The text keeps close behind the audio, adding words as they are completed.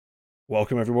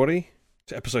Welcome everybody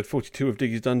to episode 42 of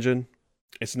Diggy's Dungeon.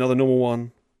 It's another normal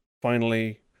one.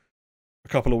 Finally, a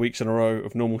couple of weeks in a row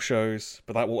of normal shows,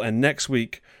 but that will end next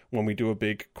week when we do a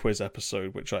big quiz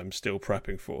episode, which I'm still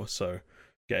prepping for, so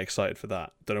get excited for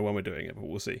that. Don't know when we're doing it, but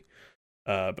we'll see.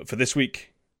 But for this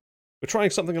week, we're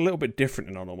trying something a little bit different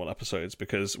in our normal episodes,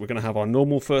 because we're going to have our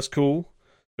normal first call,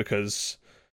 because,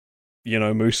 you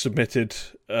know, Moose submitted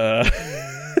a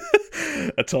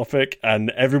topic, and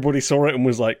everybody saw it and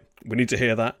was like, we need to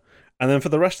hear that. And then for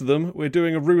the rest of them, we're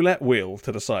doing a roulette wheel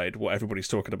to decide what everybody's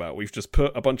talking about. We've just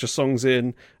put a bunch of songs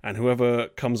in, and whoever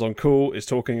comes on call is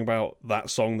talking about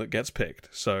that song that gets picked.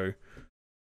 So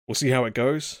we'll see how it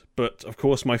goes. But of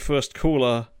course, my first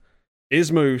caller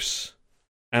is Moose,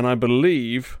 and I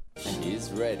believe he's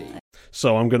ready.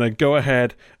 So I'm going to go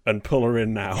ahead and pull her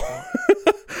in now.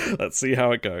 Let's see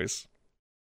how it goes.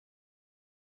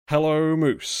 Hello,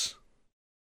 Moose.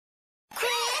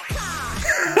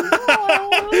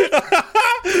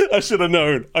 I should have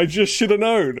known. I just should have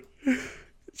known.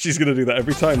 She's going to do that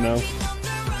every time now.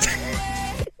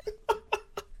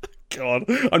 God,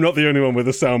 I'm not the only one with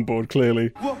a soundboard,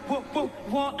 clearly.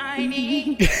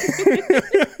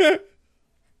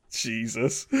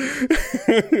 Jesus.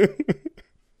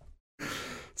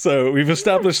 So, we've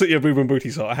established that your boob and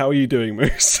booty's hot. How are you doing,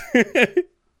 Moose?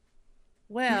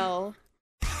 Well...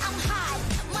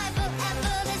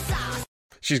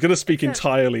 She's going to speak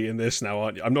entirely in this now,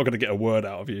 aren't you? I'm not going to get a word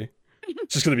out of you.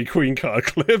 It's just going to be Queen card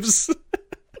clips.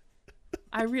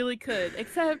 I really could,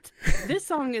 except this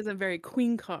song isn't very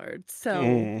Queen card,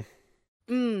 so...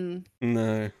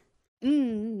 No.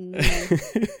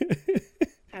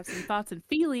 Have some thoughts and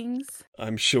feelings.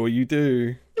 I'm sure you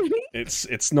do.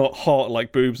 It's not hot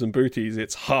like boobs and booties,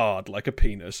 it's hard like a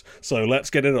penis. So let's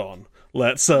get it on.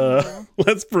 Let's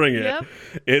bring it. Yep.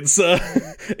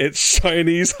 It's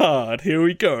Chinese hard. Here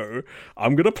we go.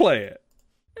 I'm gonna play it.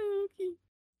 Okay.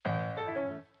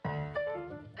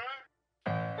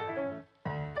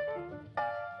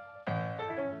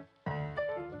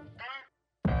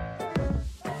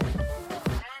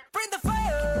 Bring the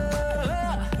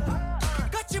fire.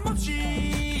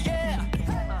 거침없이 yeah.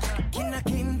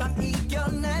 기나긴 밤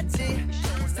이겨냈지.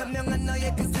 선명한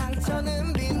너의 그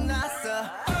상처는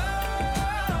빛났어.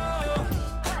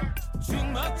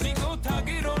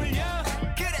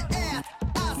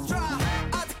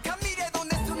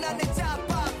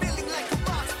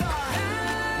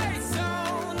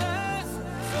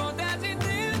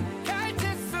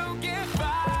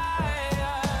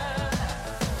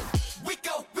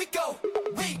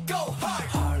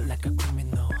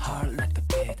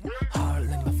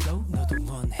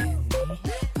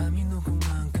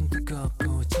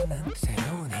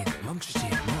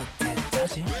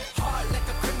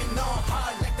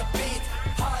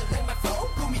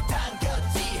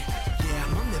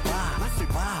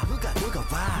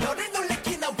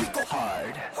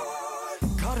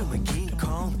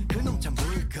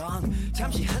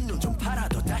 잠시 한눈 좀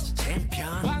팔아도 다시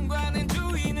챔피언 왕관은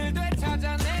주인을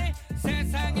되찾아내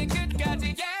세상의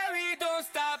끝까지 yeah we don't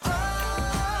stop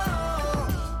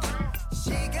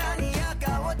시간이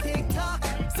아까워 틱톡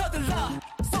서둘러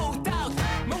sold out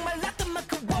목말랐던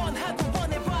만큼 원하고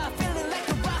원해봐 feeling like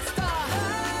a rockstar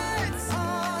Lights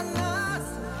on us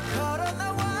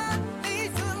걸어나와 이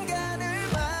순간을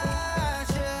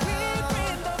마셔 We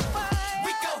bring the fire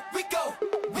We go we go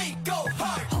we go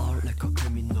hard Hard like a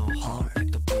criminal hard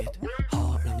like the beat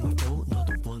hard like my flow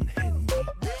너도 원했니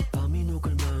밤이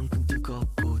녹을 만큼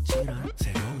뜨겁고 진한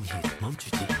새로운 힙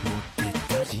멈추지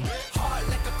못했다지 Hard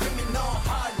like a criminal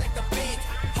hard like the beat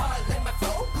hard like my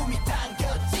flow 꿈이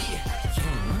당겼지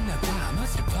손은 내봐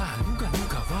맛을 봐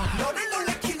누가 와 너를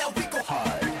놀래키나 we go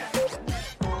hard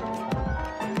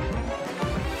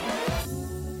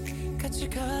같이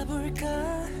가볼까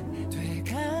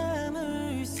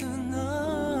되감을 순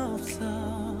없어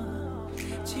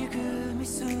지금 이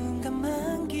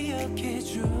순간만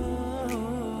기억해줘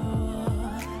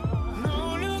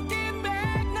No looking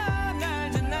back 넌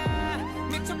알잖아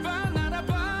미쳐봐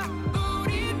날아봐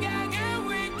우리 향해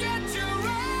we get you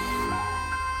right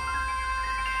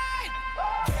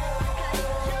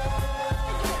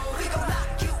We gon'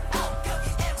 knock you out 여기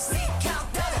MC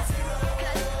countdown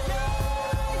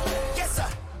Yes sir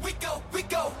we go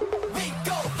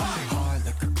hard Hard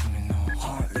like a criminal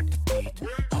hard like the beat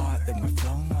hard like my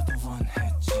flow 너도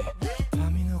원했지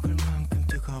밤이 녹을 만큼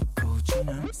뜨겁고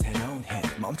진한 새로운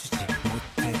힙 멈추지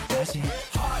못했다지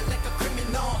Hard like a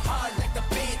criminal hard like the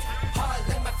beat hard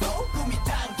like my flow 꿈이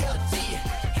당겼지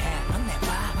해만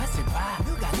내봐 맛을 봐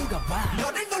누가 봐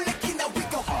너를 놀래키나 we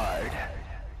go hard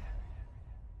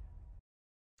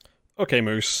Okay,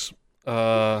 Moose.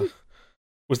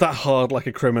 Was that hard like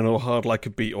a criminal, hard like a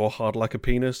beat, or hard like a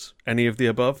penis? Any of the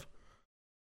above?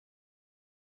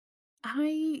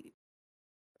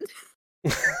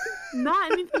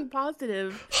 Not anything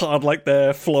positive. Hard like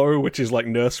their flow, which is like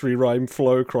nursery rhyme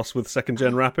flow crossed with second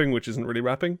gen rapping, which isn't really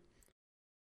rapping.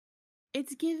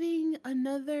 It's giving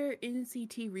another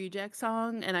NCT Reject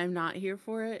song, and I'm not here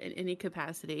for it in any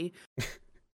capacity.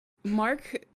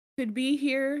 Mark could be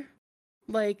here,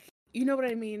 like, you know what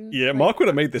I mean? Yeah, Like, Mark would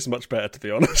have made this much better, to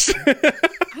be honest. I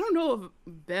don't know if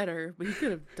better, but he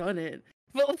could have done it.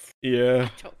 But Yeah.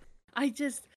 I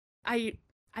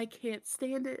can't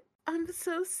stand it. I'm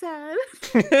so sad.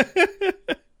 When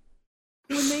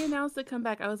they announced the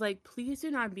comeback, I was like, please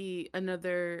do not be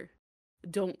another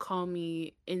Don't Call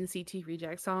Me NCT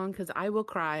Reject song, because I will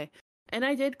cry. And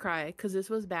I did cry, because this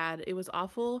was bad. It was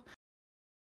awful.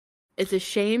 It's a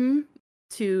shame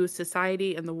to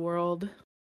society and the world.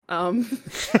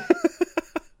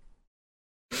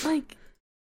 Like,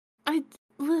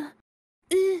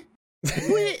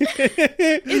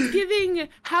 it's giving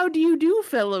how do you do,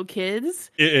 fellow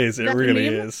kids? It is. It That really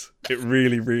name? is. It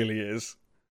really, really is.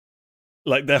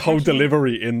 Like, their whole Actually-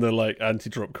 delivery in the, like,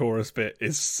 anti-drop chorus bit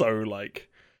is so, like,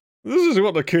 this is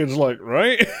what the kids like,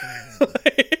 right?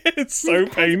 It's so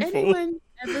Has painful. anyone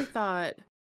ever thought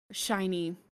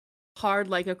Shiny hard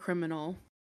like a criminal?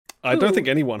 I don't Who? think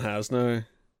anyone has, no.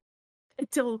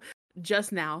 Until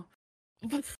just now.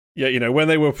 Yeah, you know, when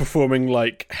they were performing,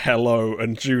 like, Hello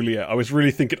and Julia, I was really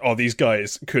thinking, oh, these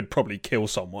guys could probably kill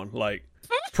someone, like,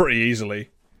 pretty easily.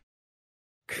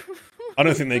 I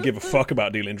don't think they give a fuck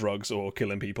about dealing drugs or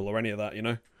killing people or any of that, you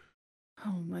know?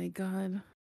 Oh my god.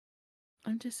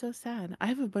 I'm just so sad. I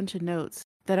have a bunch of notes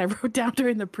that I wrote down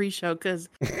during the pre-show, because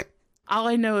all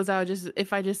I know is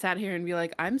if I just sat here and be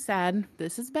like, I'm sad,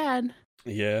 this is bad.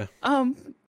 Yeah.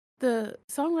 The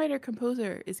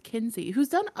songwriter-composer is Kinsey, who's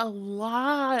done a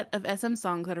lot of SM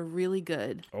songs that are really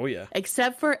good, Oh, yeah.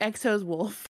 except for EXO's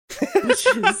Wolf, which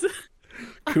is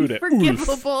Kuda Ulf.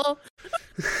 unforgivable.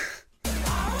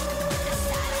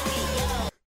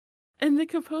 And the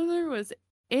composer was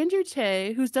Andrew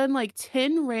Che, who's done like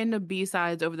 10 random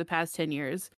B-sides over the past 10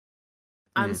 years.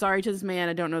 I'm sorry to this man,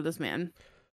 I don't know this man.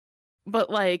 But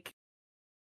like,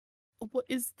 what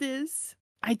is this?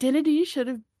 Identity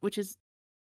which is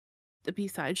the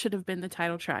B-side, should have been the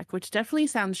title track, which definitely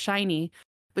sounds shiny,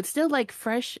 but still like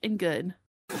fresh and good.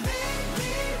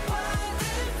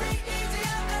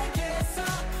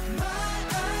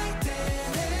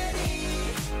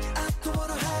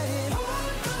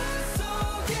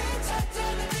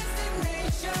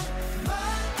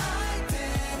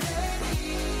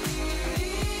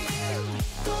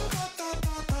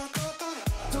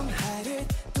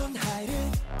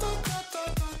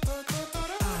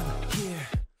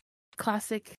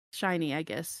 Classic shiny, I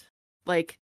guess.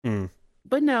 Like,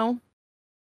 but no.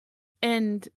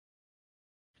 And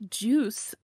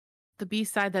Juice, the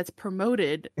B-side that's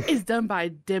promoted, is done by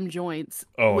Dim Joints,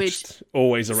 Oh, which just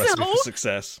always a recipe for So?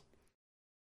 success.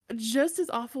 just as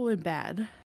awful and bad.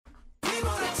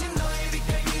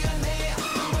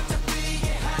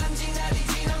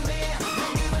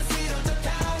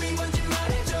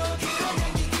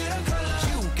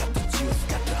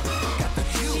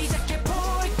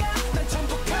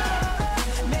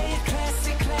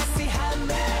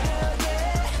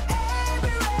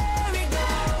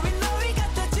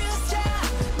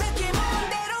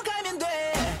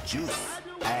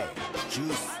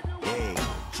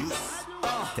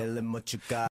 Tell them what you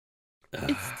got.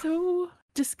 It's so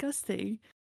disgusting.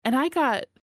 And I got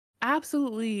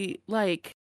absolutely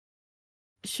like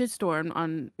shitstormed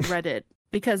on Reddit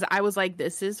because I was like,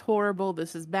 this is horrible,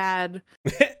 this is bad.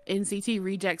 NCT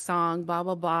Reject song, blah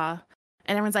blah blah.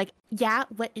 And everyone's like, yeah,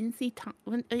 what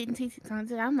NCT songs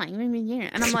did I like?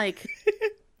 And I'm like,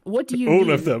 what do you All mean?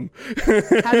 of them.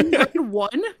 Have you heard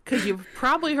one? Because you've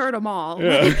probably heard them all.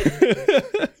 Yeah.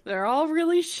 They're all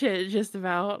really shit, just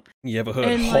about. You ever heard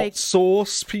And, hot like-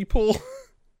 sauce, people?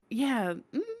 Yeah.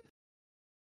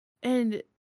 And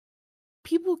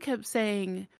people kept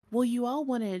saying, well, you all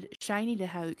wanted Shiny to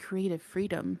have creative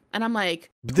freedom. And I'm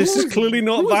like, But this is clearly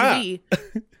not who is that. we?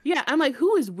 Yeah, I'm like,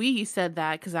 who is we said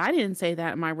that? Because I didn't say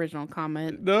that in my original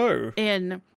comment. No.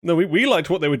 And No, we liked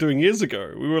what they were doing years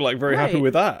ago. We were like very happy Right.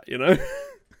 with that, you know?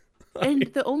 and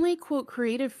the only quote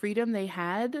creative freedom they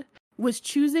had was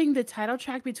choosing the title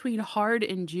track between Hard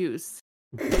and Juice.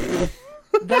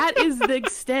 That is the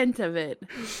extent of it.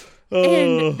 Oh.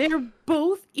 And they're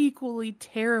both equally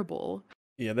terrible.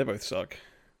 Yeah, they both suck.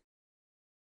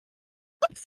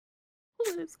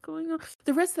 What is going on?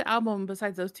 The rest of the album,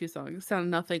 besides those two songs,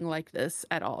 sound nothing like this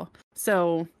at all.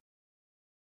 So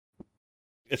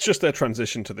It's just their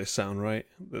transition to this sound, right?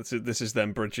 This is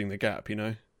them bridging the gap, you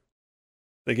know?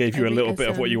 They gave you a Every little bit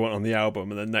of what SM you want on the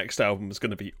album, and the next album is going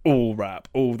to be all rap,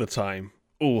 all the time,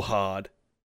 all hard.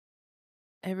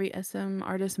 Every SM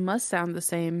artist must sound the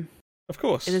same. Of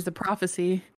course. It is a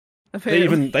prophecy. They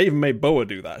Apparently. even made Boa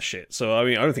do that shit, so I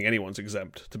mean, I don't think anyone's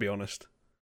exempt, to be honest.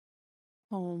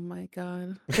 Oh my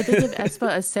god! But they give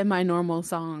aespa a semi-normal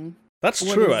song. That's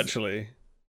What true, is- actually.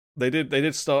 They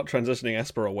did start transitioning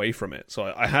aespa away from it,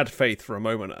 so I had faith for a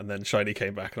moment, and then Shiny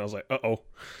came back, and I was like, uh-oh,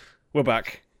 we're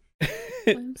back.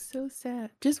 I'm so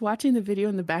sad. Just watching the video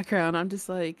in the background, I'm just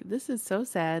like, this is so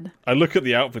sad. I look at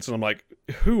the outfits, and I'm like,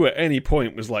 who at any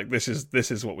point was like, this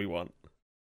is what we want?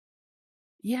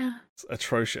 Yeah. It's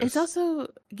atrocious. It's also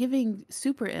giving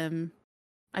Super M.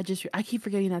 I keep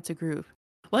forgetting that's a group.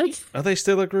 Like, Are they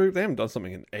still a group? They haven't done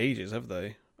something in ages, have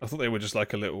they? I thought they were just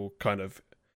like a little kind of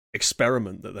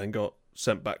experiment that then got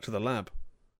sent back to the lab.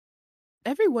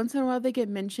 every once in a while they get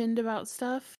mentioned about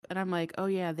stuff, and I'm like, oh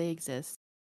yeah, they exist.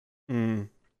 Mm.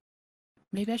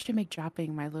 Maybe I should make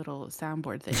dropping my little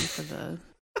soundboard thing for the.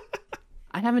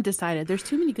 I haven't decided. There's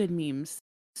too many good memes.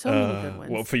 So many good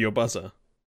ones. Well, for your buzzer.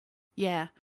 Yeah.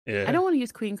 Yeah. I don't want to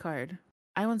use Queen Card.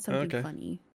 I want something Okay.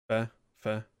 funny. Fair.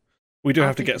 We do I'll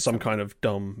have to think get of some something. kind of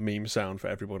dumb meme sound for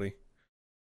everybody.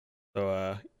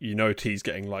 So, T's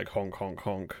getting like honk, honk,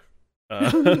 honk. I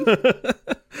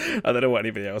don't know what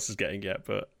anybody else is getting yet,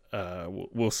 but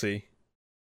we'll see.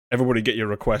 Everybody get your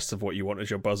requests of what you want as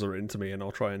your buzzer into me, and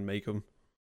I'll try and make them.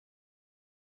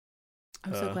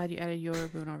 I'm so glad you added your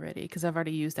rune already, because I've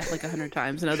already used that like 100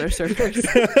 times in other servers.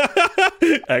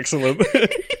 Excellent.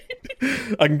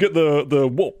 I can get the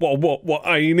what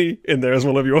I need in there as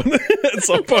well if you want at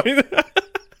some point.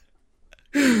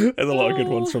 There's a lot of good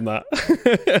ones from that.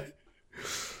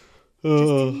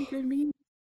 Just good memes.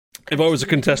 If I was a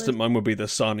contestant, mine would be the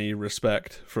Sani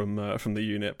respect from the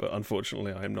unit, but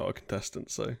unfortunately, I am not a contestant,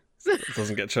 so it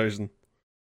doesn't get chosen.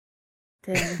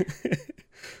 Damn.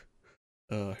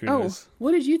 Who Oh, knows?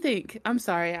 what did you think? I'm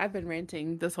sorry, I've been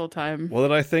ranting this whole time. What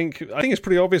did I think? I think it's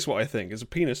pretty obvious what I think. It's a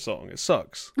penis song. It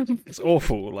sucks. It's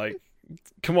awful. Like,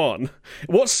 come on.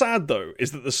 What's sad, though,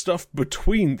 is that the stuff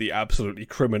between the absolutely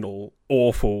criminal,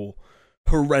 awful,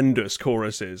 horrendous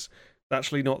choruses is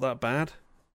actually not that bad.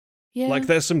 Yeah. Like,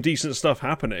 there's some decent stuff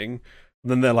happening,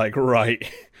 and then they're like, right,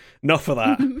 enough of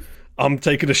that. I'm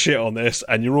taking a shit on this,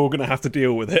 and you're all going to have to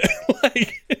deal with it.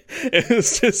 Like,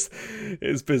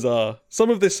 it's bizarre. Some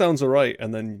of this sounds alright,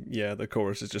 and then, yeah, the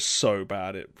chorus is just so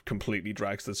bad, it completely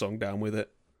drags the song down with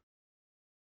it.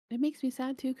 It makes me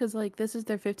sad too, because like this is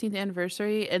their 15th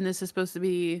anniversary, and this is supposed to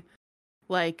be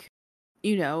like,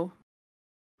 you know,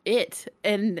 it,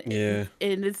 and Yeah.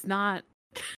 and it's not.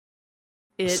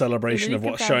 A It, celebration of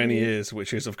what Shiny is,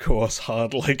 which is, of course,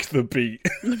 hard like the beat.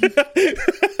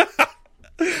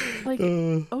 Like,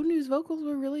 Onu's vocals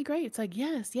were really great. It's like,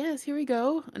 yes, here we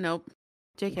go. Nope.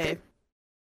 JK.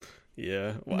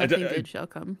 Yeah. Well, Nothing good shall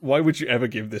come. why would you ever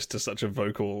give this to such a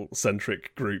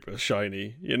vocal-centric group as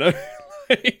Shiny, you know?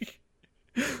 Like,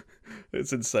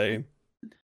 it's insane.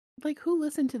 Like, who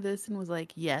listened to this and was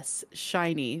like, yes,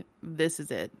 Shiny, this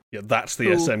is it. Yeah, that's the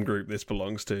Ooh. SM group this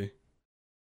belongs to.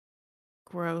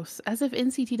 Gross. As if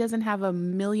NCT doesn't have a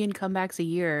million comebacks a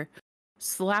year.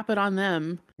 Slap it on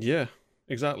them. Yeah,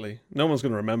 exactly. No one's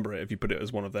going to remember it if you put it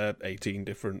as one of their 18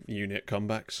 different unit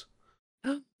comebacks.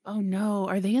 Oh no,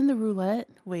 are they in the roulette?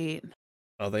 Wait.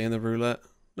 Are they in the roulette?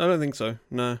 No, I don't think so.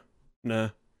 No.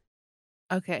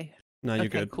 Okay. No, you're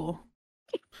Okay, good. cool.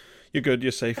 You're good,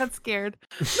 you're safe. Got scared.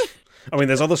 I mean,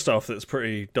 there's other stuff that's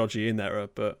pretty dodgy in there,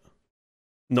 but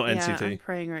not Yeah, NCT. I'm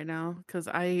praying right now because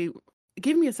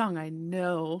give me a song I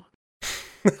know.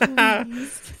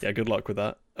 Please. Yeah, good luck with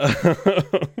that.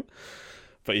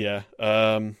 But yeah,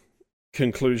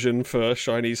 conclusion for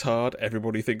Shiny's Hard.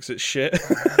 Everybody thinks it's shit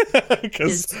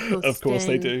because, of course,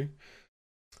 they do.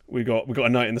 We got a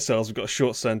night in the cells. We got a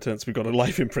short sentence. We got a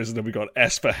life in prison, and we got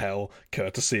S for hell,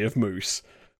 courtesy of Moose.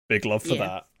 Big love for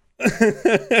that.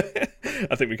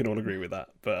 I think we can all agree with that.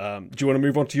 But do you want to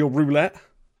move on to your roulette?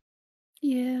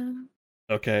 Yeah.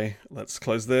 Okay, let's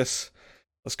close this.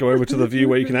 Let's go over to the view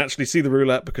where you can actually see the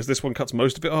roulette, because this one cuts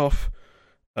most of it off.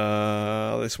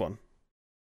 This one.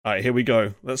 All right, here we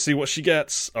go. Let's see what she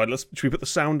gets. All right, should we put the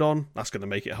sound on? That's going to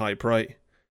make it hype, right?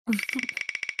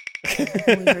 I've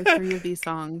only heard 3 of these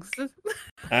songs.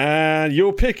 And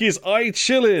your pick is I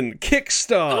Chillin'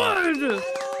 Kickstart.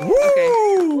 Woo! Okay.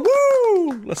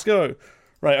 Woo! Let's go.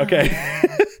 Right, okay.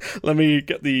 Let me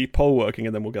get the poll working,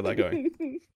 and then we'll get that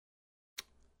going.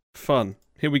 Fun.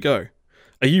 Here we go.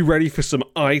 Are you ready for some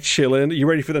I Chillin'? Are you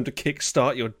ready for them to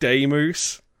kickstart your day,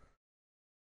 Moose?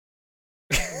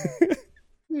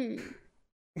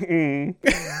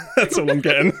 That's all I'm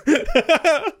getting.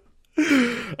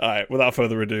 Alright, without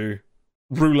further ado,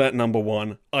 Roulette number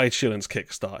 1, I Chillin's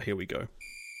Kickstart. Here we go.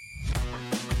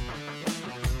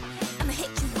 I'ma hit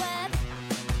you up.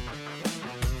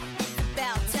 It's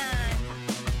about time.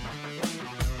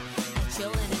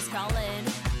 Chillin' is calling.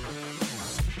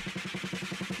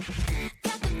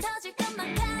 가끔 터질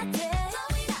것만 같아.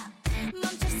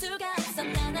 멈출 수가 없어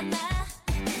나나나.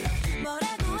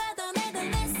 뭐라고 해도 내가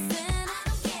listen. I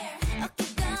don't care. Oh,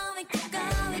 keep going, keep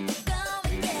going, keep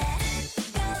going, yeah.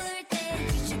 떠오를 때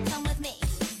you should come with me.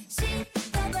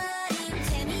 식어버린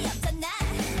재미없잖아.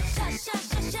 Shut, shut,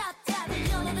 shut, shut. 다들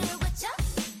연어를 외쳐.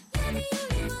 You're the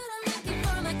only one I'm looking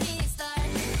for, my kickstart.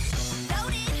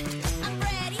 Loaded, I'm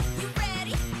ready, you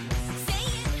ready? Say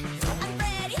it, I'm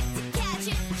ready to catch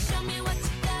it. Show me what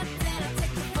you got, then I'll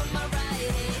take you for my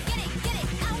ride. Get it,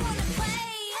 I wanna play.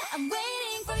 I'm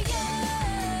waiting for you.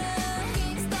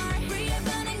 Kickstart, free up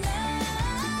running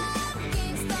up.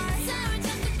 Kickstart, summer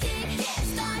time to kick.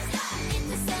 Kickstart,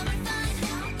 into summer fun.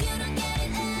 You don't get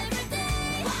it every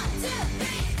day. 1, 2,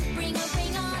 3, bring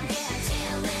on, get our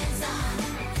chillin' on.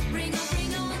 Bring on,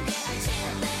 get our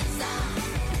chillin' on.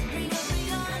 Bring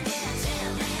on, get our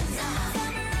chillin' on.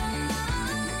 Summer on,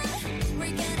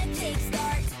 we're gonna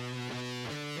kickstart.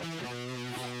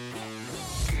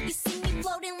 You see me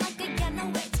floating like I got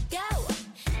nowhere to go.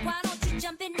 Why don't you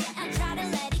jump in it and try to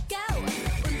let it go?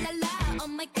 Ooh la la, oh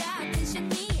my god,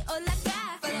 텐션이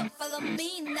올라가. Follow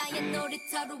me, 나의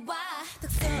놀이터로 와. 턱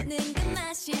쏘는 그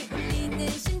맛이 울리는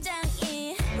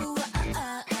심장이. 우와,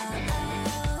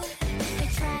 They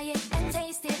try it and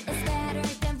taste it, it's better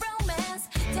than romance.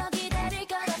 더 기다릴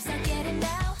것 없어, get it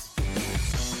now.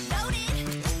 Loaded,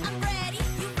 I'm ready,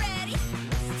 you ready?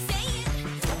 Say it,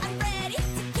 I'm ready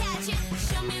to catch it.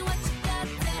 Show me what you got,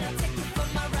 then I'll take you for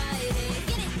my ride.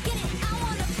 Get it, I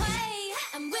wanna play.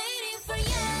 I'm waiting for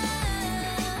you.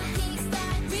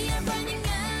 Kickstart, we are running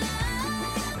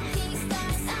up.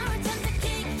 Kickstart, our time to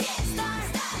kick. Kickstart,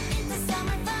 into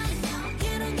summer fun.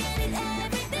 You don't get it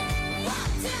every day. 1,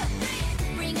 2, 3,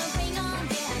 bring on,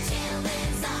 get our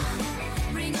chillin' on.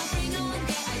 Bring on,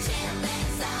 get our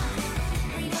chillin' on.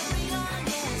 Bring on,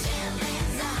 get our chillin' on.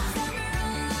 Summer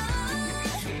on,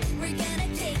 we're gonna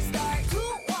kickstart. Who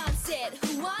wants it?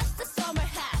 Who wants the summer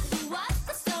hat? Who wants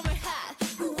the summer hat?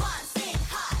 Who wants it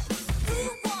hot? Who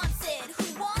wants it? Who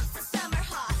wants the summer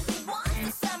hot? Who wants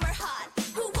the summer hot?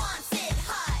 Who wants it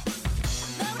hot?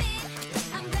 Loaded,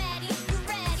 I'm ready, you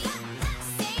ready?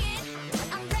 Say it,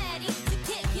 I'm ready to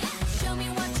kick it. Show me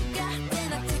what you got,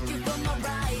 then I'll take you for my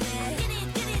ride.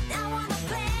 Get it, I wanna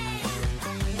play.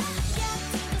 Get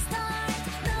to the start,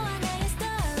 너와 나의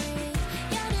story.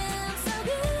 여름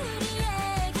서구리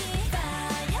얘기.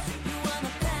 Fire, you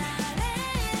wanna party?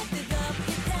 뜨겁게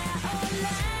타올라.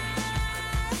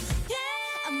 Yeah,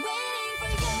 I'm waiting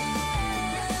for you.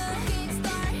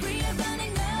 Kickstart, we are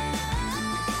running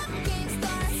up.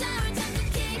 Kickstart, summer time to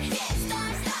kick.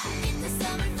 Kickstart, into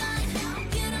summer fun.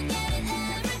 You don't get it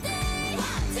every day. 1,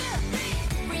 2,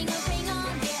 3, bring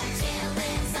on, get our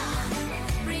chillin' on.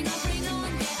 Bring on,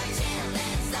 get our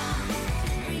chillin' on.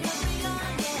 Bring on,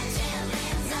 get our chillin'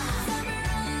 on. Summer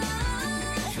on,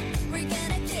 we're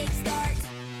gonna kickstart.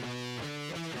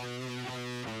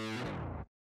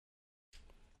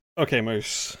 Okay,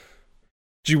 Moose.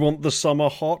 Do you want the summer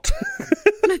hot?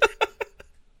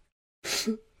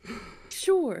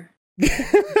 Sure.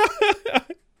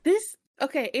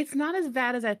 Okay, it's not as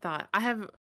bad as I thought. I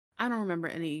don't remember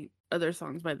any other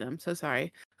songs by them, so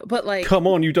sorry. But like Come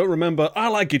on, you don't remember? I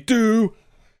like it too.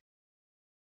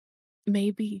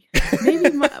 maybe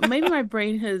my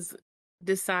brain has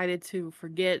decided to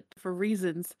forget for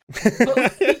reasons. But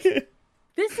like,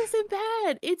 this isn't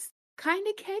bad. It's kind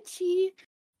of catchy.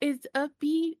 It's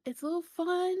upbeat. It's a little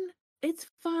fun. It's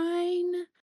fine.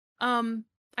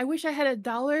 I wish I had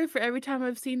 $1 for every time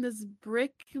I've seen this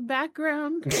brick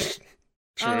background.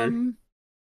 True.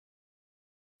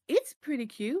 It's pretty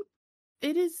cute.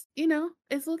 It is, it's a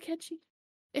little catchy.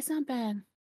 It's not bad.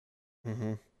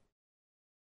 Mm-hmm.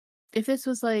 If this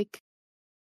was like,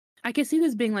 I could see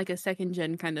this being like a 2nd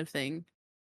gen kind of thing.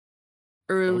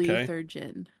 Early Okay. 3rd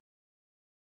gen.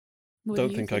 What Don't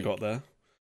do you think I got there.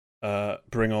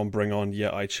 Bring on,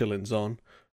 yeah, I chillin's on.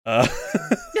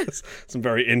 Some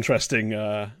very interesting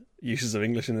uses of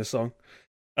English in this song.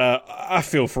 I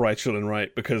feel for I Chillin',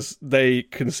 right? Because they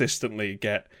consistently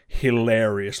get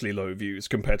hilariously low views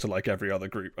compared to like every other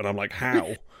group. And I'm like,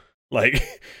 how? Like,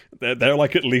 they're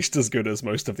like at least as good as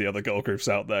most of the other girl groups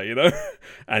out there, you know?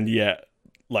 And yet,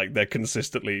 like, they're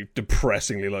consistently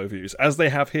depressingly low views, as they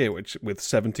have here, which with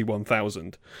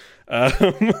 71,000. That's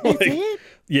it?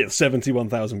 Yeah,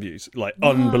 71,000 views. Like,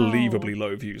 Wow. unbelievably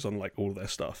low views on, like, all their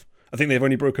stuff. I think they've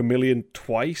only broke 1 million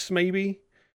twice, maybe.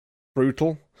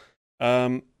 Brutal.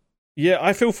 Yeah,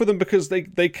 I feel for them because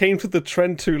they came to the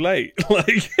trend too late.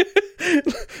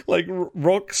 Like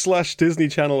rock/Disney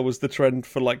Channel was the trend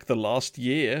for, like, the last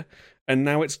year, and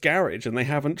now it's garage, and they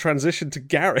haven't transitioned to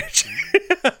garage.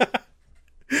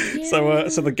 Yeah.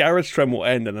 So the garage trend will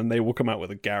end, and then they will come out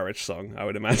with a garage song, I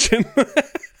would imagine.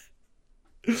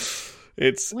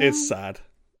 It's sad.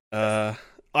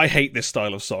 I hate this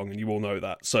style of song, and you all know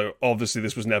that. So obviously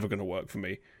this was never going to work for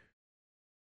me,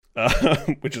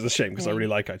 which is a shame because I really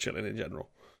like I Chillin' in general.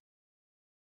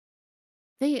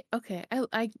 I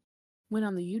went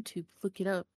on the YouTube to look it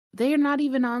up. They are not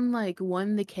even on like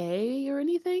 1K or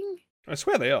anything. I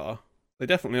swear they are. They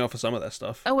definitely are for some of their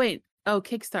stuff. Oh wait,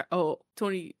 Kickstarter.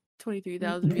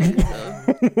 23,000 views.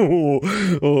 So.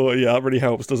 Oh yeah, that really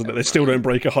helps, doesn't it? They still don't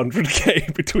break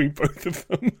 100K between both of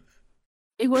them.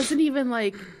 It wasn't even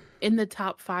like in the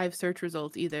top 5 search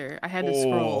results either. I had to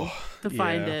scroll to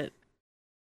find it.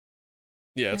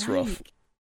 Yeah, it's rough.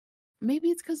 Maybe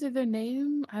it's because of their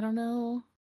name. I don't know.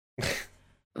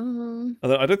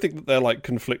 I don't think that they're like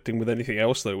conflicting with anything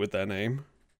else though with their name.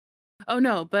 Oh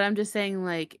no, but I'm just saying,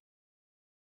 like,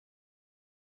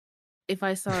 if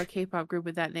I saw a K-pop group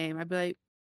with that name, I'd be like,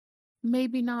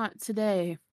 maybe not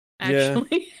today.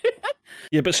 Actually,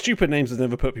 yeah, but stupid names have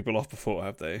never put people off before,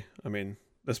 have they? I mean,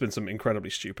 there's been some incredibly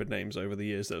stupid names over the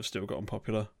years that have still gotten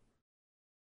popular.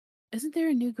 Isn't there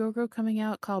a new girl group coming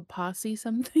out called Posse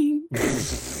something?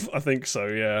 I think so.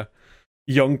 Yeah,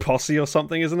 Young Posse or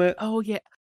something, isn't it? Oh yeah.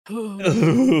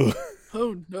 Oh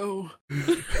no.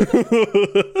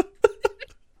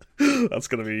 That's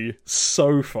gonna be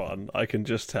so fun. I can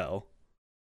just tell.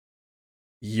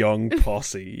 Young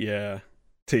Posse, yeah.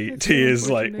 T is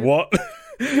like, what?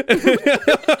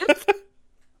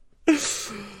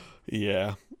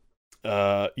 Yeah.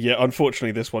 Yeah,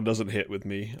 unfortunately this one doesn't hit with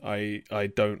me.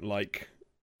 I don't like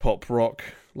pop rock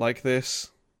like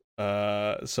this.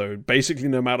 So basically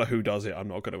no matter who does it, I'm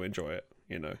not going to enjoy it,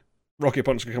 you know. Rocket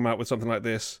Punch could come out with something like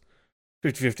this.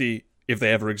 50/50, if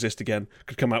they ever exist again,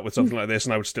 could come out with something like this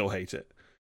and I would still hate it.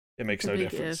 It makes no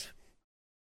difference.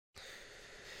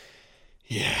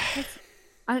 Yeah.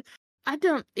 I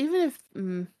don't, even if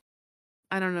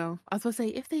I don't know. I was supposed to say,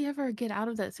 if they ever get out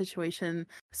of that situation,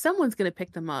 someone's gonna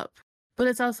pick them up. But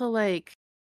it's also like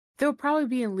they'll probably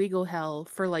be in legal hell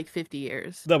for like 50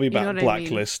 years. They'll be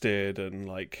blacklisted, and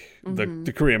like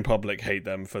the Korean public hate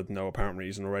them for no apparent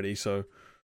reason already. So,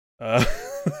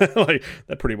 like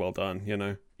they're pretty well done, you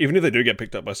know. Even if they do get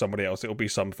picked up by somebody else, it'll be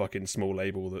some fucking small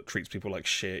label that treats people like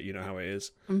shit. You know how it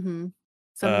is. Mm-hmm.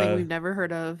 Something we've never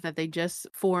heard of that they just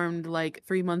formed like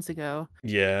 3 months ago.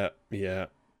 Yeah.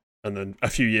 And then a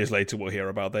few years later, we'll hear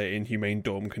about their inhumane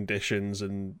dorm conditions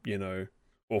and, you know,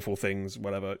 awful things,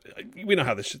 whatever. We know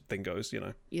how this thing goes, you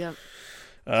know. Yep.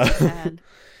 Sad.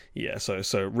 Yeah, so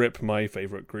rip my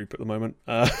favourite group at the moment.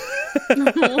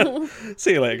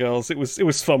 See you later, girls. It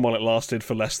was fun while it lasted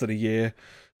for less than a year.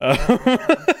 But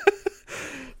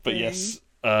yes,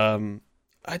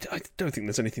 I don't think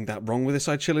there's anything that wrong with this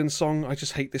I Chillin' song. I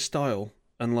just hate this style.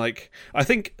 And like, I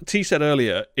think T said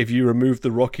earlier, if you remove the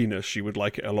rockiness, she would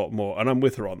like it a lot more. And I'm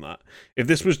with her on that. If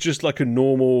this was just like a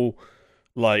normal,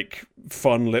 like,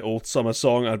 fun little summer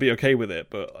song, I'd be okay with it.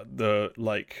 But the,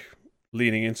 like,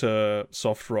 leaning into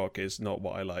soft rock is not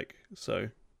what I like. So,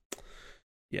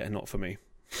 yeah, not for me.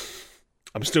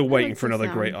 I'm still waiting for another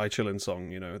great I Chillin' song,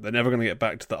 you know. They're never going to get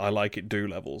back to the I Like It Do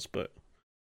levels, but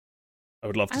I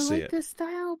would love to see it. I like this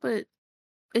style, but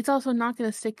it's also not going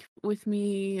to stick with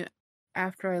me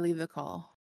after I leave the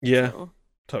call. Yeah, so,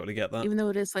 totally get that. Even though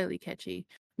it is slightly catchy.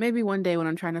 Maybe one day when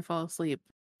I'm trying to fall asleep,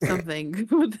 something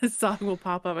with this song will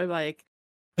pop up. I'm like,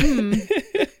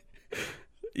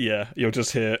 Yeah, you'll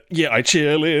just hear, yeah, I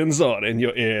Chillin's on in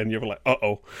your ear, and you'll be like,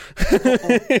 uh-oh.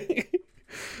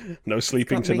 No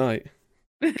sleeping tonight.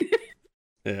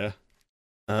 Yeah.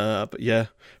 But yeah,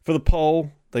 for the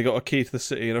poll, they got a key to the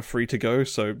city and are free to go,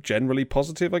 so generally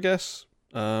positive, I guess.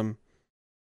 I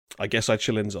guess I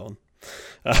Chillin's on.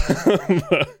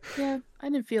 Yeah, I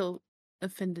didn't feel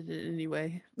offended in any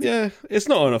way. Yeah, it's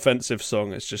not an offensive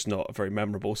song, it's just not a very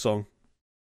memorable song.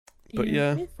 But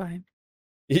yeah. It's fine.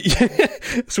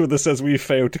 Swither says we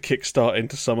failed to kickstart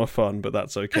into summer fun, but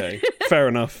that's okay. Fair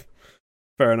enough.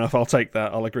 I'll take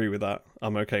that. I'll agree with that.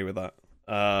 I'm okay with that.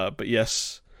 But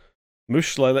yes,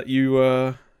 Moosh, shall I let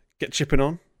you get chipping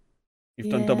on?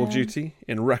 You've done double duty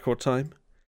in record time.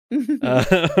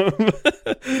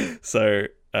 So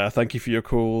thank you for your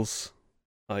calls.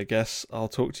 I guess I'll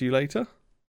talk to you later.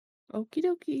 Okie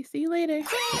dokie. See you later.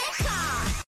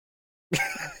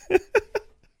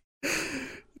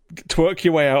 Twerk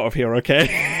your way out of here, okay?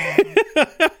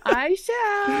 I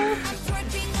shall.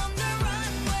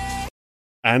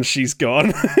 And she's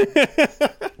gone.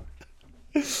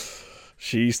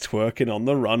 She's twerking on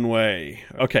the runway.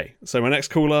 Okay, so my next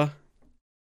caller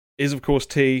is, of course,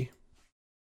 T.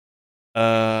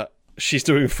 She's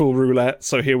doing full roulette,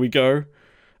 so here we go.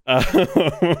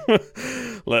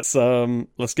 Let's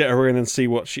get her in and see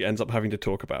what she ends up having to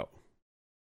talk about.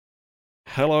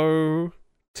 Hello,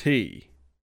 T.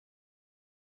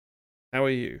 How are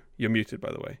you? You're muted,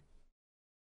 by the way.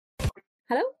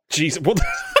 Hello? Jeez, what?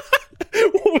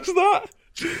 What was that?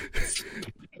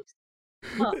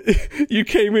 What? You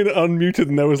came in unmuted,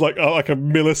 and there was like a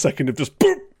millisecond of just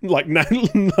boom, like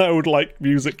loud like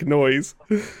music noise.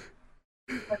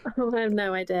 Oh, I have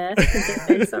no idea.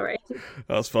 I'm sorry.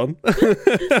 That's fun.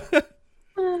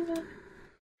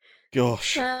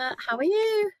 Gosh. How are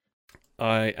you?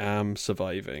 I am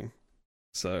surviving,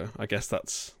 so I guess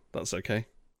that's okay.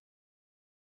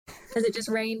 Has it just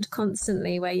rained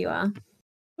constantly where you are?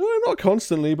 Not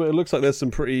constantly, but it looks like there's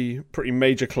some pretty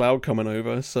major cloud coming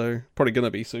over, so probably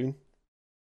gonna be soon.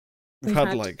 We've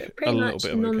had like pretty a little much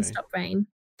bit of non-stop rain.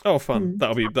 Oh, fun!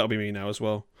 That'll be me now as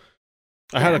well.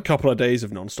 I had a couple of days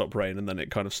of non-stop rain, and then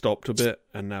it kind of stopped a bit,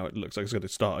 and now it looks like it's going to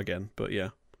start again. But yeah.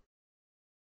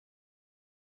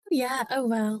 Yeah. Oh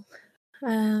well.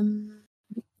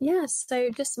 Yeah. So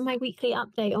just my weekly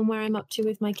update on where I'm up to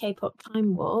with my K-pop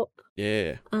time warp.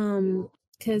 Yeah.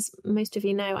 Because most of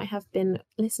you know I have been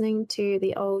listening to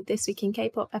the old This Week in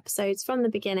K-pop episodes from the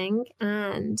beginning,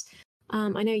 and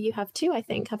I know you have too. I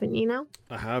think, haven't you now?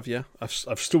 I have. Yeah. I've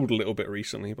stalled a little bit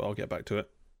recently, but I'll get back to it.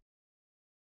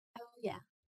 Yeah.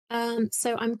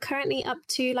 So I'm currently up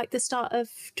to like the start of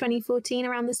 2014,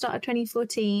 around the start of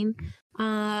 2014.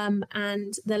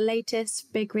 And the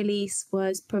latest big release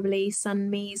was probably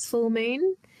Sunmi's Full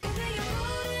Moon.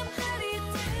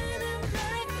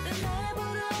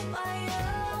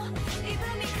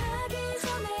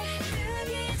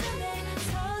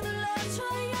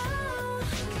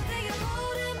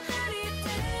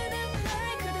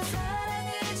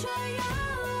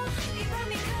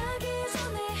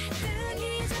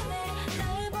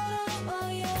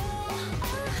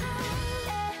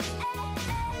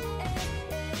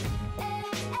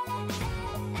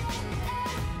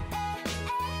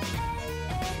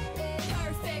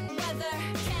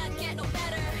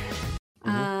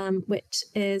 Which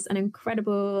is an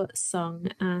incredible song,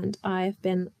 and I've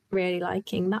been really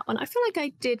liking that one. I feel like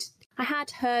I had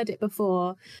heard it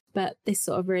before, but this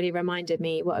sort of really reminded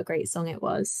me what a great song it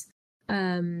was.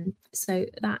 So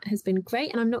that has been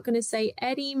great, and I'm not going to say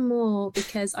any more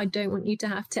because I don't want you to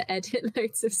have to edit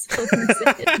loads of songs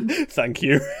in. Thank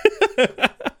you.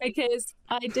 Because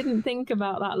I didn't think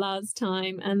about that last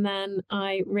time, and then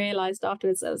I realised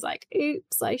afterwards, I was like,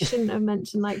 "Oops, I shouldn't have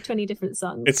mentioned like 20 different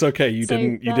songs." It's okay. You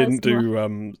didn't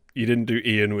do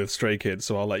Ian with Stray Kids,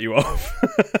 so I'll let you off.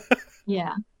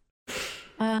 Yeah.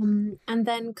 And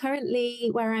then currently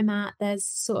where I'm at, there's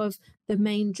sort of the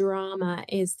main drama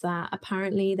is that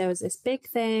apparently there was this big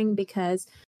thing because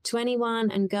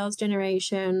 21 and Girls'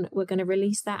 Generation were going to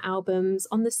release their albums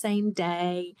on the same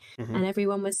day. Mm-hmm. And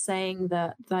everyone was saying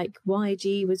that like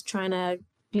YG was trying to,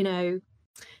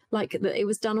 like that it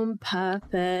was done on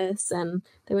purpose and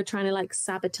they were trying to like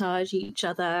sabotage each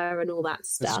other and all that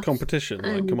stuff. It's competition,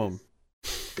 like, come on.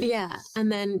 Yeah,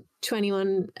 and then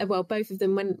 21, well, both of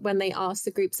them, when they asked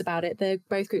the groups about it,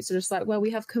 both groups are just like, well, we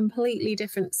have completely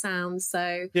different sounds,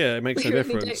 so... Yeah, it makes no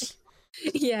difference.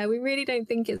 Yeah, we really don't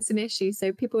think it's an issue,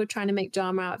 so people were trying to make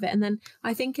drama out of it, and then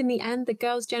I think in the end, the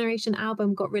Girls' Generation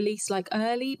album got released, like,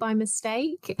 early by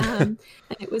mistake, and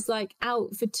it was, like,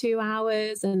 out for 2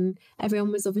 hours, and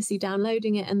everyone was obviously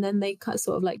downloading it, and then they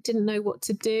sort of, like, didn't know what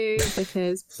to do,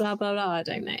 because blah, blah, blah, I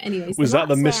don't know. Anyways, was that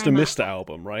the Mr.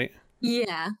 album, right?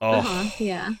 Yeah. Oh,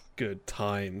 yeah. Good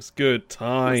times. Good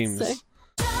times. So...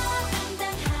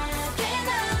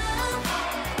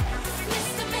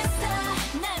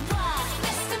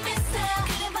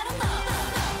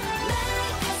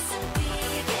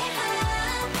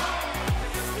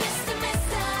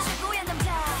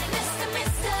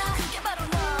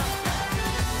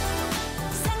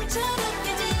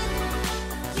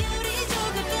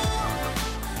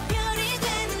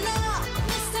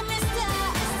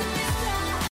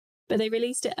 But they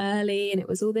released it early, and it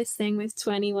was all this thing with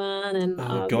 21, and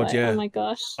oh god, like, yeah, oh my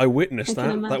gosh, I witnessed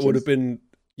that. That would have been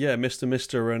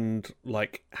Mr. and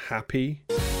like Happy.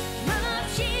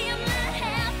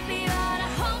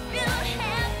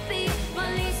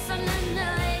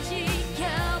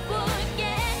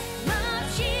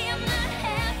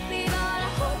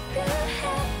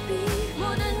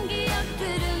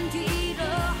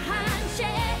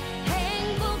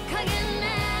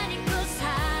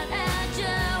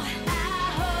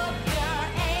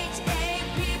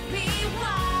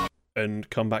 and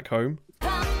Come Back Home.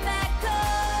 Come back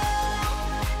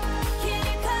home. Can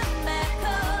you come back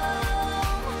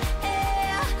home?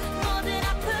 Yeah. 모든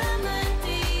아픔은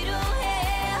뒤로 해.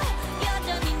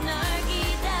 여전히 널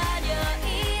기다려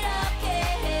이렇게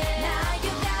해. Now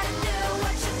you gotta do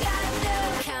what you gotta do.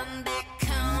 Come back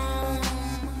home.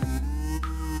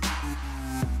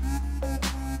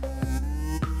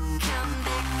 Come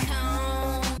back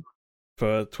home.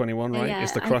 For 21, right? Yeah,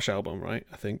 It's the Crush album, right?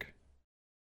 I think.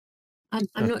 I'm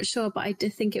not sure, but I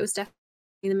did think it was definitely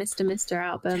the Mr. Mister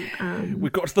album. We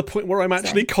got to the point where I'm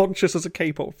actually conscious as a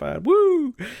K-pop fan.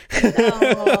 Woo!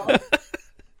 Oh.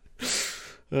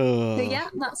 Oh. So yeah,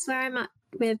 that's where I'm at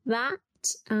with that,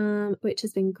 which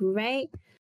has been great.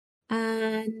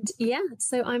 And yeah,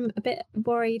 so I'm a bit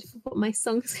worried for what my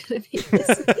song's going to be this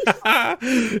week.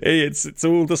 Hey, it's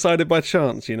all decided by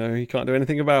chance, you know. You can't do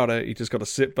anything about it. You just got to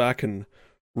sit back and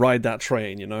ride that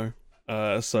train, you know.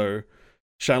 So,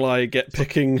 shall I get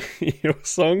picking your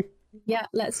song? Yeah,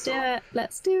 let's do it.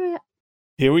 Let's do it.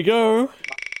 Here we go.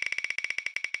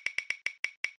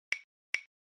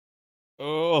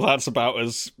 Oh, that's about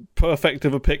as perfect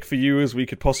of a pick for you as we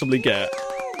could possibly get.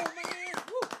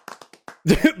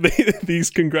 These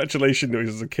congratulation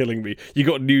noises are killing me. You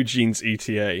got New Jeans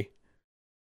ETA.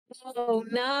 Oh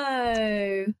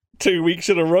no. 2 weeks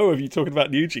in a row of you talking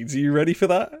about New Jeans. Are you ready for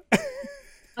that?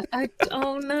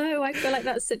 Oh no, I feel like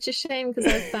that's such a shame because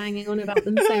I was banging on about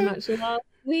them so much last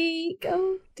week.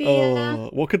 Oh dear. Oh,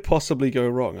 what could possibly go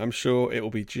wrong? I'm sure it will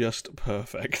be just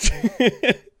perfect.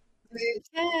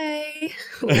 Okay.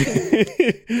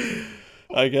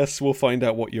 I guess we'll find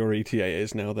out what your ETA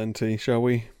is now then, T, shall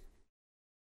we?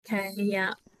 Okay,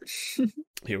 yeah.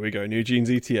 Here we go, New Jeans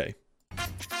ETA.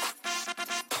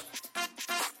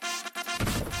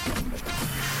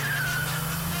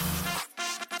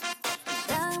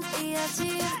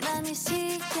 낭비하지만 이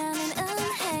시간은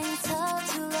은행터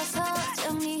둘러서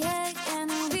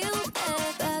정리해가는 뷰에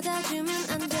받아주면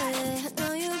안 돼.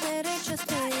 No, you better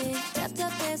trust me.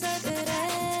 답답해서 그래.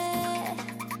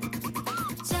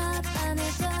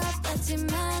 잡아내도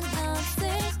봤지만 없을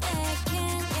때긴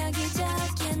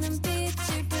여기저기 눈빛을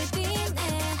뿌리네.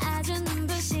 아주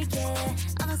눈부시게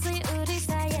Honestly 우리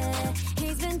사이에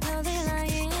He's been totally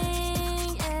lying.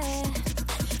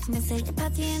 내 생일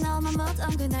파티에 너만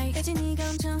못한 그날까지 네가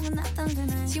엄청 혼났던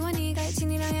그날 지원이가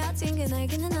친이랑 헤어진 그날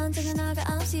걔는 언제나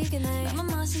너가 없이 그날 나만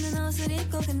멋있는 옷을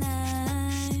입고 그날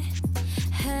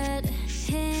Heard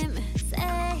him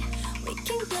say We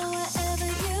can go wherever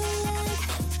you like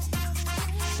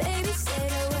Baby say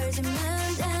the words and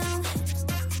man down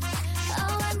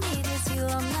All I need is you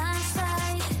on my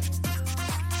side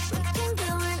We can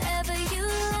go wherever you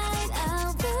like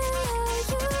I'll be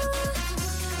you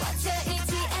What's your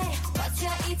ETA? What's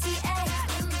your ETA?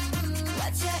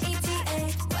 What's your ETA?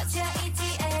 What's your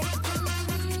ETA?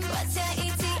 What's your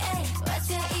ETA? What's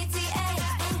your ETA?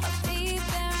 I'll be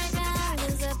there right now.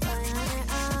 There's a boy on her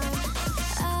arm.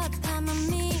 아파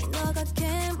맘이 너가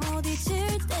못 잊을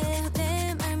때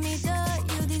내 말 믿어.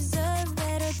 You deserve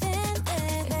better than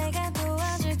that. 내가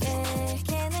도와줄게.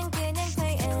 걔는 그냥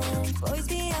playing. Boys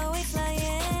be always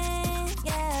lying.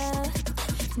 Yeah.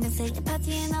 내 생일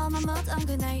파티에 너만 못한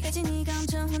그날까지 네가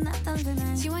엄청 혼났던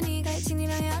그날 지원이가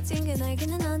친이랑 헤어진 그날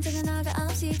걔는 언제나 너가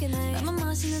없이 그날 나만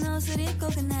멋있는 옷을 입고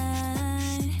그날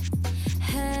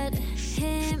Heard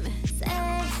him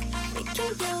say We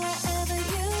can go wherever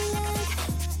you like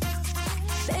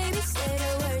Baby say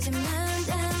the words and man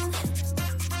down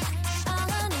All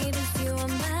I need is you on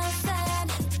my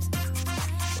side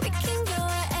We can go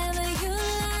wherever you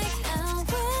like I'll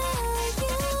wear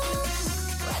you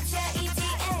What's your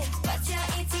ETA? What's your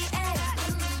ETA?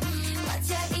 What's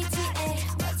your ETA?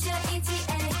 What's your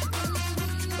ETA?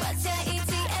 What's your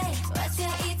ETA? What's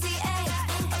your ETA?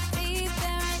 I'll be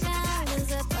there right now.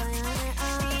 There's a boy on her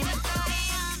arm.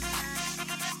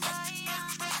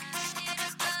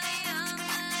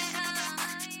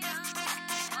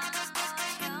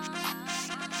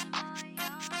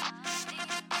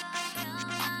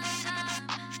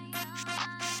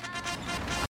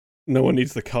 No one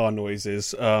needs the car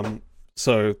noises.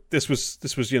 So this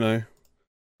was, you know,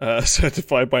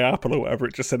 certified by Apple or whatever.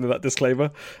 It just said in that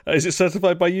disclaimer. Is it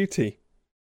certified by UT?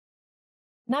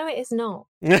 No, it is not.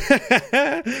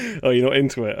 Oh, you're not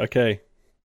into it. Okay.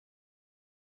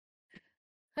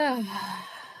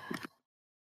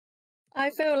 I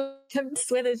feel like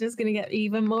Swither's just going to get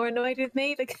even more annoyed with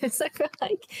me because I feel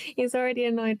like he's already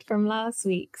annoyed from last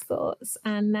week's thoughts,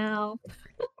 and now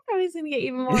he's going to get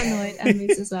even more annoyed, and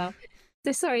Moose as well.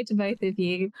 So sorry to both of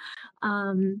you.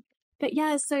 But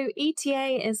yeah, so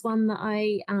ETA is one that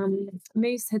I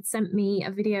Moose had sent me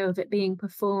a video of it being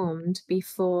performed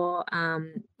before,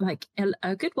 like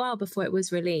a good while before it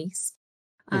was released.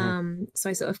 So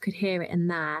I sort of could hear it in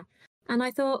there. And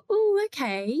I thought, oh,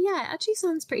 okay, yeah, it actually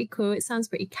sounds pretty cool. It sounds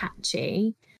pretty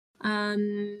catchy. So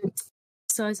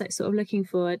I was like sort of looking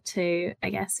forward to, I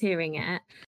guess, hearing it.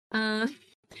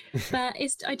 But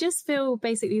I just feel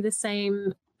basically the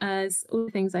same as all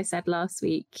the things I said last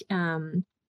week,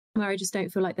 where I just don't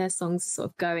feel like their songs are sort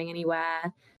of going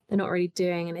anywhere. They're not really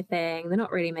doing anything. They're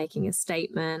not really making a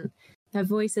statement. Their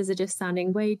voices are just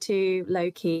sounding way too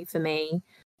low key for me.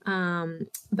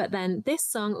 But then this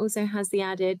song also has the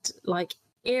added like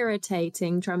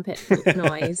irritating trumpet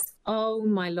noise. Oh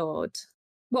my lord.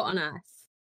 What on earth?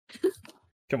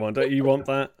 Come on, don't you want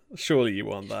that? Surely you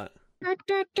want that.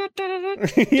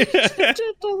 Yeah.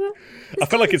 I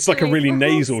feel like it's like a really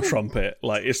nasal trumpet.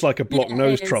 Like it's like a block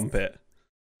nose trumpet.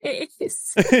 It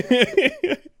is.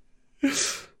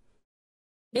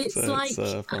 It's like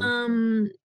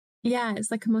yeah,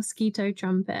 it's like a mosquito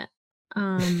trumpet.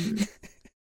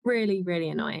 Really, really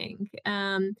annoying.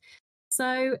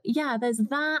 So yeah, there's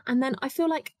that. And then I feel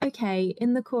like, okay,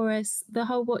 in the chorus, the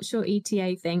whole What's Your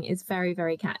ETA thing is very,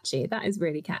 very catchy. That is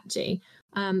really catchy.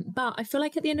 But I feel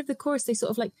like at the end of the chorus, they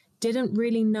sort of like didn't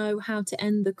really know how to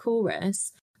end the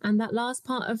chorus. And that last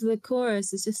part of the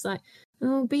chorus is just like,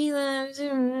 oh, be there.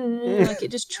 Like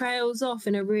it just trails off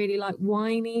in a really like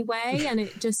whiny way. And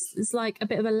it just is like a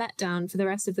bit of a letdown for the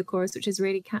rest of the chorus, which is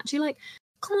really catchy. Like,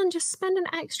 come on, just spend an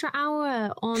extra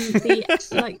hour on the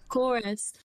like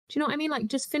chorus. Do you know what I mean? Like,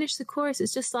 just finish the chorus.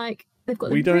 It's just like they've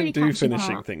got. We don't really do catchy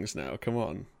finishing part. things now. Come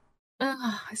on.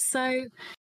 So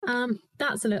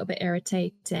that's a little bit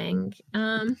irritating.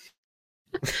 I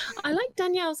like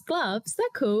Danielle's gloves. They're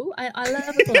cool. I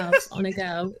love gloves on a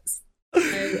girl. So,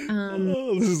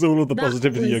 this is all of the that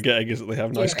positivity you're was getting is that they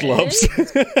have nice good. gloves.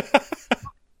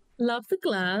 Love the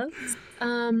gloves.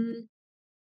 And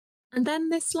then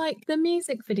this, like, the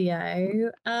music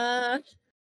video.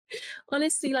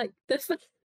 Honestly, like, the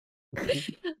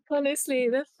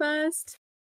first.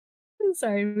 I'm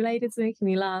sorry, Lady's making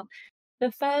me laugh.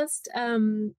 The first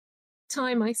time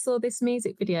I saw this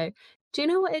music video, do you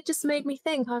know what it just made me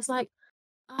think? I was like,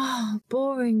 oh,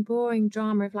 boring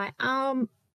drama of like,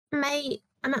 mate,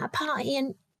 I'm at a party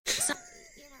and so,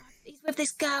 you know, he's with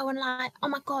this girl and like, oh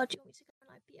my god, do you want me to go and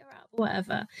like beat her up or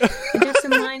whatever?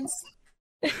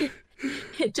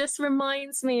 It just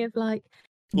reminds me of like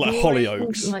boring,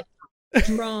 Hollyoaks. like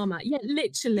drama. Yeah,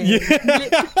 literally. Yeah.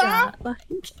 Literally that, like,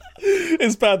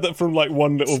 It's bad that from like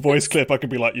one little voice clip I could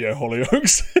be like, yeah,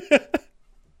 Hollyoaks.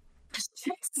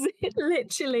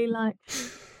 literally like,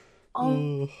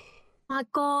 oh my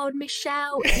god,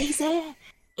 Michelle, he's here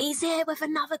with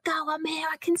another girl. I'm here,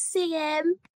 I can see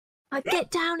him. Like,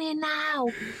 get down here now.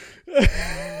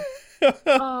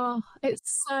 Oh,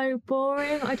 it's so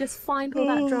boring. I just find all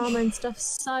that drama and stuff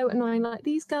so annoying. Like,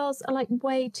 these girls are like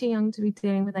way too young to be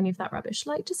dealing with any of that rubbish.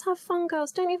 Like, just have fun,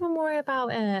 girls. Don't even worry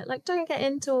about it. Like, don't get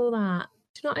into all that.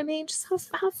 Do you know what I mean? Just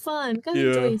have fun. Go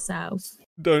enjoy yourself.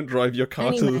 Don't drive your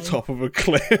car to the top of a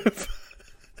cliff.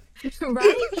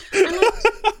 Right?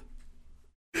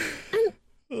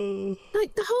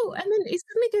 Like the whole, and then it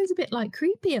suddenly goes a bit like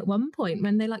creepy at one point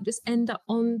when they like just end up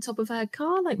on top of her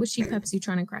car. Like, was she purposely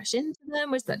trying to crash into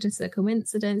them? Was that just a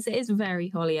coincidence? It is very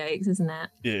Hollyoaks, isn't it?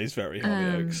 Yeah, it's very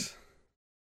Hollyoaks.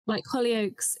 Like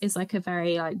Hollyoaks is like a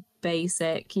very like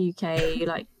basic UK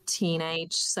like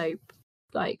teenage soap,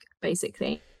 like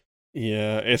basically.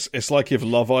 Yeah, it's like if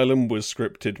Love Island was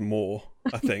scripted more,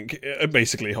 I think.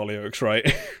 Basically Hollyoaks, right?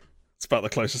 It's about the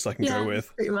closest I can go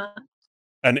with. Pretty much.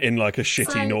 And in like a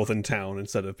shitty northern town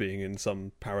instead of being in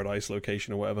some paradise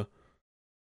location or whatever.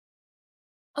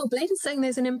 Oh, Blade is saying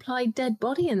there's an implied dead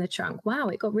body in the trunk. Wow,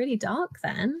 it got really dark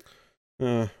then.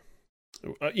 You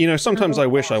know, sometimes I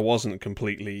wish I wasn't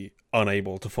completely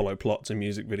unable to follow plots in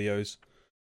music videos.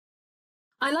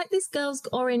 I like this girl's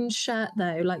orange shirt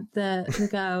though, like the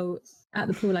girl at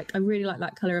the pool. Like, I really like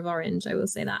that colour of orange, I will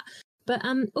say that. But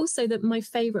also that my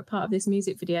favourite part of this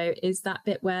music video is that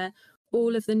bit where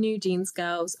all of the New Jeans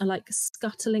girls are like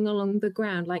scuttling along the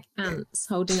ground like ants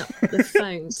holding up the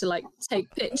phone to like take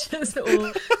pictures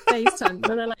or FaceTime,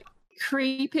 but they're like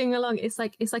creeping along. It's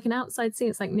like an outside scene.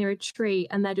 It's like near a tree,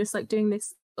 and they're just like doing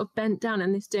this bent down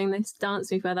and doing this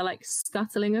dance move where they're like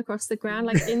scuttling across the ground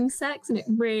like insects, and it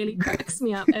really cracks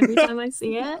me up every time I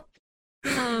see it.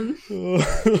 I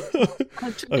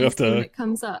have to. When it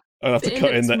comes up. I have to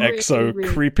cut in the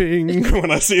EXO creeping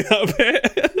when I see that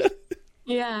bit.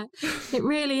 Yeah, it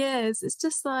really is. It's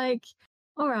just like,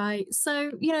 all right.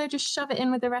 So, just shove it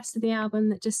in with the rest of the album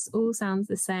that just all sounds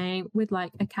the same with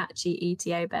like a catchy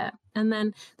ETA bit. And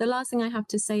then the last thing I have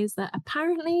to say is that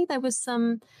apparently there was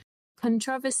some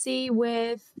controversy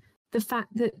with the fact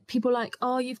that people like,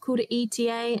 oh, you've called it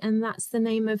ETA and that's the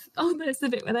name of, oh, there's the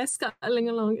bit where they're scuttling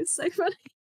along. It's so funny.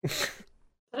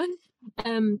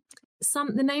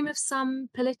 The name of some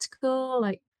political,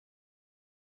 like,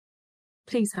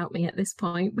 please help me at this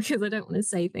point because I don't want to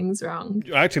say things wrong.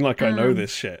 You're acting like I know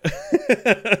this shit.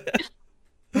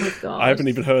 Oh God. I haven't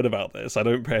even heard about this. I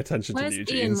don't pay attention Where's to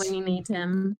New Ian Jeans. when you need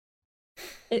him?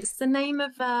 It's the name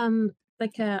of I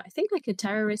think a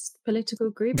terrorist political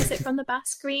group. Is it from the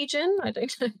Basque region? I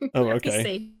don't know. Oh, Let me okay.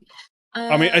 see.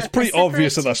 I mean, it's pretty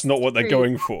obvious that that's separatist not what they're group.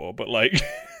 going for, but like...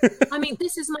 I mean,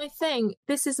 this is my thing.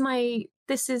 It's a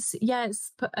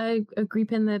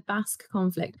group in the Basque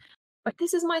conflict. But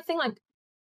this is my thing,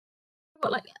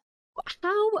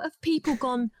 how have people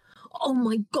gone, oh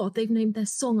my God, they've named their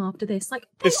song after this? Like,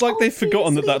 It's like they've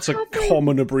forgotten that that's a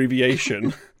common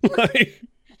abbreviation. Like,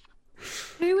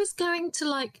 who is going to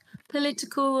like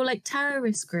political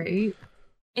terrorist group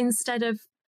instead of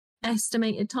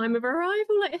estimated time of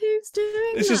arrival? Like, who's doing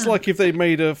it's that? just like if they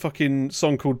made a fucking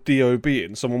song called D.O.B.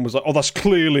 and someone was like, oh, that's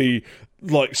clearly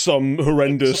like some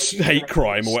horrendous hate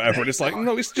crime or whatever. And it's like,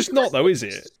 no, it's just not though, is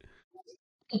it?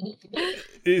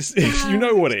 It's you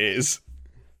know what it is.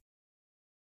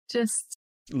 Just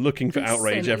Looking for it's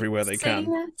outrage silly. everywhere they can.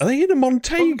 Silliness. Are they in a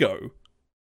Montego?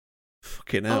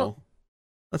 Fucking hell. Oh.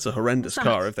 That's a horrendous What's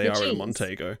that? car if they The are in a cheese?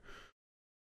 Montego.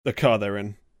 The car they're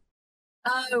in.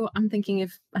 Oh, I'm thinking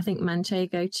of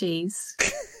Manchego cheese.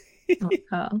 Not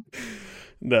car.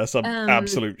 That's an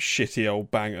absolute shitty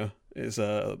old banger, is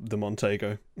the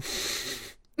Montego.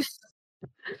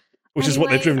 Which is what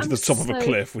they've driven to the top of a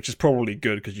cliff, which is probably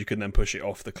good because you can then push it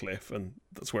off the cliff, and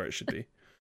that's where it should be.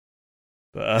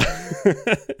 But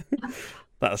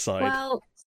that aside, Well,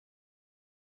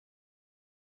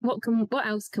 what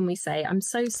else can we say? I'm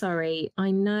so sorry.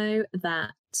 I know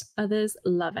that others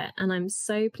love it, and I'm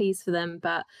so pleased for them.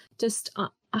 But just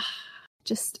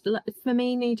for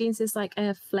me, New Jeans is like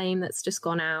a flame that's just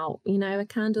gone out. A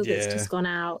candle that's just gone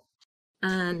out,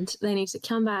 and they need to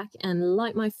come back and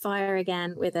light my fire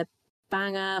again with a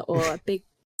banger or a big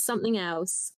something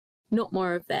else. Not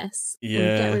more of this. And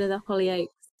get rid of the Hollyoaks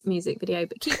music video,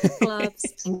 but keep the gloves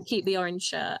and keep the orange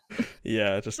shirt.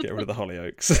 Yeah, just get rid of the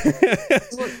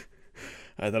Hollyoaks. What,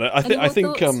 I don't know. any I more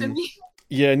think thoughts from you?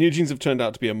 yeah, New Jeans have turned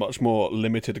out to be a much more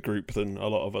limited group than a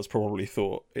lot of us probably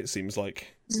thought. It seems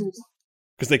like.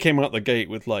 Because they came out the gate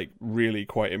with like really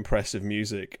quite impressive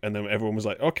music, and then everyone was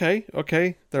like, okay,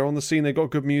 they're on the scene, they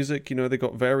got good music, they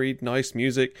got varied, nice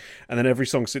music, and then every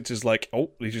song since is like,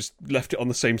 oh, they just left it on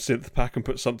the same synth pack and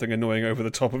put something annoying over the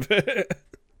top of it.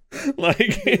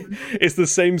 Like, it's the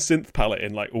same synth palette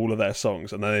in like all of their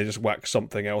songs, and then they just whack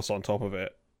something else on top of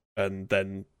it, and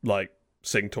then like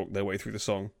sing talk their way through the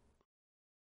song,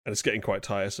 and it's getting quite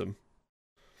tiresome.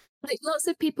 Like lots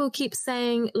of people keep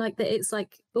saying like that it's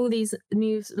like all these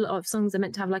lot of songs are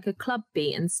meant to have like a club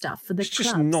beat and stuff for the It's clubs.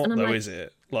 just not and I'm though, like, is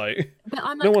it? Like, but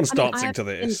I'm no like, one's I mean, dancing to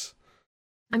this.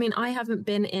 I haven't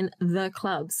been in the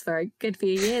clubs for a good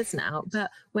few years now, but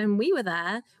when we were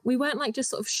there, we weren't like just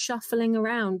sort of shuffling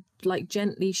around, like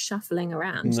gently shuffling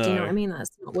around. Do you know No. what I mean? That's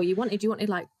not what you wanted. You wanted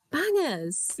like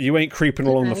bangers. You ain't creeping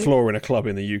along the Okay. floor in a club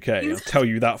in the UK. I'll tell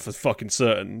you that for fucking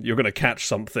certain. You're going to catch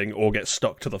something or get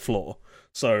stuck to the floor.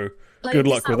 So, Like, good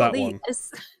is luck with that what one.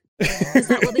 Is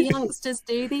that what the youngsters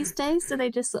do these days? Do they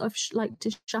just sort of like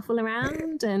to shuffle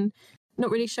around and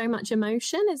not really show much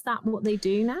emotion? Is that what they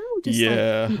do now? Just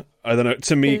Yeah, like, I don't know.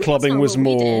 To me, That's clubbing not was what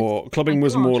we did. more. Clubbing My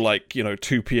was more God. like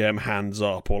 2 p.m. hands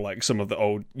up, or like some of the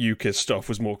old UK stuff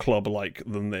was more club-like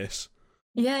than this.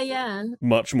 yeah.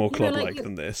 Much more You know, like club-like you-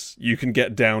 than this. You can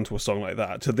get down to a song like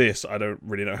that. To this, I don't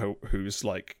really know who's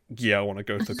like, yeah, I want to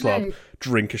go to the club, No.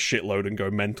 drink a shitload, and go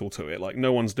mental to it. Like,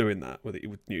 no one's doing that with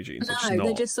New Jeans. It's No, not.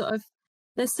 they're just sort of.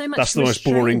 There's so much. That's the most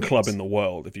boring restraint. club in the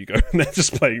world if you go and they're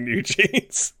just playing New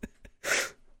Jeans.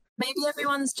 Maybe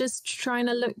everyone's just trying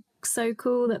to look so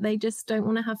cool that they just don't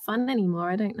want to have fun anymore.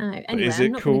 I don't know. Anyway, is I'm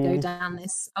it not going to cool? go down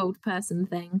this old person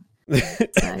thing.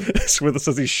 Swither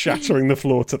says he's shattering the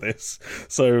floor to this.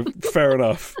 So, fair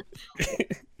enough.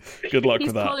 Good luck He's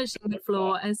with that. polishing the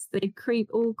floor as they creep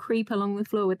along the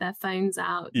floor with their phones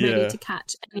out, Yeah. ready to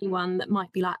catch anyone that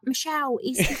might be like, Michelle,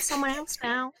 he's with someone else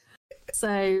now.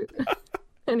 So,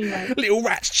 anyway, Little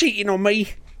rat's cheating on me.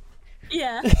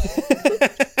 yeah.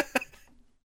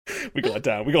 We got it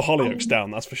down. We got Hollyoaks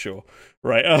down, that's for sure.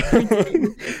 Right.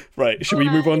 Right. Should we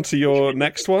move on to your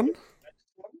next one?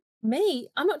 Me?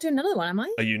 I'm not doing another one, am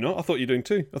I? Are you not? I thought you were doing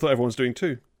two. I thought everyone's doing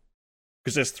two.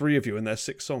 Because there's 3 of you and there's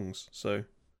 6 songs, so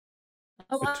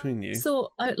between you.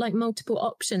 So like multiple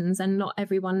options and not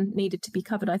everyone needed to be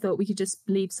covered. I thought we could just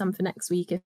leave some for next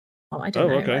week. If I don't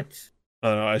know. Okay. Like... I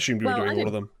don't know. I assumed we were doing all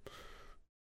of them.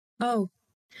 Oh.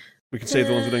 We can save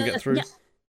the ones we don't get through. Yeah.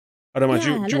 I don't mind.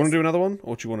 Yeah, do you want to do another one,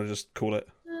 or do you want to just call it?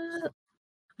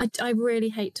 I really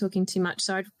hate talking too much,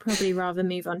 so I'd probably rather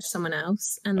move on to someone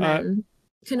else, and then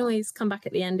you can always come back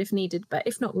at the end if needed. But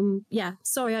if not, yeah.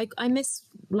 Sorry, I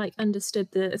understood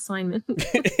the assignment.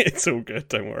 It's all good.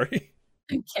 Don't worry.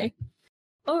 Okay.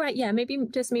 All right. Yeah. Maybe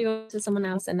just move on to someone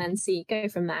else, and then go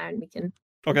from there, and we can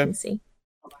see.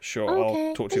 Sure. Okay,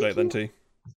 I'll talk to you later then, T.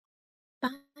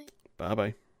 Bye.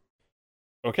 Bye.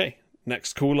 Okay.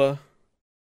 Next caller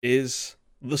is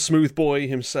the smooth boy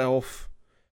himself.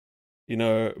 You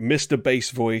know, Mr.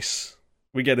 Bass Voice.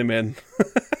 We get him in.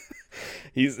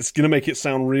 It's going to make it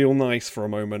sound real nice for a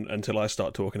moment until I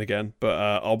start talking again. But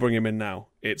I'll bring him in now.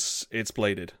 It's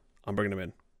Bladed. I'm bringing him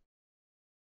in.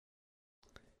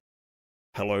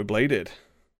 Hello, Bladed.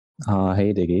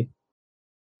 Hey, Diggy.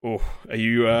 Oh,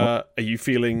 are you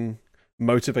feeling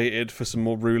motivated for some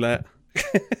more roulette?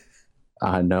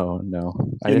 No.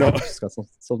 I just got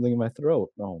something in my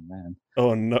throat. Oh man.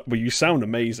 Oh no! Well, you sound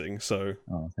amazing. So.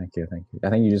 Oh, thank you. I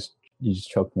think you just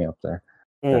choked me up there.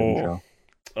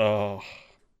 Oh,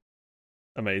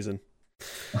 amazing.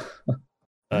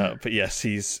 But yes,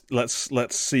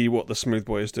 let's see what the smooth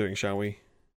boy is doing, shall we?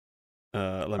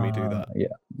 Let me do that. Yeah,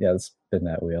 let's spin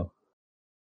that wheel.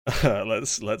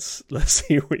 Let's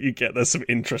see what you get. There's some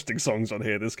interesting songs on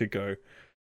here. This could go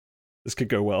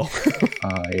well.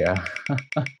 Yeah.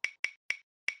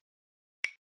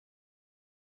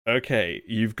 Okay,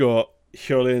 you've got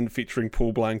Hyolyn featuring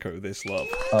Paul Blanco, This Love.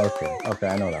 Okay,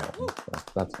 I know that one. So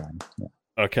that's fine. Yeah.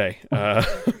 Okay.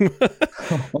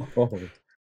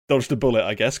 Dodged a bullet,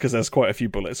 I guess, because there's quite a few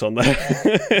bullets on there.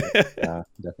 Yeah,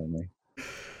 definitely.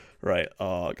 Right,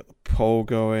 got the poll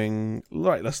going.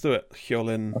 Right, let's do it.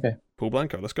 Hyolyn, okay. Paul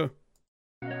Blanco, let's go.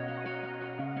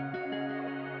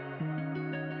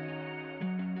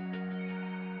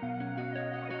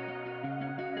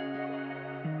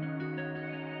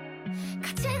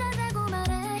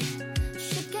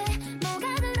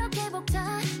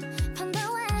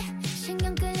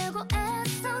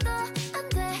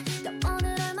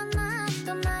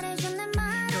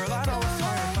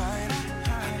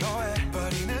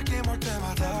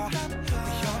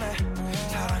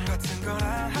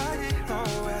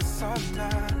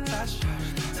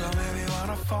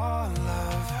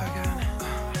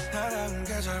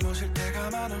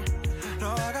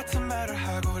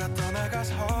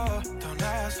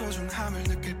 소중함을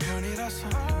느낄 편이라서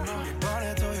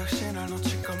이번에도 역시 날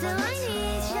놓칠 것만 같아. Do I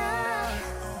need you?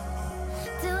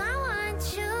 Do I want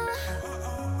you?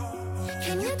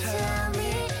 Can you tell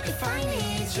me if I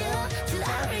need you? Do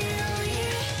I really?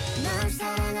 널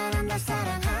사랑한다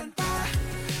사랑한다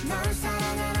널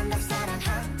사랑한다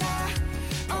사랑한다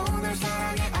Oh 널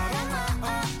사랑해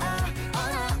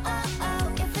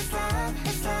If it's love,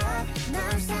 it's love 널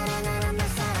사랑한다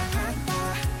사랑한다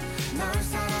널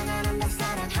사랑한다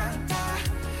사랑한다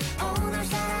Oh 널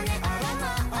사랑해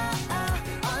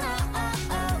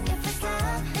If it's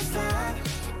love, it's love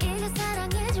이게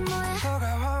사랑이지 뭐야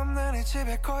너가 없는 이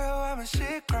집에 고요함은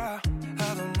시끄러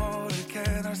나도 모르게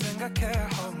널 생각해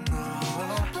Oh no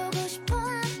보고 싶어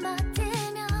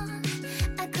한마디면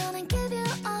I couldn't give you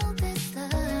all this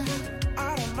love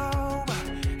I don't know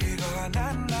이거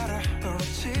하나는 알아 널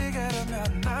놓치게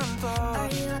되면 난 또 Are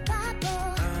you a 바보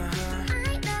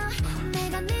I know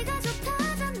내가 네가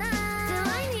좋다잖아 Do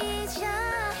I need you?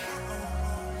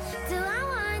 Do I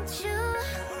want you?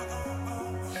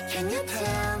 Can you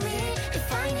tell me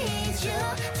if I need you?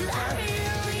 Do I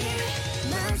really?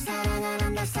 널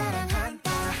사랑한다 사랑한다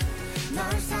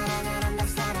널 사랑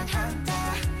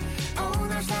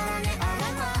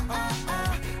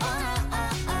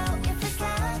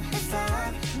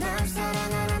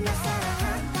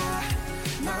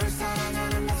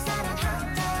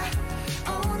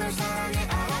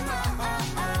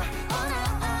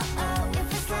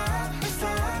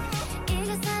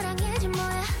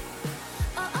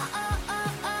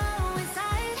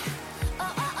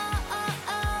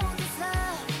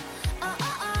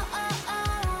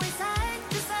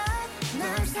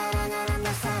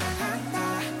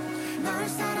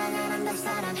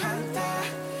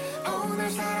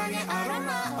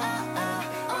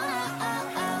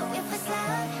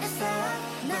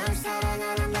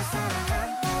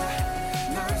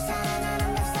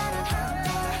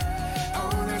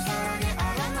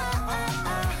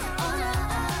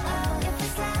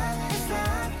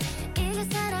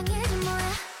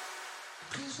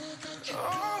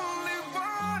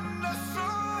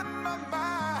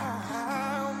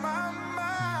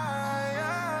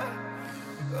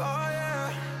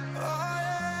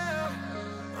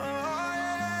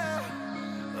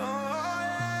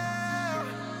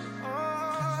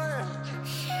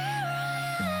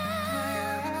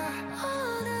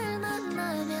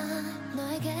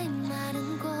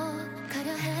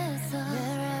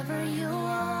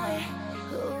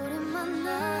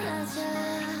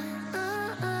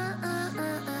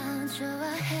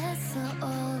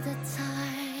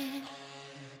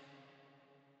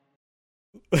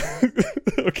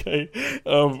Okay.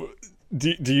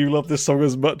 Do you love this song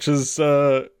as much as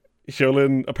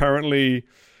Hyolyn apparently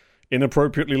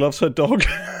inappropriately loves her dog?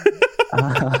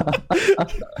 Yeah.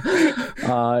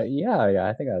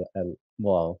 I think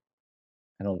well,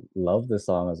 I don't love this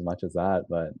song as much as that,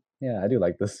 but yeah, I do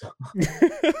like this song.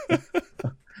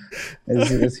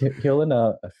 Is Hyolyn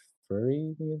a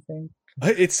furry? Do you think?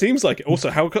 It seems like it. Also,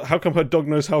 how come her dog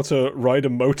knows how to ride a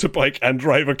motorbike and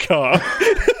drive a car?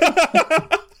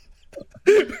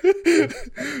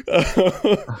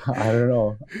 I don't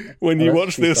know. When you Unless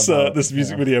watch she this somehow- this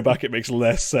music yeah. video back, it makes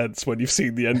less sense when you've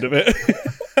seen the end of it.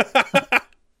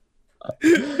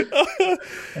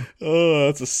 Oh,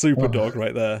 that's a super dog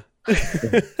right there.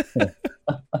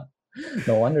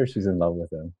 No wonder she's in love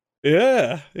with him.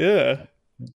 Yeah.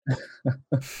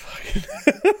 Fucking-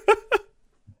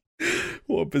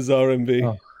 What a bizarre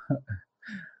MV.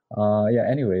 Yeah.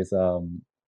 Anyways,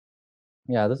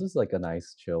 yeah, this is like a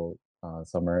nice, chill,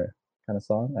 summer kind of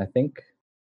song. I think,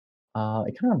 it kind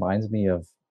of reminds me of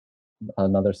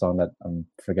another song that I'm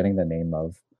forgetting the name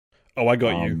of. Oh, I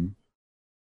got you.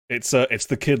 It's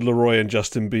the Kid Laroi and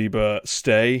Justin Bieber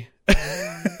 "Stay."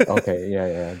 Okay,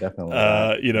 yeah, definitely.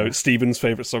 You know, Steven's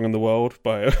favorite song in the world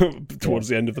by towards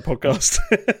the end of the podcast.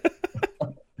 I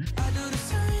do the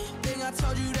same thing. I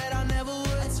told you that I never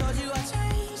would. I told you I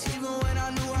changed, even when I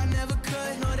knew I never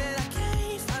could. Know that I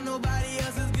can't find nobody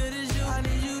else as good as you. I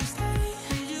need you to stay,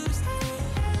 need you to stay.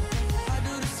 I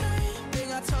do the same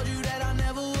thing. I told you that I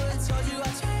never would. I told you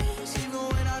I changed, even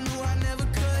when I knew I never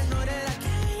could. Know that I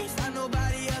can't find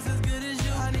nobody else as good as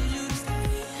you. I need you to stay,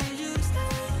 need you to stay.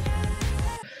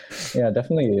 Yeah,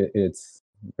 definitely, it's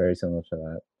very similar to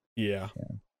that. Yeah.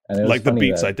 And it was Like the funny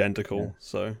beat's that- identical, yeah.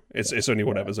 so it's only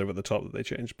whatever's over the top that they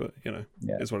change, but you know,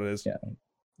 Yeah. it's what it is. Yeah.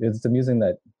 It's amusing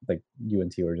that like you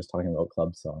and T were just talking about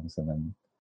club songs, and then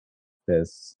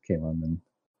this came on,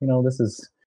 and this is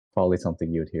probably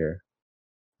something you'd hear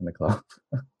in the club.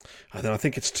 And then I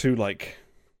think it's too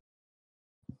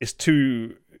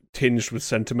tinged with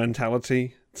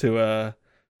sentimentality to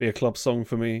be a club song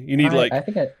for me. You need I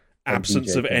think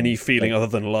absence DJ of any can, feeling like- other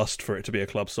than lust for it to be a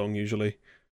club song usually.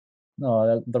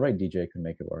 no, the right DJ can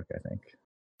make it work. I think.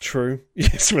 True.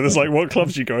 Yes, when it's like, what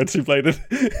clubs you going to, Bladen?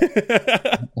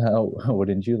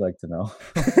 Wouldn't you like to know?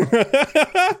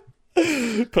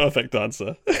 Perfect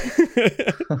answer.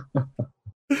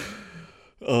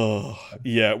 Oh,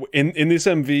 yeah. In this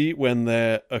MV, when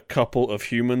they're a couple of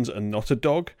humans and not a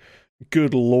dog,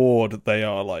 good lord, they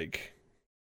are like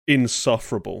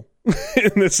insufferable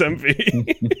in this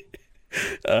MV.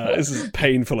 This is a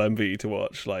painful MV to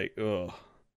watch. Like, ugh.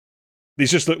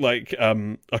 These just look like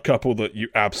a couple that you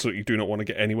absolutely do not want to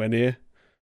get anywhere near.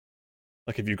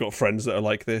 Like if you've got friends that are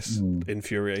like this,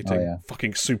 infuriating. Oh, yeah.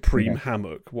 Fucking supreme Yeah.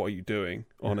 hammock. What are you doing?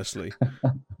 Honestly.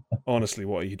 Honestly,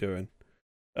 what are you doing?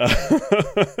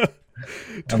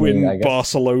 Twin I guess-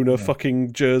 Barcelona yeah.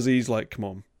 fucking jerseys. Like, come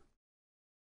on.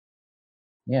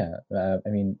 Yeah, I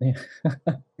mean, what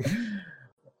are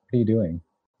you doing,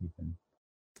 Ethan?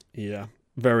 Yeah.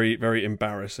 Very, very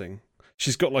embarrassing.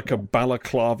 She's got like a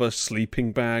balaclava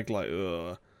sleeping bag. Like,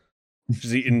 ugh.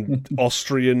 She's eating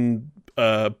Austrian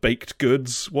baked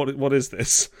goods. What is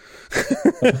this?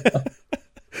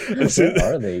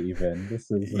 Where are they even? This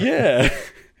is Yeah,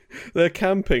 they're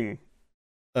camping,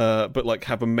 but like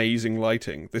have amazing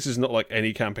lighting. This is not like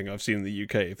any camping I've seen in the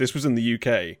UK. If this was in the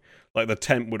UK, like the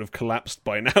tent would have collapsed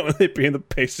by now, and they'd be in the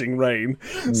pissing rain.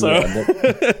 So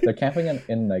Yeah, they're camping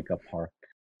in like a park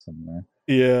somewhere.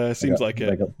 yeah, it seems like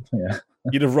it. Yeah.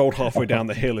 You'd have rolled halfway down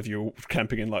the hill if you were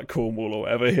camping in like Cornwall or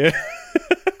whatever here.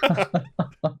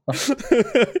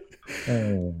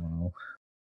 Oh wow.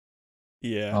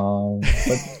 Yeah.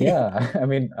 But yeah, I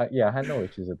mean, yeah, I had no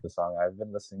issues with the song. I've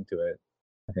been listening to it,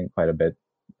 I think, quite a bit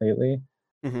lately.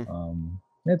 Mhm.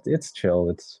 It's chill,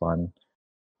 it's fun.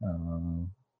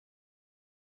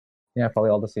 Yeah, probably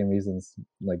all the same reasons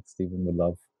like Steven would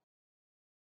love.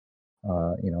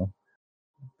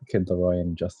 Kid Laroi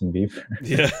and Justin Bieber.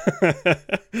 Yeah.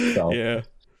 So- Yeah.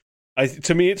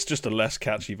 To me, it's just a less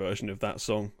catchy version of that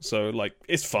song. So, like,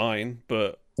 it's fine,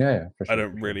 but Yeah, for sure. I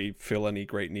don't really feel any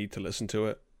great need to listen to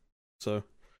it. So,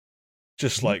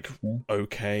 just Mhm. like, Yeah.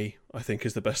 okay, I think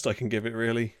is the best I can give it,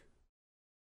 really.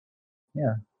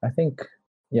 Yeah, I think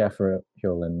for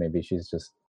Hyolyn, maybe she's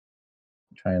just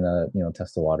trying to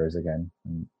test the waters again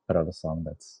and put out a song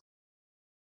that's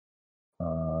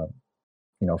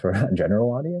for a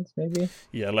general audience, maybe.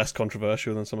 Yeah, less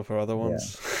controversial than some of her other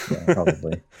ones. Yeah,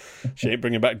 probably. She ain't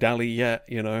bringing back Dali yet,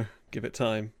 give it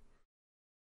time.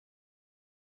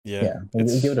 Yeah. Yeah,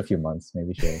 we'll give it a few months,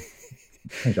 maybe she'll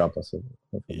dropped us with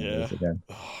Yeah. again.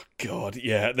 Oh god,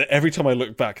 yeah. Every time I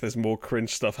look back, there's more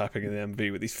cringe stuff happening in the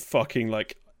MV with these fucking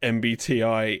like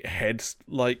MBTI heads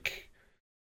like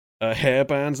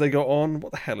hairbands they got on.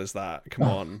 What the hell is that? Come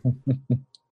on.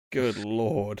 Good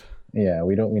lord. Yeah,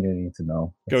 we don't need to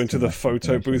know. That's Going to too the much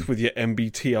photo information. booth with your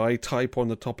MBTI type on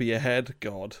the top of your head.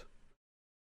 God.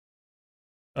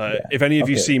 If any of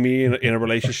you okay. see me in a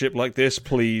relationship like this,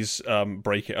 please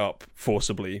break it up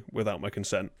forcibly without my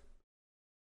consent.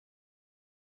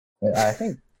 I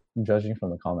think, judging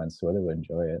from the comments, Swither would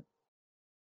enjoy it.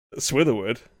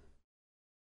 Switherwood?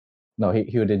 No,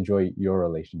 he would enjoy your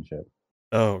relationship.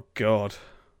 Oh, God.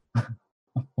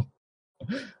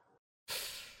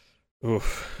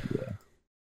 Oof. Yeah.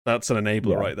 That's an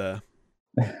enabler Yeah. right there.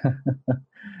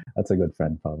 That's a good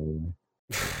friend, probably.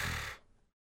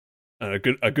 And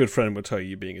a good friend would tell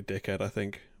you being a dickhead, I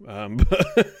think.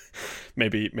 But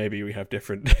maybe we have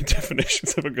different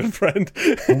definitions of a good friend.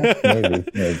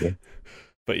 Maybe.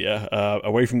 But yeah,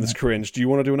 away from this cringe, do you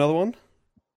want to do another one?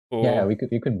 Or... Yeah, we could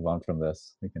move on from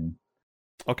this. We can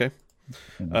Okay.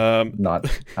 not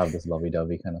have this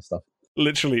lovey-dovey kind of stuff.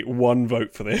 Literally one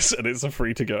vote for this, and it's a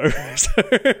free to go. So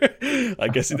I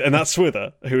guess, and that's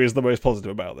Swither, who is the most positive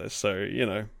about this. So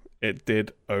it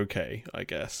did okay, I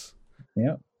guess.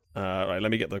 Yeah. Right,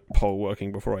 let me get the poll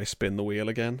working before I spin the wheel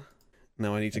again.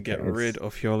 Now I need to get rid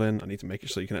of Hyolyn. I need to make it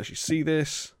so you can actually see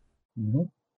this. Mm-hmm.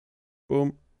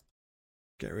 Boom.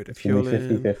 Get rid of It's gonna be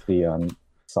Hyolyn. 50-50 on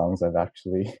songs I've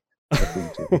actually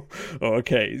listened to. Oh,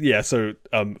 okay. Yeah, so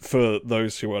for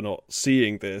those who are not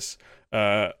seeing this,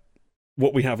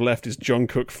 what we have left is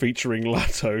Jungkook featuring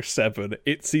Lato 7,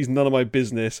 Itzy's None of My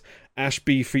Business, Ash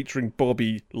B featuring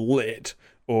Bobby Lit,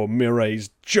 or Mireille's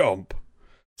Jump.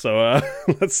 So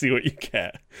let's see what you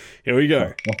get. Here we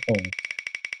go.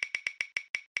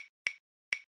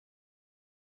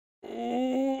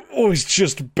 Oh, it's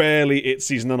just barely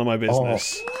Itzy's None of My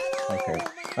Business. Okay.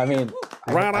 I mean,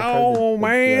 Right I've heard on,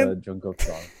 man. the Jungkook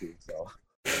song too, so.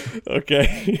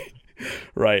 Okay.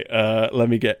 Right, let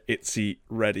me get Itzy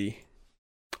ready.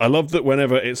 I love that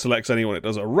whenever it selects anyone, it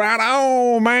does a right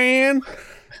on, man.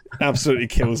 Absolutely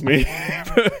kills me.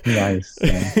 Nice.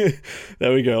 Yeah.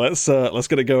 There we go. Let's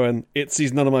get it going.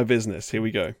 Itzy's None of My Business. Here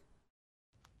we go.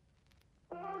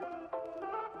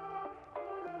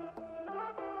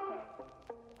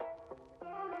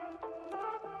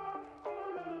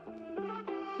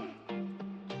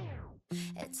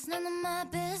 It's none of my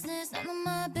business, none of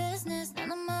my business,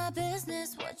 none of my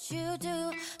business what you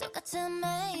do. 똑같은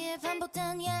매일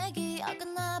반복된 얘기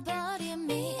어긋나버린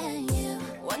me and you.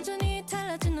 완전히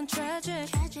달라진 넌 tragic.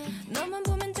 너만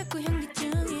보면 자꾸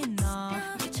현기증이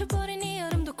나. 미쳐버린 이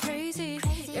여름도 crazy.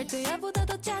 열대야보다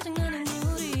더 짜증나는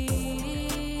우리.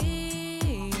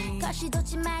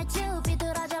 가시돋친 말투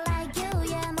삐뚤어져 like you.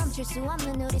 Yeah, 멈출 수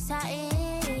없는 우리 사이.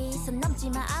 선 넘지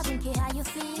마, I don't care how you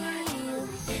feel.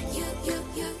 You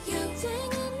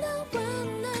쟁은 너와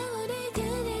나 우리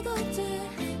그리고들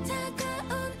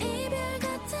다가온 이별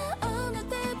같아 어느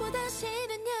때보다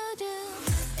싫은 여름.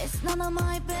 It's none of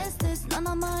my business, none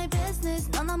of my business,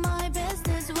 none of my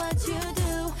business what you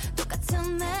do.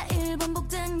 똑같은 매일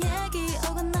반복된 얘기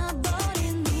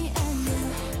어긋나버린 me and you.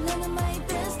 None of my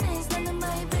business, none of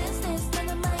my business, none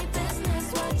of my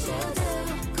business what you do.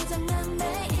 고장난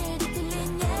매일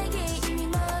뒤틀린 얘기 이미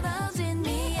멀어진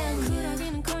me and you.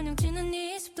 쿨하기는커녕 지는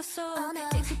이 습도 속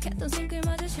익숙했던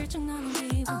손길마저 실증나는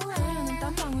기분. 흐르는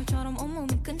땀방울처럼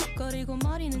온몸이 끈적거리고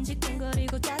머리는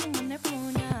지끈거리고 짜증만 낼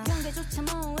뿐이야. 경계조차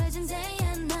모호해진 day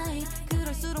and night.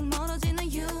 그럴수록 멀어지는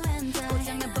you and I.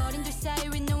 고장나버린 둘 사이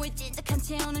we know it 찐득한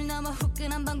체온을 넘어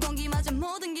후끈한 밤 공기마저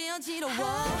모든 게 어지러워.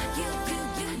 You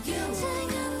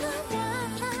쟁은 너와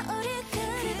나 우리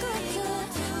그리고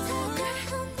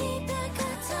다가온 이별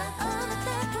같아 어느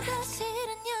때보다 싫은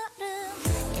여름.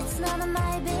 It's none of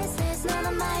my business, none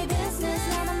of my business,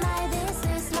 none of my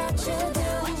business what you do.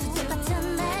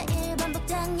 똑같은 매일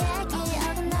반복된 얘기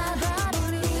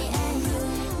어긋나버린 me and you.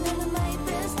 None of my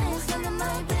business, none of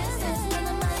my business, none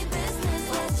of my business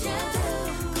what you do.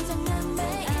 고장난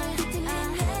매일 뒤틀린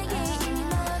얘기 이미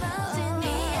멀어진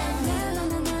me and you.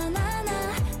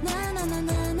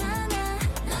 나나나나나나나나나나나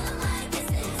None of my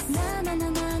business.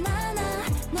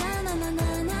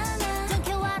 나나나나나나나나나나나 Don't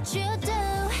care what you do.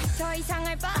 더 이상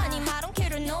할 바 아님 I don't care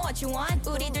to know what you want.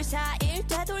 우리들 사이를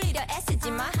되돌리려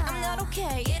애쓰지 마. I'm not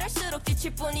okay. 이럴수록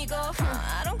지칠 뿐이고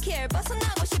I don't care.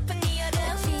 벗어나고 싶은 이 여름.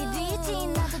 뒤지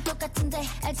나도 똑같은데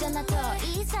알잖아 더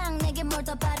이상 내게 뭘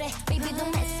더 바래. Baby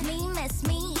don't mess me, mess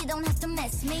me. You don't have to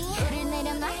mess me. 우릴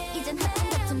내려놔 이젠 하던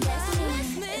것좀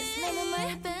destiny. It's none of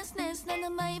my business, none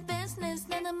of my business,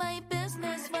 none of my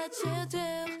business what you do.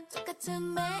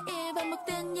 똑같은 매일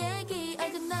반복된 얘기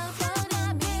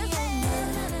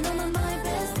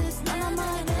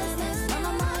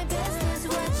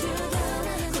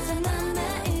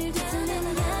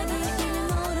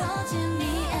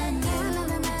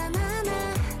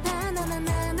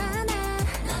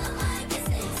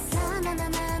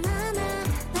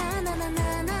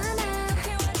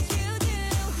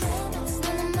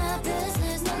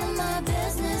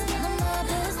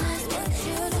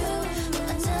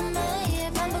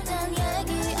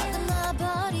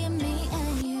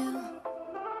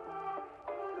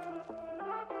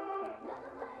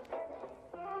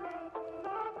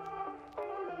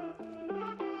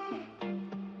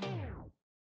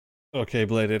Okay,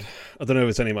 Bladed. I don't know if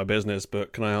it's any of my business,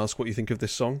 but can I ask what you think of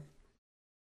this song?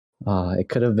 It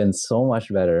could have been so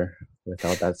much better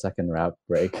without that second rap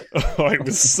break. Oh, it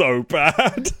was so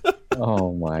bad.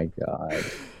 Oh my god.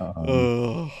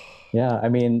 Oh. Yeah, I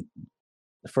mean,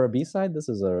 for a B-side, this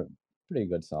is a pretty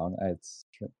good song. It's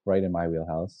right in my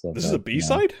wheelhouse. So, This is a but, you know,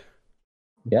 B-side?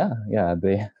 yeah,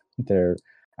 their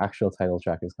actual title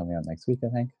track is coming out next week, I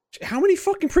think. How many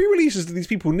fucking pre-releases do these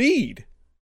people need?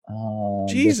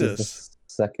 This is the Jesus.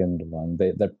 second one.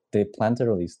 They plan to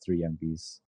release 3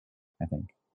 MVs, I think.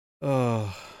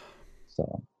 Oh.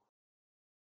 So,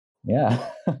 yeah.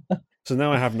 So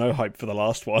now I have no hype for the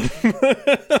last one.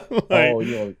 Oh,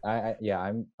 yeah,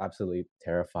 I'm absolutely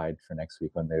terrified for next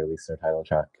week when they release their title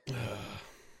track.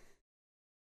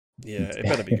 Yeah, it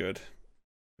better be good.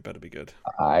 It better be good.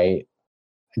 I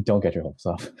don't get your hopes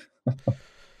up.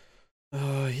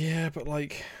 Yeah, but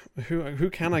like, who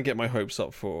can I get my hopes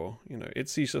up for? You know,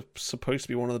 Itzy's supposed to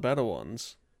be one of the better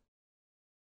ones.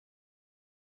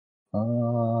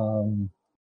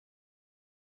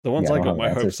 The ones Yeah, I I don't got have my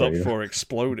an answer hopes for up you. for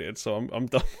exploded, so I'm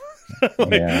done.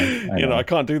 Like, Yeah, I you know, know. I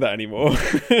can't do that anymore.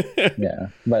 Yeah,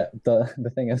 but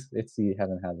the thing is, ITZY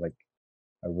haven't had like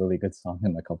a really good song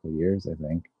in a couple of years, I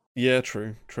think. Yeah,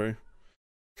 true.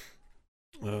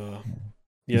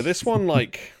 Yeah, this one,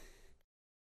 like,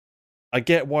 I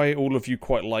get why all of you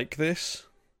quite like this,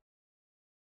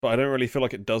 but I don't really feel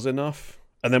like it does enough.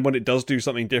 And then when it does do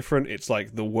something different, it's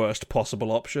like the worst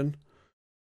possible option.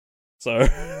 So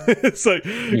it's like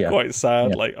quite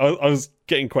sad. Yeah. Like I was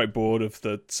getting quite bored of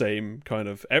the same kind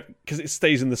of, because it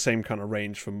stays in the same kind of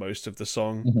range for most of the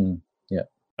song. Mm-hmm.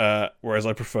 Yeah. Whereas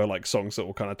I prefer like songs that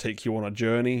will kind of take you on a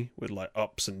journey with like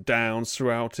ups and downs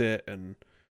throughout it, and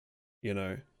you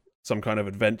know, some kind of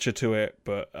adventure to it.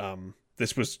 But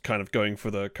this was kind of going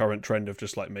for the current trend of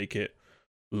just like make it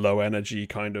low energy,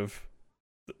 kind of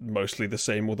mostly the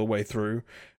same all the way through.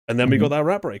 And then we got that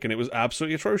rap break, and it was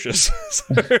absolutely atrocious.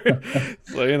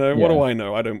 So you know, what do I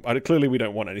know? Clearly, we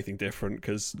don't want anything different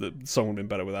because the song would have been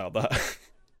better without that.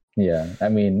 Yeah, I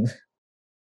mean,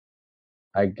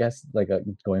 I guess like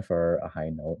going for a high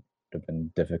note would have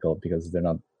been difficult because they're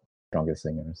not strongest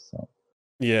singers. So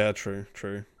yeah, true.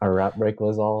 a rap break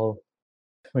was all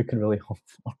we could really hope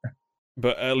for.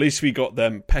 But at least we got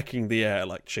them pecking the air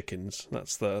like chickens.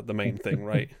 That's the main thing,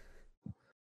 right?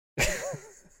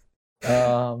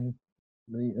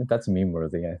 That's meme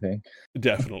worthy, I think.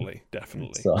 Definitely.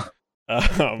 So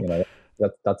you know,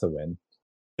 that's a win.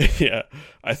 Yeah,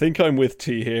 I think I'm with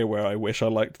T here, where I wish I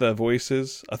liked their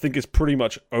voices. I think it's pretty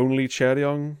much only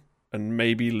Chaeryeong and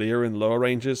maybe Leah in lower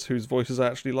ranges whose voices I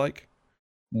actually like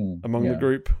among the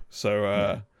group.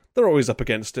 So they're always up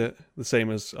against it, the same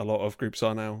as a lot of groups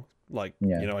are now. Like,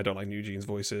 you know, I don't like New Jeans'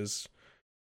 voices.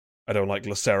 I don't like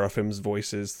Le Seraphim's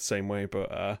voices the same way,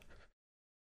 but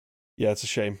yeah, it's a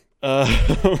shame.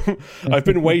 I've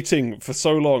been waiting for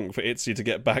so long for ITZY to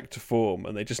get back to form,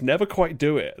 and they just never quite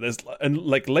do it.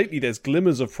 Like lately, there's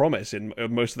glimmers of promise in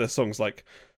most of their songs. Like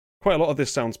quite a lot of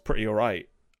this sounds pretty alright.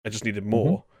 I just needed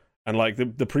more. And like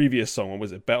the previous song,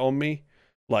 was it Bet on Me?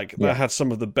 Like that had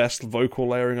some of the best vocal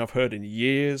layering I've heard in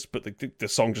years, but the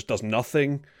song just does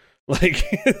nothing. Like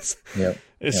it's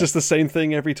just the same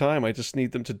thing every time. I just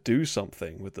need them to do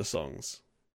something with the songs.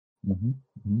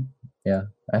 Yeah.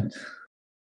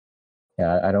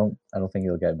 Yeah, I don't think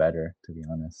it'll get better, to be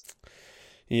honest.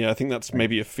 Yeah, I think that's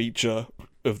maybe a feature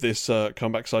of this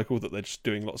comeback cycle, that they're just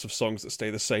doing lots of songs that stay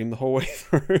the same the whole way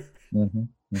through.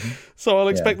 So I'll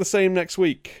expect the same next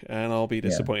week, and I'll be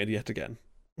disappointed yet again.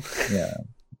 Yeah.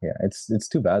 It's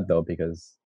too bad though,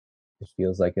 because it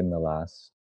feels like in the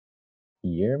last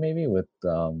year, maybe with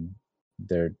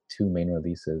their 2 main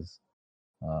releases,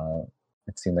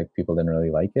 it seemed like people didn't really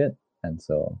like it, and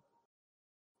so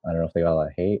I don't know if they got a lot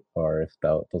of hate or if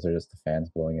those are just the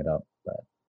fans blowing it up, but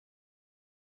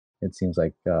it seems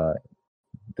like the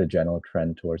general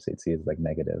trend towards ITZY is like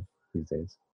negative these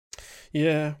days.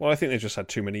 Yeah, well, I think they just had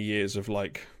too many years of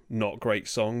like not great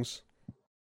songs.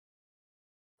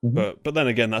 But then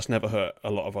again, that's never hurt a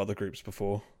lot of other groups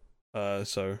before.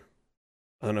 So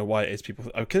I don't know why it is people.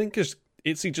 I think because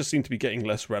ITZY just seem to be getting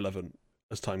less relevant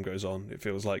as time goes on. It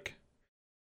feels like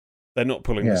they're not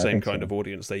pulling the same kind of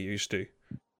audience they used to.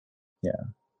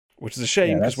 Yeah. Which is a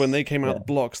shame, because when they came out the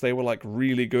blocks, they were like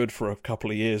really good for a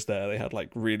couple of years there. They had like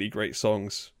really great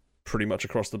songs pretty much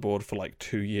across the board for like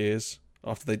 2 years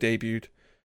after they debuted.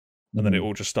 And then it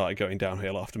all just started going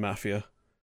downhill after Mafia.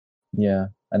 Yeah.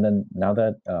 And then now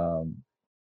that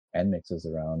NMIX is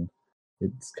around,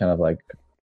 it's kind of like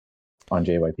on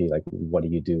JYP, like what do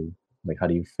you do? Like how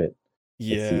do you fit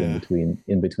in between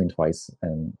Twice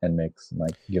and NMIX, and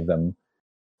like give them,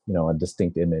 a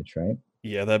distinct image, right?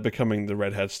 Yeah, they're becoming the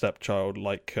redhead stepchild,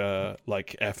 like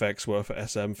FX were for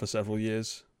SM for several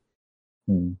years.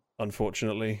 Hmm.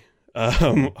 Unfortunately,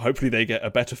 hopefully they get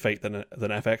a better fate than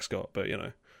FX got, but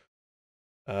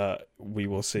we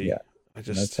will see. Yeah, I let's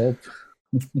just hope.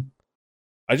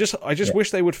 I just Yeah.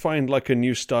 wish they would find like a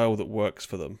new style that works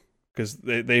for them, because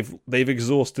they've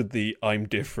exhausted the I'm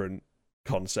different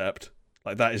concept.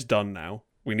 Like, that is done now.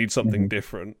 We need something Mhm.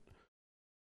 different,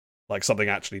 like something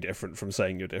actually different from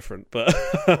saying you're different. But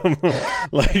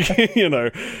like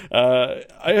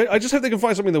I just hope they can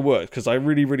find something that works, because I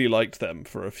really really liked them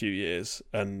for a few years,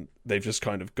 and they've just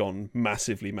kind of gone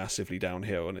massively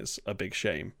downhill, and it's a big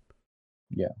shame.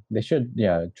 Yeah, they should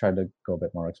try to go a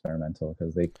bit more experimental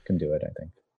because they can do it, I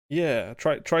think. Yeah,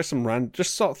 try some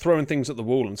just start throwing things at the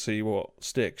wall and see what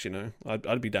sticks.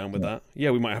 I'd be down with Yeah. that. Yeah,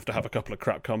 we might have to have a couple of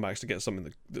crap comebacks to get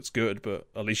something that's good, but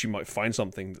at least you might find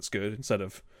something that's good, instead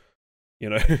of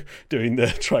doing the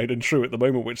tried and true at the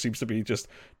moment, which seems to be just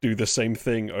do the same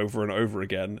thing over and over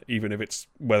again, even if it's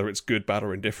whether it's good, bad,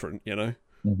 or indifferent. Yeah.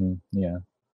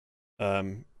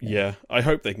 Yeah, I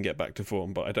hope they can get back to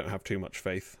form, but I don't have too much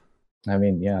faith. I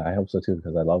mean, yeah, I hope so too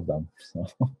because I love them. So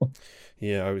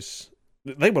Yeah,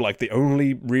 they were like the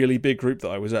only really big group that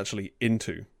I was actually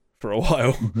into for a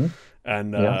while. Mhm.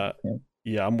 And Yeah.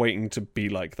 yeah, I'm waiting to be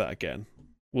like that again.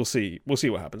 We'll see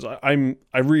what happens.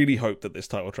 I really hope that this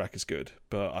title track is good,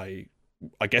 but I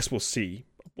guess we'll see.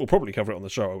 We'll probably cover it on the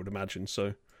show, I would imagine.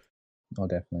 So Oh,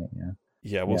 definitely. Yeah.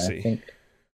 yeah, we'll Yeah, see. I think.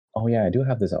 Oh yeah, I do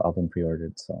have this album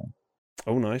pre-ordered, so.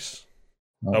 Oh, nice.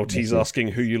 we'll T's see. asking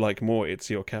who you like more,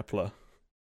 Itzy or Kepler.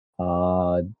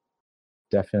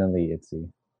 Definitely Itzy.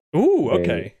 Ooh, They-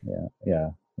 okay. Yeah.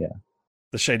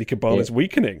 The Shady Cabal is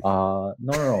weakening.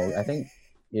 No. I think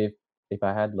if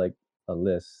I had like a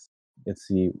list,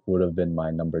 Itzy would have been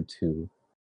my number 2.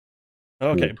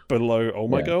 Okay, group. below Oh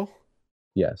My Yeah. Girl.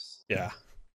 Yes. Yeah.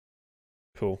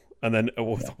 Cool. And then Yeah.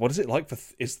 what is it like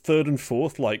is third and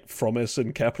fourth like Fromis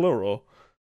and Kepler, or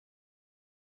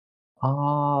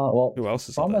Well, who else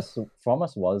is up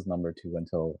Promise was number 2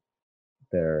 until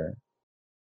their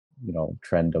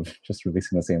trend of just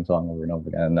releasing the same song over and over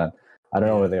again, and then I don't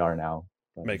know where they are now.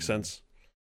 there? Makes sense.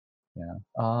 Yeah.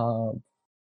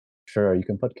 Sure, you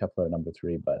can put Kepler at number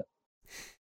 3, but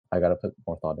I gotta put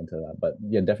more thought into that. But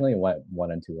yeah, definitely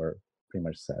 1 and 2 are pretty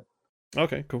much set.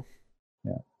 Okay, cool.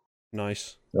 Yeah.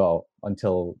 Nice. Well,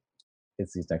 until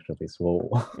it's these next release, we'll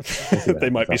see what They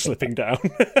might be happens after slipping down.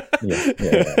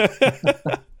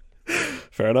 Yeah.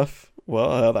 Fair enough.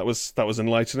 Well, that was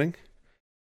enlightening.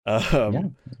 Yeah.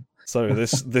 So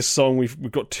this song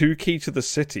we've got 2 Key to the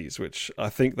Cities, which I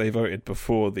think they voted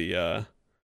before the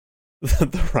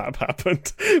the rap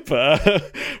happened,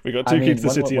 but we got 2 Key to the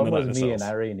City and the Night in the me, and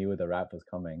Cells. I already knew the rap was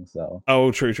coming, so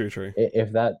Oh, true.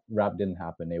 if that rap didn't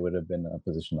happen, it would have been a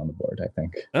position on the board, I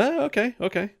think. Okay.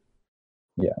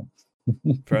 Yeah.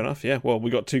 Fair enough. Yeah. Well,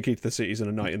 we got 2 Key to the Cities and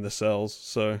a Night in the Cells,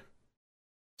 so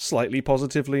slightly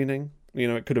positive leaning.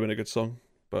 It could have been a good song,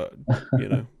 but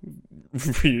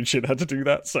Ryujin had to do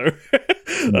that, so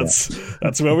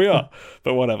that's where we are.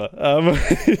 But whatever.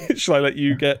 Shall I let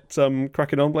you get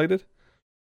cracking on, Bladed?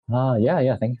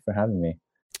 Yeah. Thank you for having me.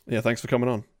 Yeah, thanks for coming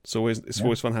on. It's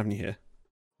always fun having you here.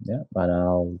 Yeah, but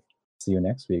I'll see you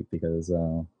next week because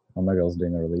Oh My Girl's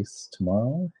doing a release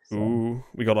tomorrow. So. Ooh,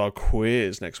 we got our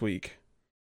quiz next week.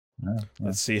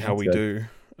 Let's see how we good. do.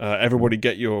 Everybody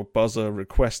get your buzzer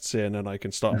requests in and I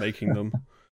can start making them.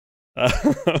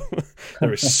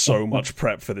 There is so much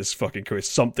prep for this fucking quiz.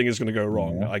 Something is going to go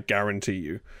wrong, I guarantee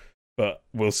you. But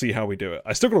we'll see how we do it.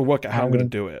 I still got to work out how I'm going to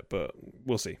do it, but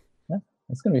we'll see. Yeah,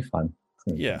 it's going to be fun.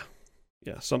 Yeah.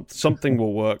 Something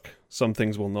will work. Some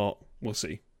things will not. We'll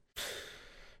see.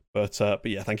 But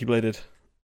yeah, thank you, Bladed.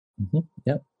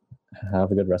 Yep.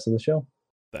 Have a good rest of the show.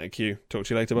 Thank you. Talk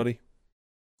to you later, buddy.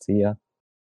 See ya.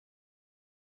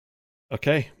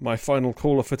 Okay, my final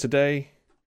caller for today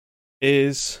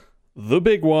is the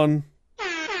big one.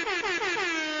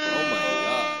 Oh my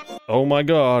god. Oh my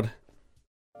god.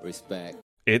 Respect.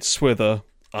 It's Swither.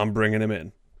 I'm bringing him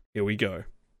in. Here we go.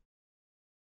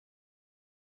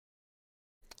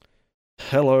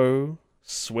 Hello,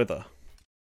 Swither.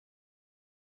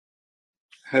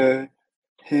 Heard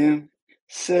him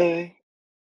say,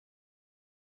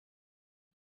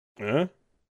 Huh?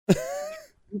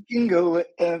 you can go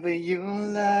wherever you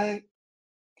like.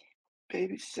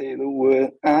 Baby, say the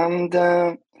word, I'm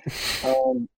down.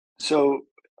 Hello.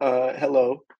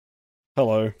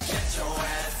 Hello.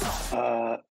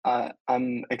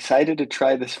 I'm excited to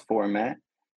try this format.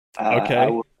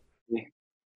 Okay.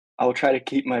 I will try to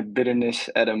keep my bitterness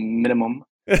at a minimum.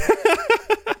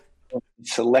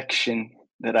 Selection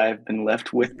that I've been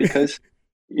left with because,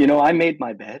 I made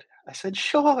my bed. I said,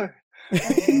 sure.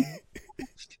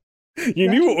 You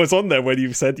knew what was on there when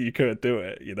you said you couldn't do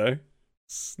it.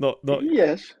 It's not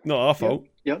Yes. our Yep. fault.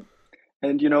 Yep.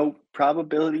 And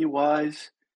probability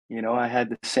wise, I had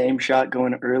the same shot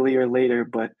going early or later,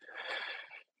 but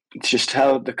it's just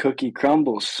how the cookie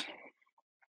crumbles.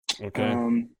 Okay.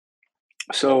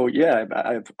 So yeah,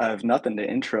 I have nothing to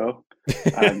intro.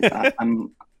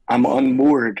 I'm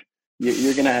unmoored.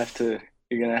 You're gonna have to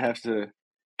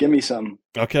give me some.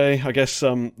 Okay, I guess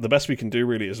the best we can do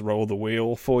really is roll the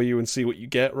wheel for you and see what you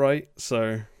get, right?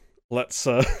 So let's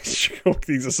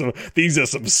these are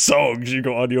some songs you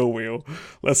got on your wheel.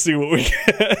 Let's see what we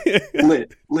get.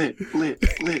 Lit.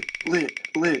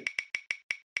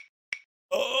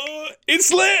 Oh,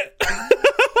 it's lit.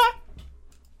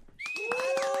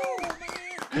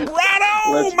 Right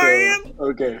on, Let's man. go.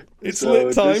 Okay. It's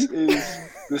lit time.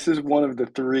 This is one of the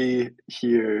three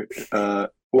here.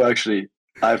 Well, actually,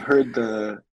 I've heard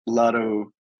the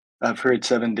Lotto. I've heard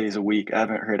 7 Days a Week. I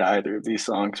haven't heard either of these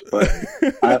songs, but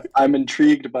I'm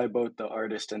intrigued by both the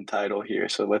artist and title here.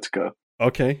 So let's go.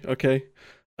 Okay.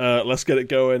 Let's get it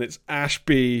going. It's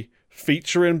Ashby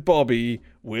featuring Bobby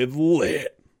with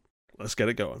Lit. Let's get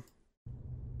it going.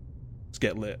 Let's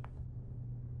get lit.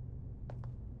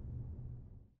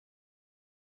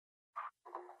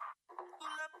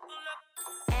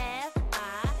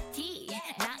 FIT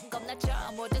난 겁나죠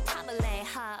모두 탐을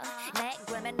내하 내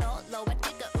그램에 놀러와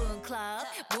뜨거운 클럽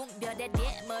문별의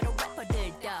림으로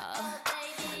래퍼들도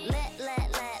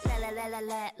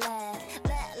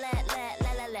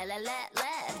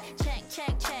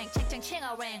챙챙챙챙챙챙챙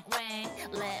ring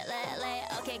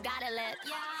okay got it lit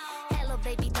Hello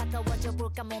baby 다가와줘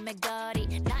볼까 몸의 거리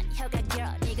난 혀가 길어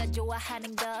네가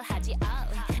좋아하는 걸 하지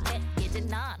느끼지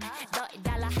넌 너희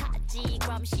달라 하지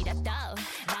그럼 싫어도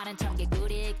나는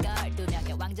청개구리걸 두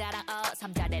명의 왕자랑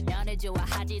삼자대 면을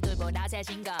좋아하지 둘보다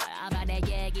세신 걸 아마 내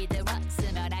얘기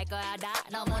들었으면 알 거야 다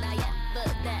너무나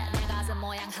예쁘대 내 가슴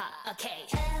모양 hot okay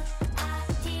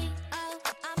F-I-T-O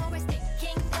I'm always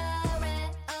thinking of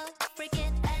it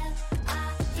freaking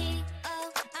F-I-T-O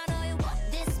I know you want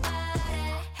this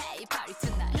body hey party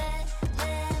tonight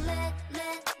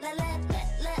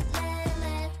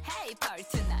hey party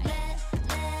tonight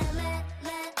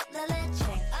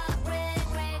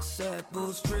Sad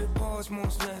bull strip bars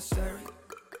most necessary.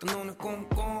 The 눈에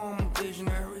꼼꼼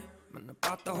visionary. Man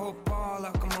about the whole bar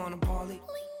like I'm on a party.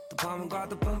 The palm got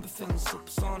the bump feeling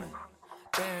supersonic.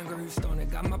 Damn girl you stunning,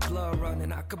 got my blood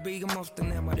running. I could be your most than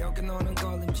them. 마력은 오는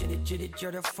걸림 지릿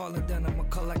falling down. I'ma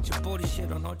collect your booty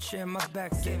shit on no chin my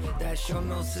back. Give me that show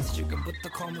no sis 지금부터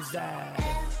call me Zach.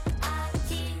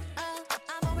 F-I-T-O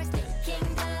I'm always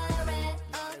thinking of it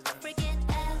freaking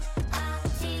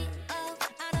F-I-T-O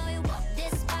I know you want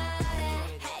this body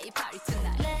hey party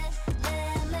tonight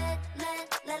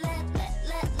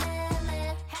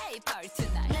hey party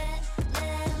tonight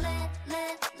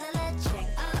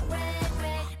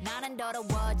나는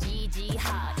더러워지지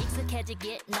hot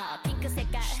익숙해지게 너 핑크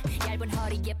색깔 얇은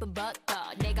허리 예쁜 버터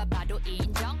내가 봐도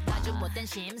인정 아주 못된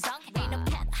심성 Ain't no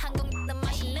cat 한국는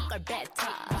맛있는 걸 뱉어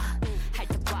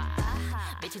핥아봐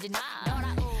미치지 나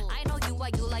I know you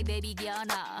like baby girl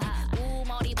우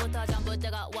머리부터 전부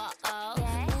뜨거워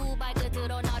우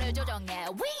발끝으로 너를 조정해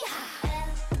위하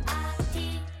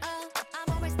F-I-T-O I'm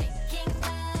always thinking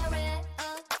of it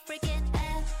freaking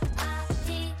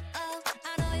F-I-T-O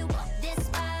I know you want this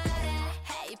body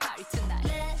hey party tonight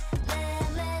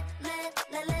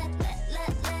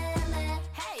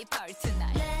hey party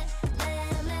tonight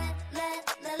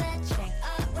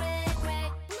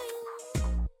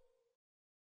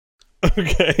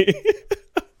Okay.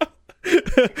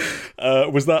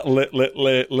 Was that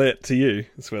lit to you,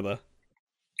 Swither?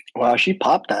 Wow, she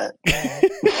popped that.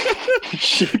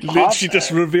 She popped She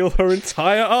just that. revealed her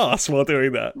entire ass while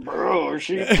doing that. Bro,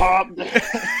 she popped that.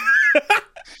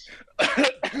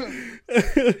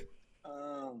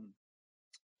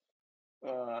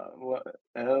 What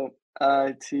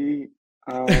L-I-T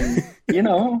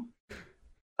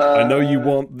I know you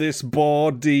want this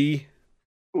body.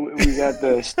 we got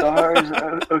the stars.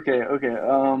 Okay.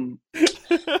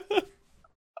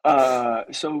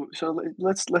 So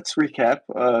let's recap.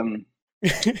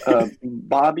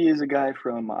 Bobby is a guy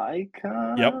from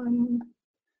Icon. Yep.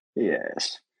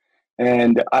 Yes.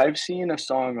 And I've seen a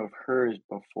song of hers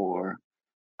before.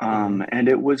 And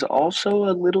it was also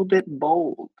a little bit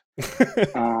bold.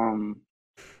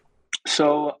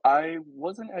 So I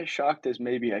wasn't as shocked as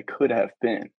maybe I could have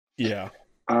been. Yeah.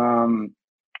 I'm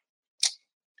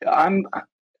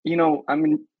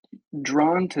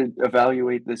drawn to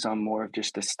evaluate this on more of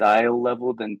just a style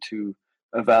level than to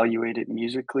evaluate it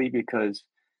musically because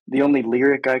the only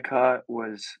lyric I caught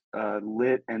was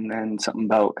lit, and then something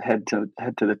about head to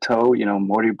the toe. You know,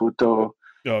 moributo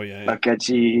Oh yeah, yeah.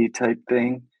 bakechi type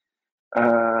thing.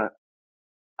 Uh,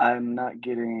 I'm not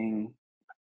getting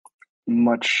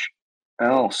much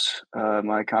else.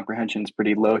 My comprehension's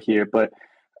pretty low here, but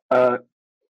uh,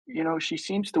 you know, she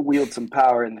seems to wield some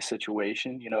power in the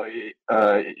situation. You know,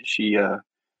 she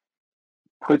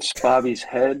puts Bobby's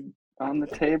head on the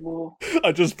table.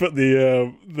 I just put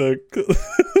the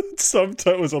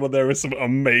subtitles on, and there are some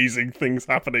amazing things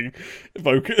happening,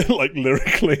 like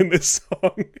lyrically in this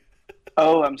song.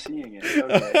 Oh, I'm seeing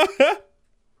it.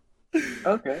 Okay.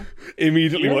 Okay.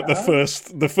 Immediately, Yeah, like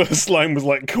the first line was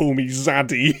like, "Call me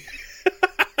Zaddy."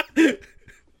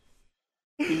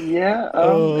 Yeah,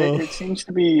 it seems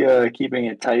to be keeping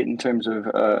it tight in terms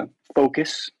of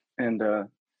focus and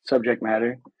subject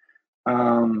matter.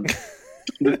 Um,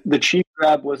 the cheap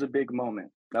grab was a big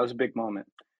moment. That was a big moment.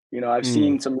 You know, I've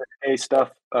seen some risque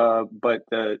stuff, but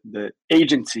the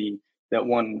agency that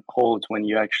one holds when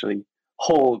you actually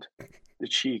hold the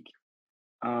cheek,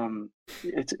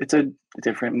 it's a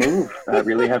different move. I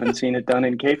really haven't seen it done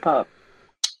in K-pop.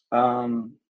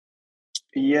 Um,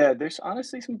 yeah, there's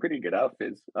honestly some pretty good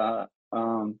outfits.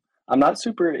 I'm not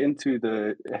super into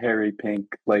the hairy pink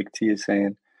like T is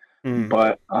saying,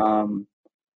 but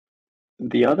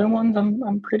the other ones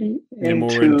I'm pretty You're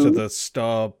more into into. the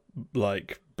star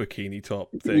like bikini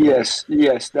top thing. Yes,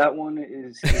 that one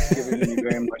is giving me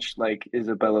very much like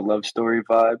Isabella Love Story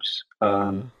vibes.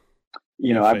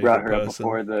 You Your know, I brought favorite her up person.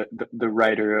 before, the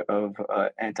writer of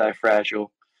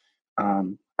Anti-Fragile.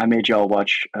 I made y'all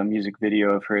watch a music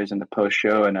video of hers in the post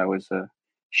show, and I was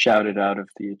shouted out of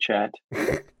the chat.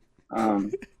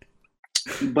 Um,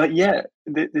 but yeah,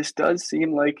 this does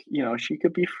seem like, you know, she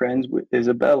could be friends with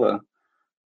Isabella.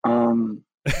 Um,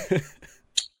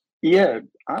 yeah,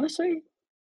 honestly,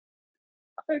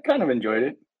 I kind of enjoyed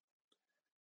it.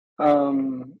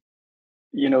 Um,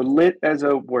 you know, lit as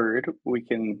a word, we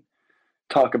can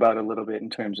talk about a little bit in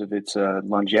terms of its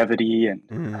longevity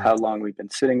and how long we've been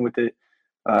sitting with it.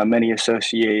 Many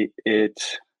associate it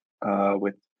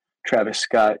with Travis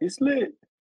Scott is lit.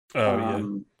 Oh yeah.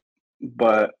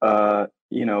 But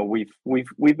you know,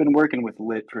 we've been working with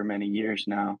lit for many years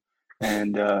now,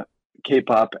 and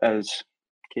K-pop, as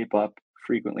K-pop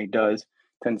frequently does,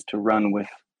 tends to run with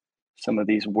some of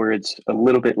these words a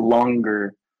little bit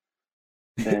longer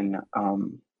than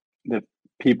the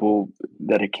people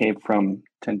that it came from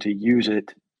tend to use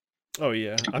it. Oh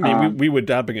yeah. I mean, we were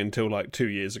dabbing until like 2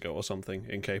 years ago or something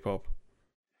in K-pop.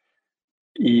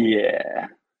 Yeah, For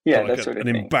yeah, like that sort of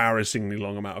an thing. embarrassingly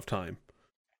long amount of time.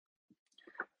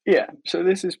 Yeah, so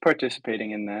this is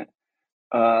participating in that.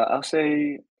 I'll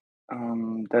say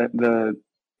that the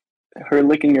her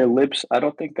licking your lips, I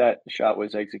don't think that shot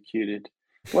was executed.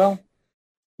 Well,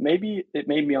 maybe it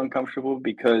made me uncomfortable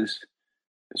because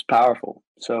it's powerful.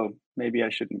 So maybe I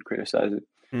shouldn't criticize it.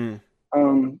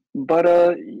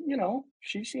 But you know,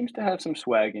 she seems to have some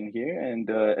swag in here, and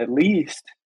at least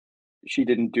she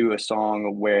didn't do a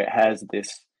song where it has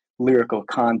this lyrical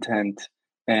content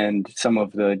and some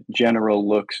of the general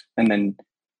looks, and then,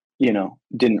 you know,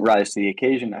 didn't rise to the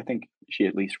occasion. I think she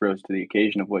at least rose to the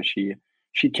occasion of what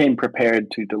she came prepared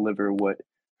to deliver what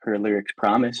her lyrics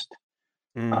promised.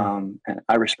 And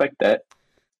I respect that.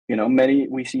 You know,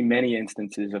 we see many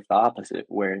instances of the opposite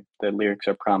where the lyrics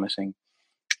are promising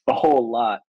a whole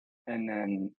lot, and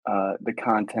then the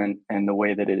content and the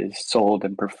way that it is sold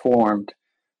and performed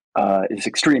is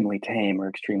extremely tame or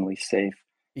extremely safe.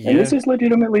 And this Yeah. is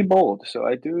legitimately bold. So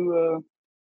I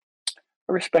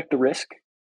respect the risk.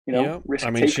 You know, Yeah. risk I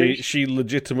mean, takers. she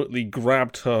legitimately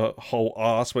grabbed her whole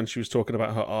ass when she was talking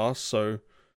about her ass, so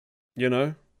you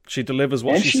know, she delivers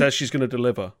what And she says she's going to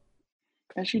deliver.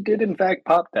 And she did, in fact,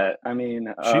 pop that. I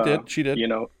mean, She did. you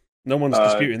know, No one's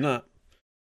disputing that.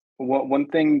 one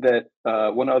thing that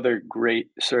one other great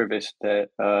service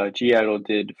that G Idol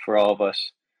did for all of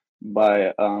us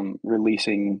by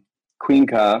releasing Queen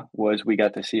Ka was we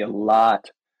got to see a lot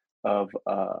of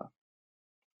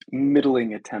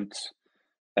middling attempts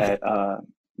at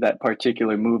that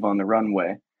particular move on the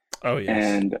runway. Oh yes.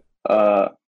 And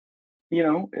you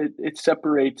know, it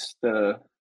separates the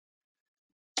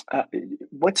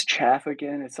what's chaff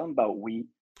again? It's something about wheat.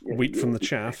 Wheat from the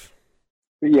chaff.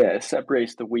 Yeah, it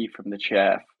separates the wheat from the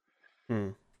chaff.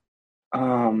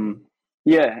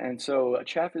 Yeah, and so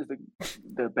chaff is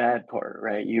the bad part,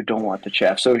 right? You don't want the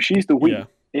chaff. So she's the wheat.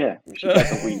 Yeah, she got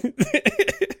the wheat.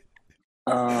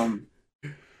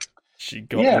 She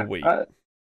got the wheat.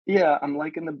 Yeah, I'm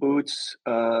liking the boots.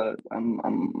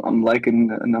 I'm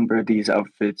liking a number of these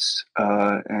outfits,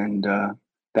 and the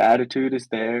attitude is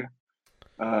there.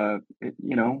 I'm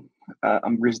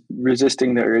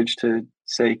resisting the urge to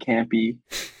say campy.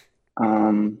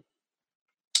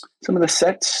 Some of the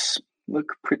sets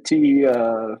look pretty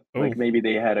like maybe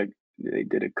they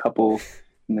did a couple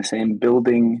in the same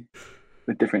building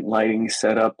with different lighting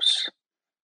setups.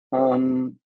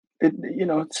 Some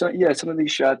of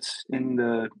these shots in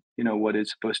the what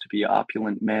is supposed to be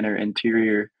opulent manor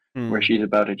interior, where she's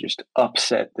about to just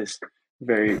upset this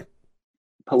very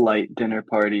polite dinner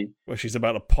party. Where she's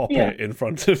about to pop it in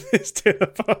front of this dinner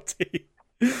party.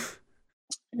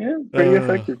 Yeah, pretty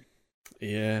effective.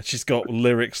 Yeah, she's got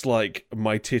lyrics like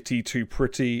 "My titty too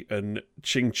pretty" and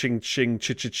 "Ching ching ching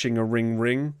ching a ring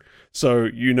ring," so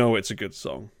you know it's a good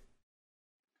song.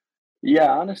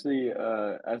 Yeah, honestly,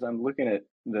 as I'm looking at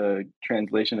the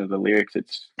translation of the lyrics,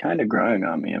 it's kind of growing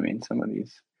on me. I mean, some of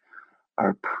these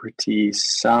are pretty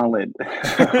solid.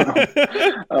 Some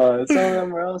of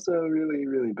them are also really,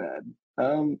 really bad.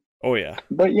 Oh yeah,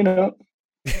 but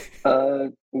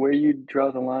where you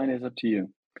draw the line is up to you.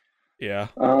 Yeah.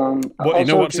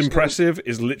 What's impressive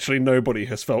is literally nobody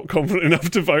has felt confident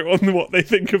enough to vote on what they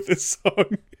think of this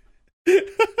song.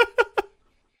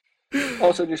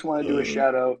 Also, just want to do a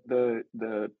shout out the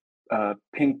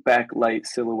pink backlight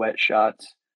silhouette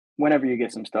shots. Whenever you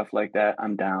get some stuff like that,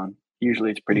 I'm down. Usually,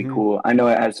 it's pretty cool. I know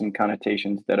it has some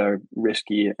connotations that are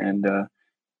risky and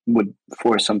would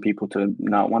force some people to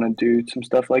not want to do some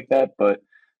stuff like that, but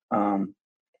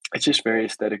it's just very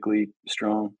aesthetically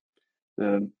strong.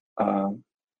 The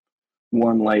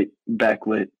warm light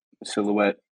backlit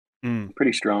silhouette,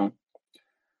 pretty strong.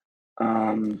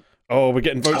 We're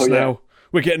getting votes now.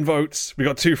 We're getting votes. We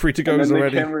got 2 free to goes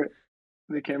already.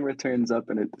 The camera turns up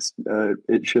and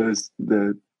it shows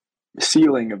the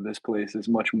ceiling of this place is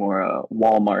much more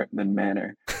Walmart than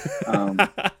Manor.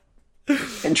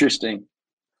 Interesting.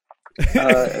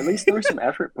 At least there was some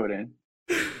effort put in.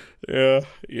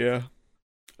 Yeah.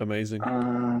 Amazing.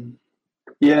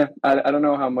 Yeah, I don't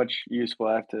know how much useful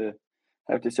I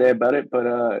have to say about it, but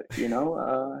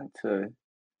it's a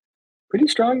pretty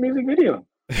strong music video.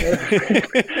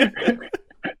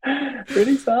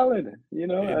 Pretty solid,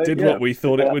 It did what we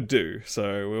thought it would do,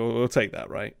 so we'll take that,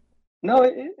 right? No,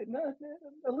 a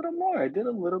little more. It did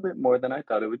a little bit more than I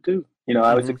thought it would do.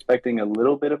 I was expecting a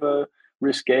little bit of a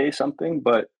risque something,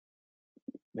 but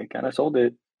they kind of sold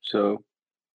it. So,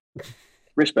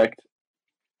 respect.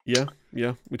 Yeah,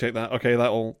 we take that. Okay,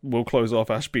 we'll close off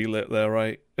Ash B Lit there,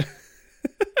 right?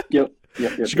 Yep.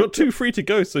 She got 2 free to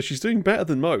go, so she's doing better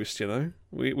than most.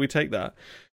 We take that.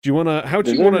 Do you wanna? How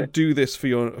do you want to do this for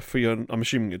your? I'm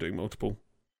assuming you're doing multiple.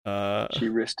 She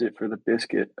risked it for the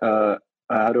biscuit. How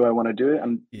do I want to do it?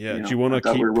 Do you want to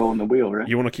keep? We're rolling the wheel, right?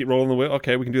 You want to keep rolling the wheel?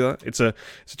 Okay, we can do that. It's a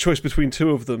choice between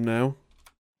 2 of them now.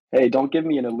 Hey, don't give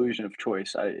me an illusion of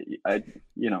choice.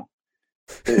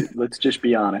 Let's just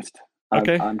be honest.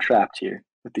 I'm trapped here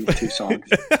with these 2 songs.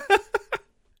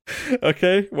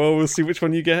 Okay, well, we'll see which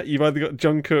one you get. You've either got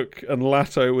Jungkook and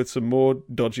Latto with some more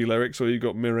dodgy lyrics, or you've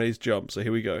got Mireille's Jump. So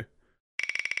here we go.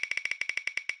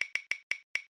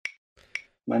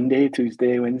 Monday,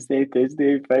 Tuesday, Wednesday,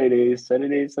 Thursday, Friday,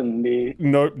 Saturday, Sunday.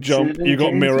 Nope, Jump. You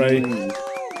got Mireille.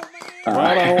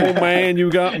 Right on, man. You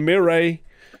got Mireille.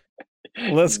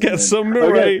 Let's get some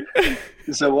Mireille. Okay.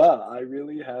 So, wow, I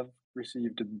really have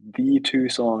received the 2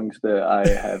 songs that I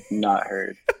have not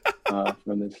heard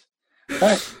from this. All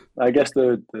right. I guess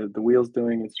the wheel's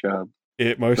doing its job.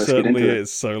 It most certainly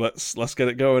is. So let's get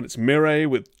it going. It's Mireille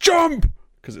with Jump,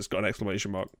 because it's got an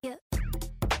exclamation mark. Yeah.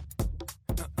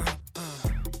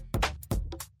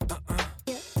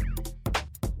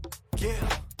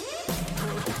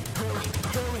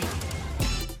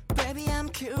 Baby, I'm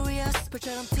curious.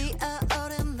 불처럼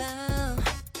뛰어오른 맘.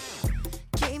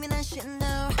 기민한 신호.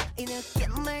 이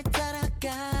느낌을 따라가.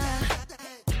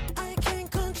 I can't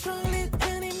control it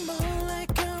anymore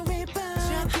like a rebound.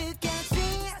 저 끝까지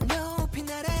높이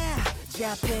날아.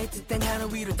 잡힐 듯한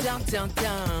하늘 위로 dunk dunk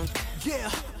dunk. Yeah,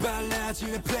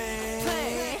 빨라지는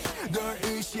play. 널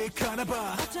의식하나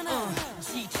봐.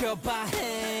 지켜봐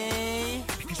hey.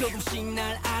 조금씩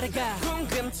날 알아가.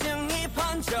 궁금증이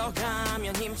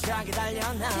번져가면 힘차게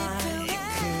달려나.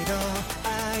 이끌어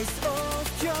eyes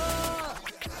off you.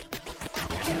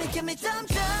 Give me some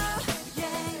joy. Yeah,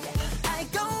 I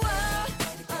go up.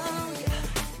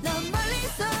 넌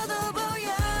멀리서도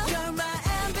보여. You're my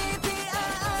MVP.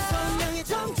 선명히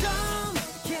점점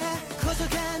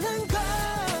커져가는 걸.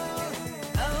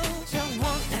 정원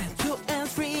 2 and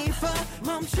 3, 4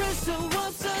 멈출 수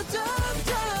없어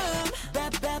점점.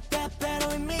 Better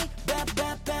with me.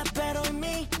 Better with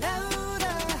me.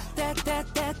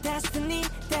 Destiny.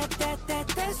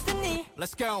 Destiny.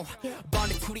 Let's go. Burn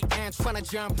it 우리 ain't tryna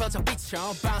jump 어서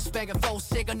비춰 Bounce back and forth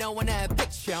시간 너와 내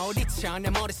picture 리쳐 내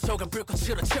머릿속을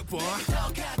불꽃으로 채워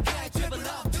더 가까이 dribble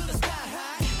up to the sky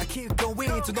high I keep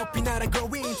going 저 높이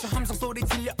날아going 저 함성 소리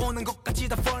들려오는 것까지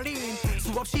다 falling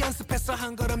수없이 연습해서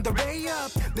한 걸음 더 way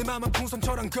up 내 맘은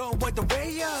풍선처럼 go all the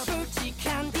way up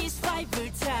솔직한 this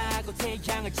vibe를 타고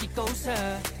태양을 찍고서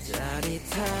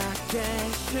짜릿하게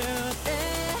shoot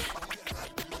it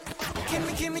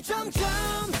Give me 점점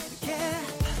yeah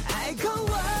I go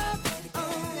up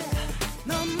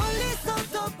넌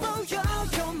멀리서도 보여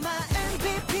You're my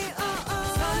MVP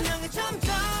선명해 점점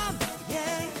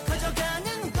yeah 커져가는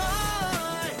걸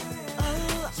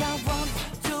자 1,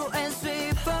 2 and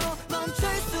 3, 4 멈출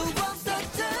수 없어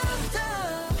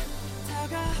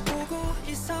다가오고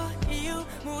있어 이유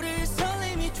모를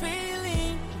설렘이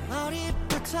drilling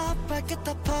머리부터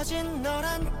발끝 퍼진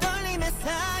너란 떨림의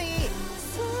사이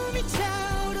숨이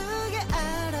차오르게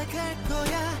알아갈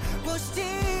거야 Watch this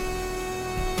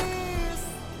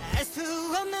알 수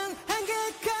없는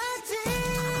한계까지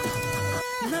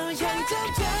널 향해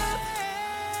점점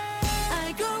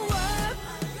I go up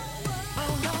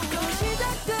또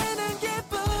시작되는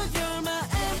기분 You're my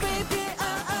MVP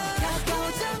가까워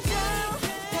점점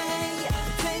Hey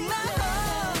take my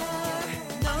heart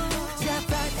No 자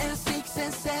 5 and 6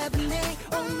 and 7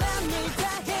 8 온 맘을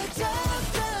다해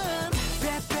점점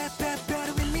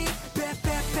better with me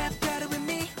better with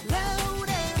me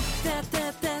louder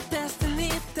destiny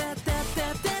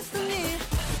destiny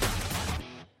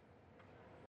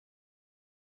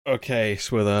Okay,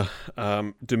 Swither.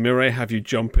 Do Mireille have you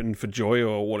jumping for joy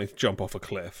or wanting to jump off a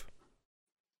cliff?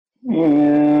 That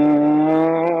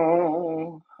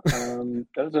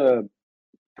was a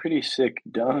pretty sick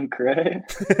dunk, right?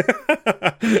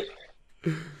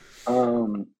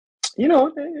 You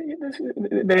know,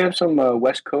 they have some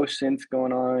West Coast synths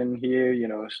going on here. You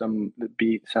know, the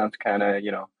beat sounds kind of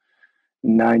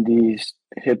 90s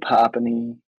hip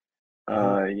hop-y.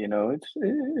 You know,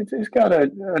 it's got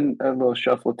a little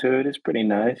shuffle to it. It's pretty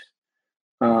nice.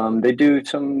 They do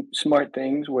some smart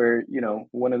things where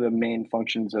one of the main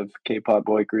functions of K-pop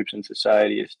boy groups in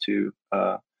society is to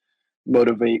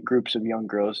motivate groups of young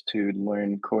girls to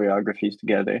learn choreographies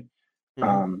together.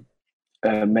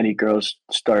 Many girls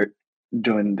start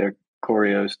doing their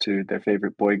choreos to their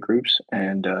favorite boy groups,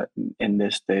 and in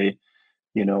this they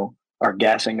are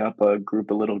gassing up a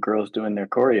group of little girls doing their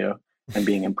choreo and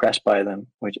being impressed by them,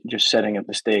 which just setting up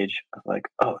the stage of like,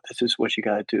 oh, this is what you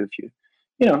gotta do if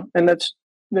and that's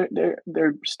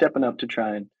they're stepping up to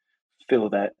try and fill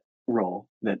that role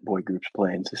that boy groups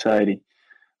play in society.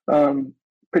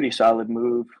 Pretty solid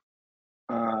move.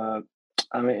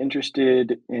 I'm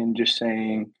interested in just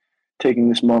taking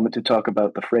this moment to talk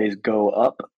about the phrase go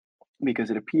up, because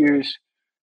it appears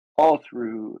all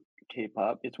through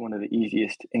K-pop. It's one of the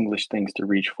easiest English things to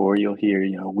reach for. You'll hear,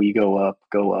 we go up,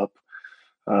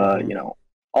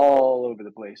 all over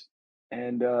the place.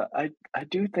 And I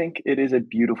do think it is a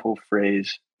beautiful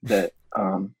phrase that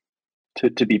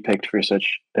to be picked for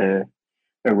such a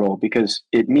role, because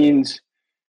it means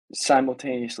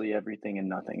simultaneously everything and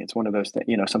nothing. It's one of those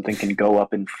things, something can go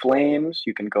up in flames,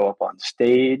 you can go up on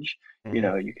stage,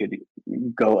 you could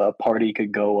a party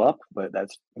could go up, but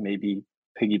that's maybe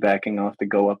piggybacking off the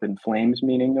go up in flames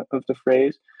meaning of the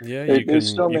phrase. Yeah, you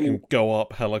can go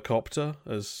up helicopter,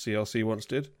 as CLC once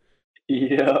did.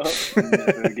 Yeah,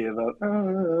 never give up.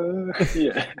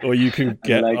 Yeah. Or you can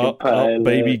get like up,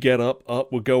 baby, get up,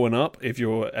 we're going up if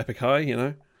you're epic high,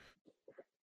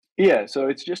 Yeah, so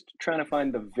it's just trying to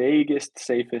find the vaguest,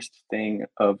 safest thing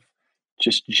of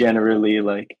just generally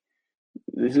like,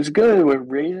 this is good, we're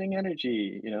raising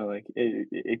energy, like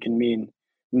it can mean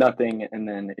nothing, and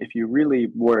then if you really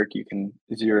work, you can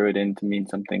zero it in to mean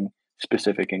something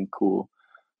specific and cool.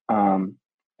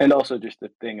 And also just the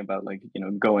thing about like,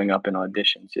 going up in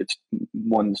auditions, it's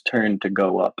one's turn to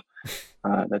go up.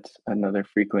 That's another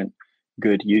frequent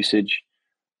good usage.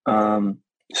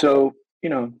 So,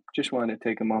 just wanted to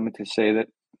take a moment to say that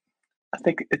I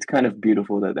think it's kind of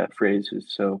beautiful that phrase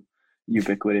is so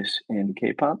ubiquitous in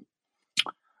K-pop.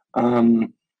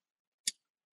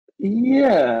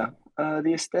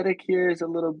 The aesthetic here is a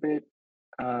little bit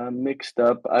mixed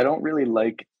up. I don't really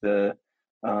like the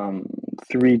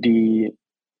 3D,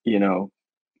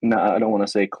 I don't want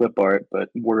to say clip art, but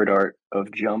word art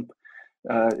of Jump.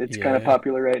 It's kind of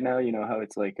popular right now. You know how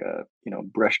it's like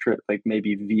brush stroke, like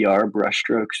maybe VR brush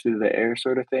strokes through the air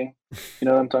sort of thing. You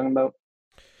know what I'm talking about?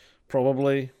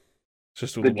 Probably. It's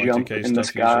just all the the jump Y2K in the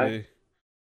stuff sky, usually.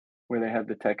 where they have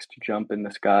the text "jump" in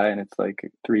the sky, and it's like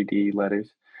 3D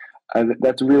letters.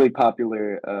 That's really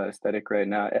popular aesthetic right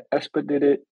now. aespa did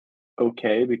it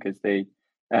okay because they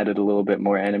added a little bit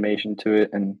more animation to it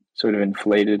and sort of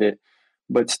inflated it.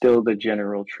 But still, the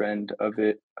general trend of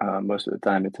it, most of the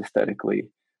time, it's aesthetically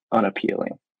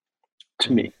unappealing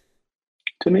to me.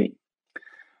 To me.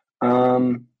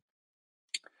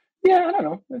 Yeah, I don't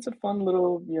know. It's a fun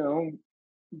little,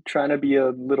 trying to be a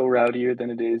little rowdier than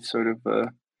it is sort of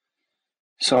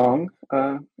song,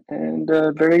 and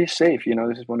very safe.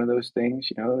 This is one of those things.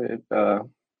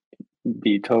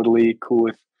 Be totally cool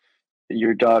with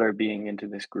your daughter being into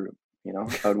this group.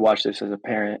 I would watch this as a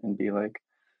parent and be like,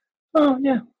 oh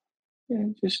yeah,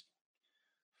 just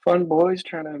fun boys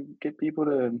trying to get people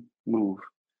to move.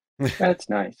 That's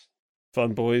nice.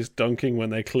 Fun boys dunking when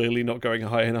they're clearly not going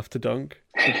high enough to dunk.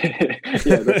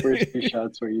 Yeah, the first few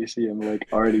shots where you see him like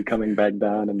already coming back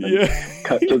down, and then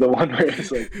cut to the one where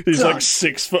it's like he's like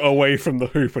 6 foot away from the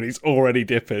hoop and he's already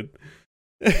dipping.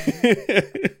 Yeah,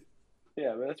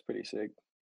 but that's pretty sick.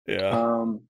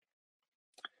 Yeah.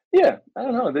 Yeah, I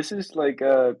don't know. This is like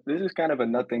this is kind of a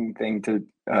nothing thing to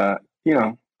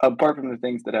apart from the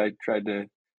things that I tried to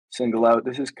single out,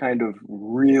 this is kind of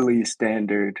really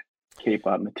standard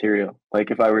K-pop material.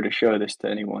 Like if I were to show this to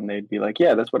anyone, they'd be like,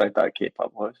 "Yeah, that's what I thought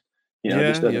K-pop was."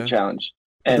 This doesn't challenge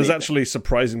anything. There's actually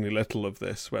surprisingly little of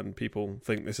this when people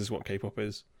think this is what K-pop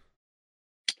is.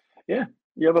 Yeah,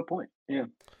 you have a point. Yeah,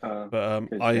 but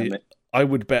I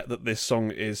would bet that this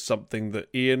song is something that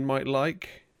Ian might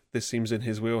like. This seems in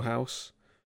his wheelhouse.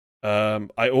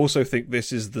 I also think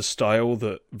this is the style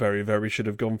that Very Very should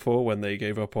have gone for when they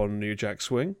gave up on New Jack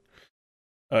Swing,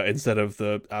 instead of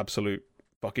the absolute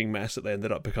fucking mess that they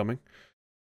ended up becoming.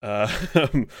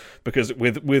 Because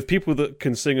with people that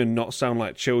can sing and not sound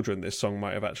like children, this song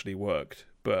might have actually worked.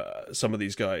 But some of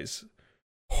these guys,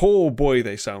 oh boy,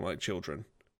 they sound like children.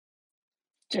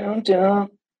 Jump,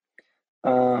 jump.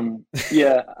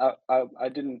 Yeah, I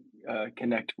didn't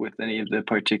connect with any of the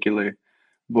particular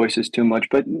voices too much,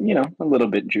 but a little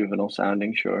bit juvenile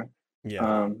sounding, sure.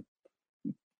 Yeah.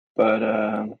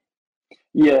 But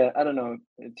yeah, I don't know.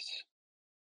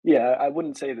 I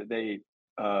wouldn't say that they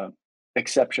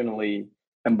exceptionally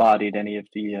embodied any of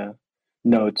the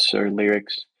notes or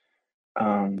lyrics.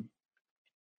 A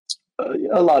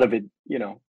lot of it,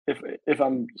 if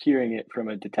I'm hearing it from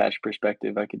a detached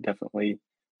perspective, I could definitely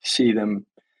see them.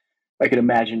 I could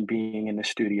imagine being in the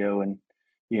studio and,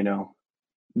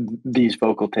 these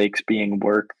vocal takes being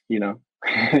work, it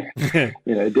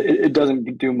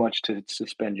doesn't do much to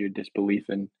suspend your disbelief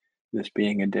in this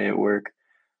being a day at work.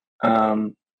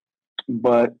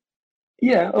 But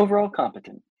yeah, overall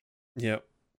competent. Yep.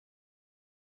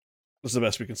 That's the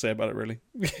best we can say about it, really.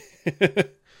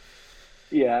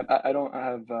 Yeah, I don't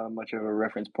have much of a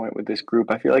reference point with this group.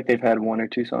 I feel like they've had 1 or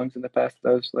 2 songs in the past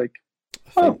that I was like, I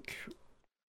think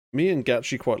me and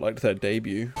Gatchi quite liked their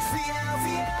debut.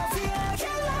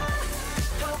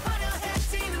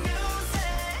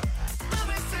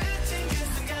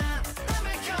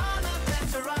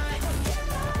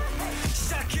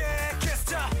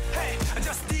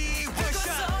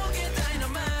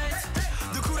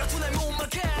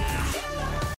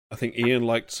 I think Ian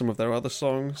liked some of their other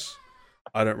songs.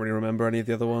 I don't really remember any of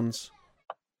the other ones.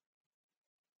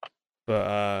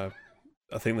 But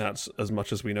I think that's as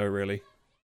much as we know, really.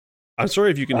 I'm sorry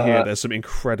if you can hear, there's some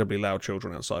incredibly loud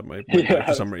children outside my window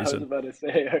for some reason. I was about to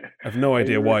say, I have no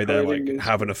idea why they're like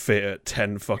having a fit at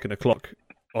 10 fucking o'clock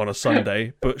on a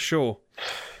Sunday, but sure.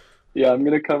 Yeah, I'm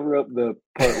going to cover up the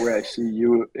part where I see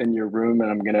you in your room, and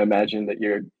I'm going to imagine that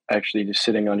you're actually just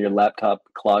sitting on your laptop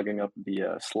clogging up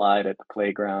the slide at the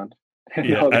playground. And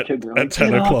Yeah, all the kids are like, at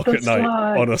 10 "Get off o'clock the at night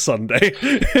slide." on a Sunday.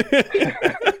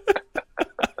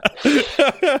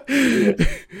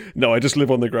 No, I just live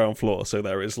on the ground floor, so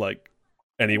there is like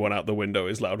anyone out the window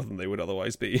is louder than they would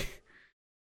otherwise be.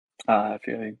 I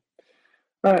feel you.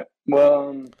 All right.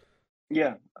 Well,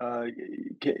 yeah.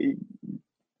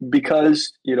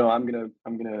 Because I'm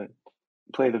gonna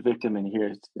play the victim in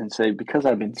here and say, because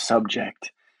I've been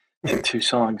subject to 2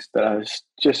 songs that I was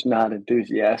just not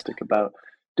enthusiastic about,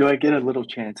 do I get a little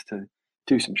chance to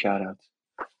do some shout outs?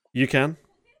 You can.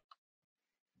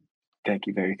 Thank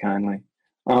you very kindly.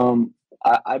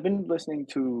 I've been listening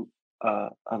to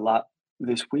a lot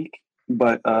this week,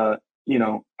 but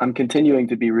I'm continuing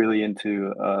to be really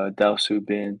into Dao Su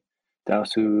Bin,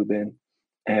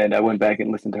 and I went back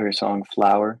and listened to her song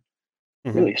 "Flower."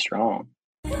 Mhm. Really strong.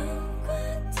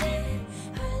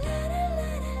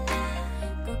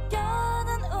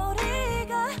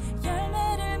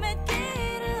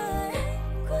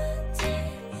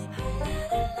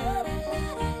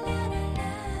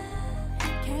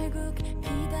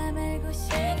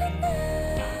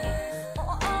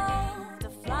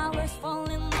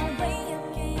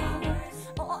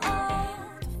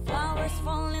 Flowers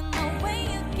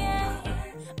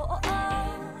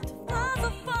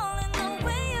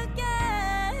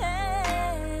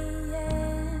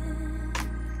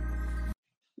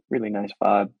really nice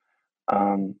vibe.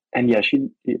 And yeah,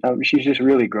 she's just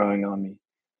really growing on me.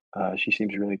 She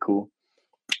seems really cool.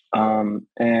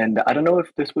 And I don't know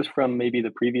if this was from maybe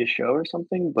the previous show or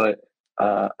something, but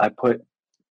I put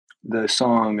the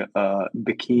song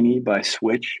Bikini by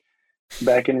Switch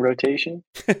back in rotation,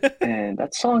 and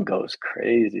that song goes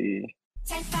crazy.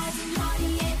 잘 빠진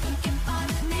머리에 붉게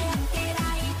뻗은 내 어깨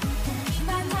라인 보기만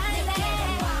할래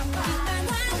보기만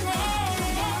할래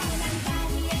난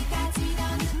다리에까지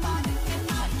너는 뻗을게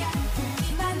머리야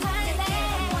보기만 할래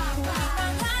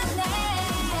보기만 할래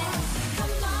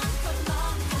Come on, come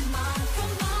on, come on,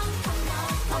 come on, come on,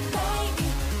 oh baby,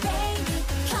 baby,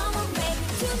 come on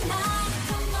baby tonight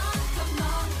Come on, come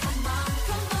on, come on,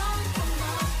 come on, come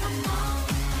on, come on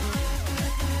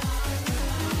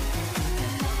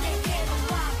내게로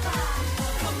와봐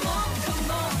Come on,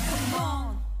 come on, come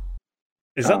on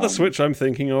Is that the Switch I'm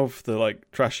thinking of? The like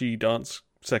trashy dance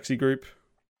sexy group?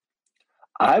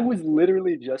 I was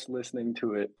literally just listening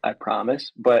to it, I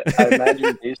promise, but I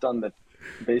imagine based on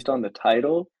the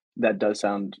title, that does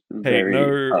sound Hey, very no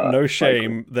likely.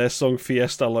 shame. Their song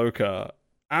Fiesta Loca,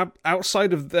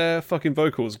 outside of their fucking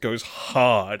vocals, goes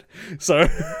hard. So,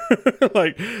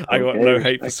 like, I got no Okay,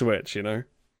 hate for respect. Switch, you know?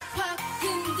 확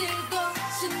흔들고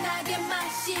신나게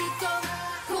마시고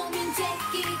고민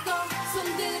제끼고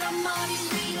손들어 머리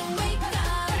위로 wake up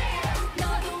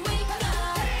너도 wake up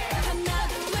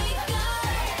하나도 wake up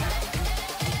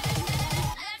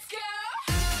Let's go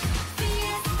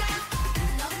Fiesta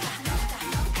loca loca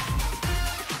loca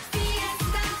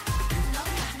Fiesta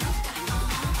loca loca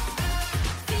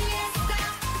Fiesta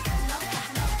loca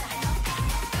loca loca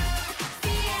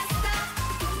Fiesta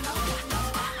loca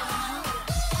loca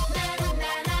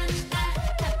나나나나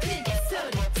더 크게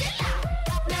소리 질러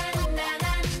나나나나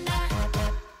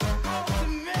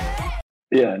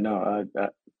Yeah, no,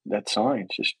 that song,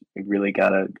 it's just it really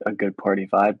got a good party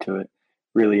vibe to it.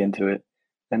 Really into it.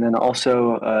 And then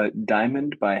also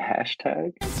Diamond by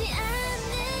Hashtag. 하지 않는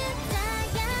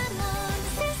다이아몬드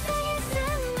세상에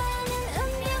수많은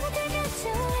운명들과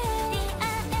조해 네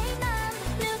안에 난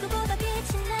누구보다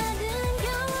빛이 나는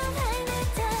영원할 내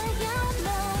다이아몬드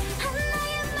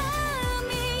하나의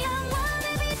마음이 영원의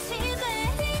빛이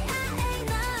돼네 안에 난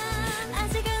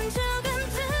아직은 조금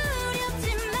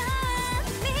두렵지만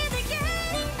믿을게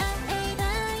네 안에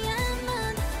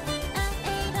다이아몬드 네 안에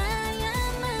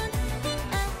다이아몬드 네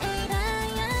안에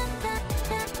다이아몬드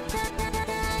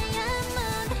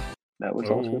That was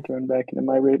Oh. also thrown back into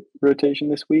my rotation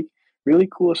this week. Really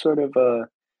cool sort of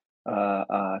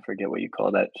I forget what you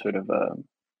call that sort of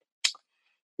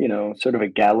sort of a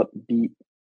gallop beat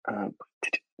uh,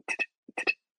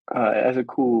 as a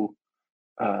cool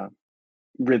uh,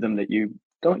 rhythm that you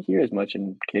don't hear as much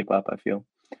in K-pop, I feel.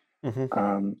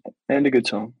 Hmm. And a good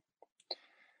song.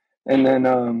 And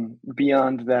then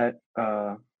beyond that,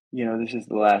 this is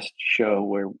the last show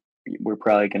where we're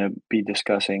probably going to be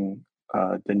discussing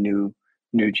the new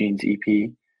Jeans EP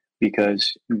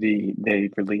because they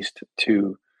released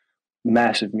three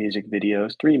massive music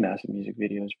videos,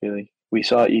 really. We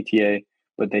saw ETA,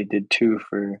 but they did two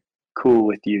for Cool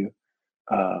With You,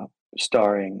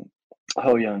 starring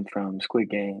Hoyeon from Squid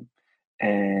Game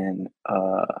and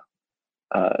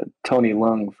Tony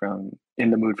Leung from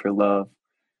In the Mood for Love,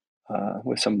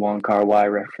 with some Wong Kar-wai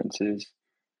references.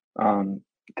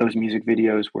 Those music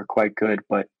videos were quite good,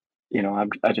 but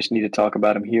I just need to talk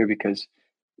about them here because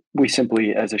we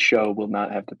simply, as a show, will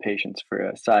not have the patience for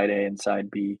a side A and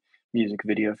side B music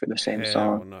video for the same Hell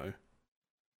song. no.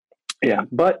 Yeah,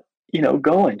 but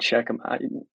go and check them out.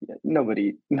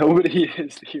 Nobody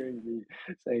is hearing me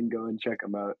saying go and check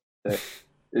them out that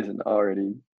isn't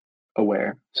already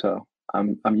aware. So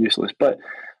I'm useless. But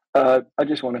I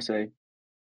just want to say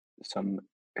some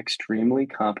extremely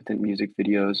competent music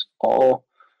videos, all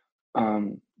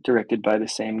directed by the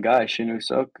same guy, Shin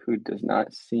Suk, who does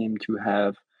not seem to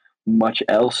have much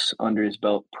else under his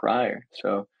belt prior.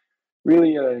 So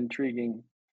really intriguing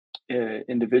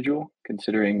individual,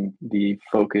 considering the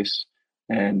focus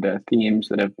and themes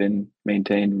that have been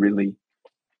maintained really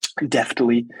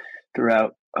deftly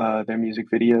throughout their music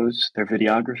videos, their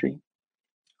videography.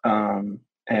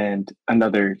 And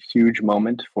another huge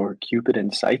moment for Cupid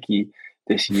and Psyche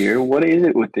this year. What is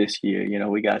it with this year?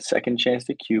 We got Second Chance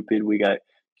to Cupid. We got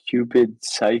Cupid,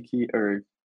 Psyche, or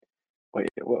wait,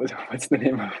 what's the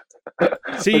name of?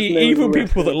 what's the See, name of even the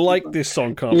people that like song? this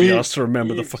song can't be Eve- asked to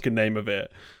remember the Eve- fucking name of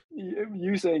it.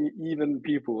 You saying even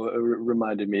people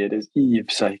reminded me it is Eve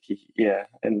Psyche, yeah,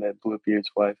 and the Bluebeard's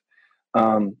wife.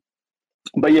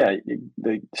 But yeah,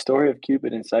 the story of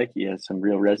Cupid and Psyche has some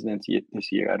real resonance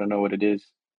this year. I don't know what it is.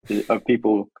 Of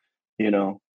people, I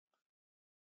don't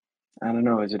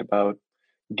know. Is it about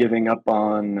giving up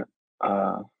on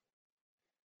well,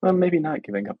 maybe not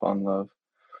giving up on love.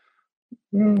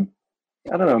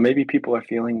 I don't know. Maybe people are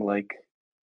feeling like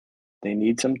they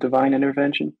need some divine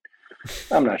intervention.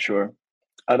 I'm not sure.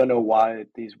 I don't know why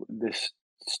this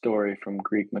story from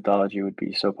Greek mythology would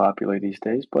be so popular these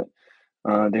days, but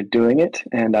they're doing it,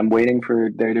 and I'm waiting for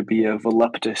there to be a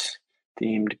Voluptus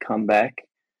themed comeback.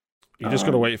 You just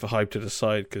got to wait for Hype to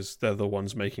decide because they're the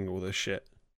ones making all this shit.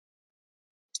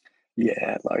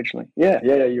 Yeah, largely. Yeah,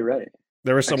 you're right.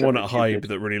 There is someone Except at for Hype Cupid.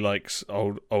 that really likes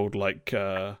old like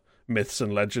myths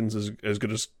and legends as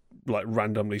good as like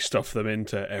randomly stuff them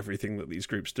into everything that these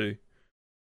groups do.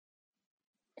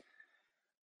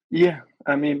 Yeah,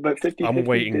 I mean, but 50 I'm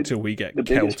waiting till we the get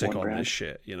biggest Celtic one, on Brad. this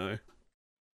shit, you know.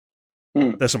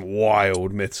 Hmm. There's some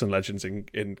wild myths and legends in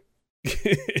in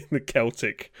the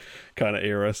Celtic kind of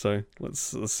era, so let's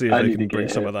see if I they need can to bring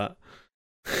get some of that.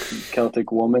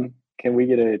 Celtic woman. Can we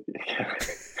get a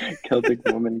Celtic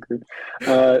woman group?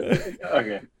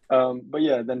 Okay. But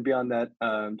yeah, then beyond that,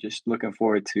 just looking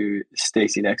forward to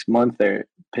Stacy next month. They're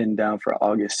pinned down for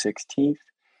August 16th.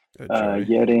 Joey.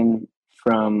 Yerin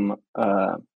from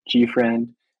G Friend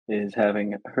is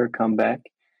having her comeback,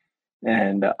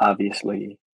 and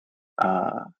obviously,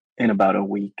 in about a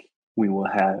week, we will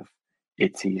have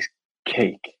Itzy's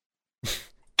Cake,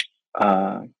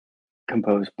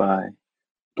 composed by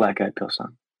Black Eyed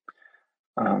Pilsen.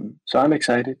 So I'm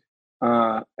excited,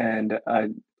 and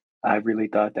I really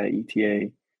thought that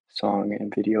ETA song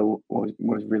and video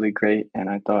was really great, and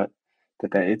I thought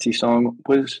that Itzy song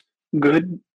was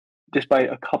good,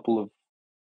 despite a couple of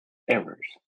errors.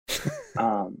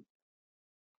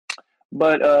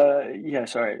 But yeah,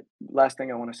 sorry. Last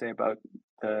thing I want to say about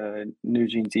the New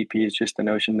Jeans EP is just the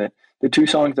notion that the two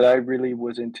songs that I really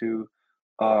was into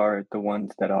are the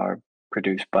ones that are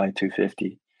produced by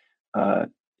 250.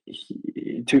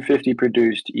 250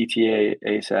 produced ETA,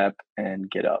 ASAP, and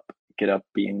Get Up. Get Up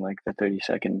being like the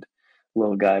 30-second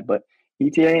little guy, but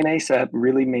ETA and ASAP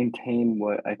really maintain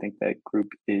what I think that group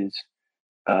is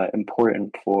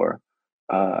important for,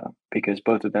 because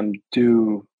both of them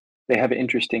they have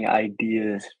interesting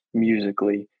ideas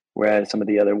musically, whereas some of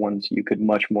the other ones you could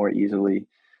much more easily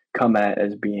come at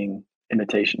as being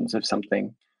imitations of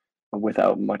something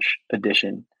without much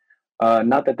addition.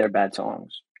 Not that they're bad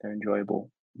songs; they're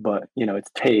enjoyable, but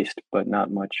it's taste, but not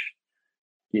much,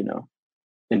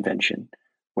 invention.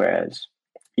 Whereas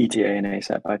ETA and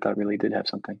ASAP, I thought really did have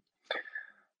something.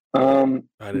 I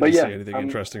didn't But yeah, see anything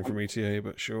interesting from ETA,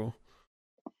 but sure.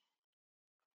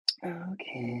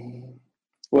 Okay.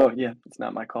 Well, yeah, it's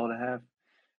not my call to have.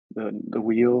 The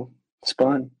wheel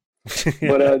spun.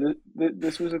 But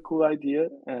this was a cool idea.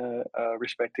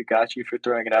 Respect to Gachi for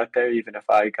throwing it out there, even if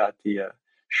I got the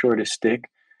shortest stick.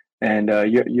 And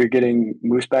you're getting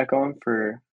Moose back on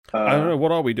for. I don't know.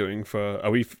 What are we doing for?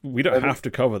 Are we? We don't 7 have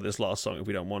to cover this last song if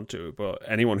we don't want to, but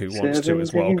anyone who wants to 7 is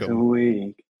days a welcome.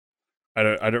 week. I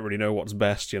don't really know what's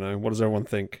best. What does everyone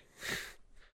think?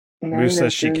 Night Moose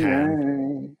says she after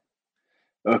can.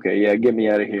 night. Okay, yeah, get me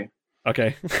out of here.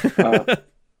 Okay.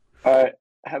 All right,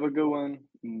 have a good one.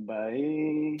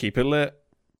 Bye. Keep it lit.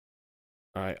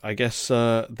 All right. I guess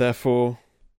therefore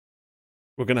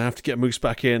we're gonna have to get Moose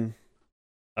back in.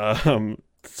 To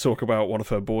talk about one of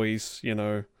her boys.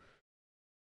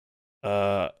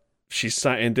 She's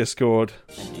sat in Discord.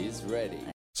 He's ready.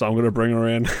 So I'm gonna bring her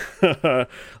in.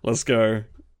 Let's go.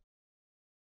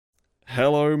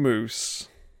 Hello, Moose.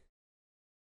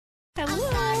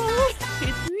 Hello,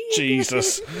 it's me.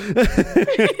 Jesus.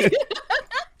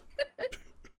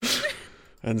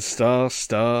 And star.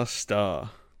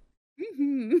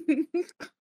 Mhm.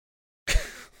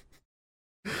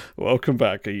 Welcome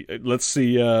back. Let's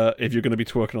see if you're going to be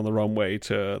twerking on the wrong way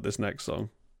to this next song.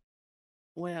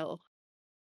 Well,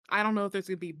 I don't know if there's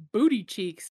gonna be booty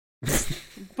cheeks,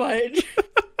 but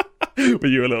Were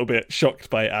you a little bit shocked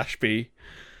by Ashby?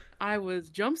 I was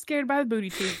jump scared by the booty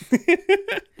cheeks.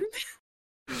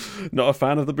 Not a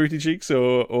fan of the booty cheeks,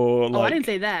 or like? Oh, I didn't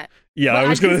say that. Yeah, But I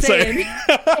was I'm going to just say. saying,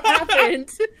 it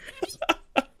happened.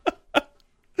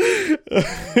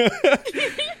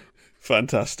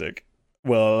 Fantastic.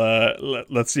 Well,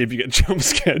 let's see if you get jump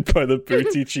scared by the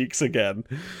booty cheeks again.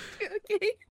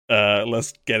 Okay.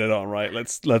 Let's get it on, right?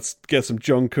 Let's get some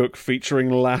Jungkook featuring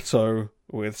Latto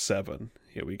with 7.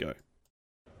 Here we go.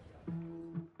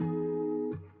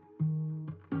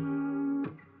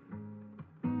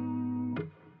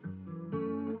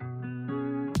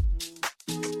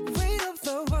 Weight of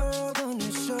the world on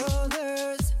your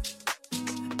shoulders.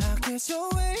 I kiss your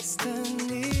waist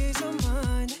and ease your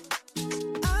mind.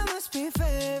 I must be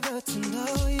favored to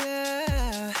know,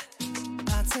 yeah.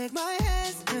 I take my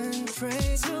hands and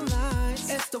trace your lines.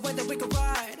 It's way that we could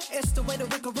ride. It's the way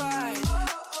that we could ride.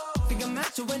 Think I'm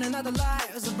meant to win another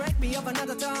life, so break me up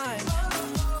another time.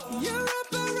 You're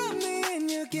up around me and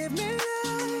you give me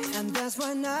life, and that's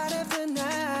why night after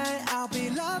night I'll be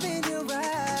loving you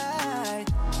right.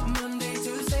 Monday,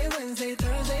 Tuesday, Wednesday,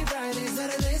 Thursday, Friday,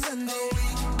 Saturday, Sunday.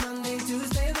 Monday,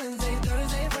 Tuesday, Wednesday,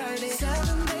 Thursday, Friday,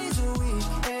 7 days a week.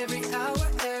 Every hour,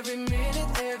 every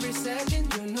minute, every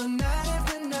second. You know night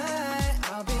after night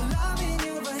I'll be loving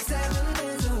you right 7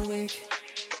 days a week.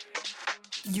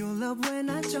 You love when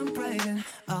I jump right in.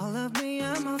 All of me,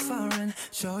 I'm a foreign.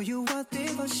 Show you what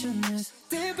devotion is.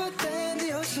 Deeper than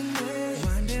the ocean is.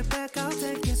 Wind it back, I'll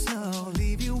take it slow.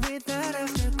 Leave you with that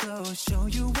afterglow. Show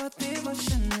you what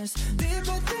devotion is.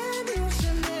 Deeper than the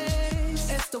ocean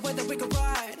is. It's the way that we could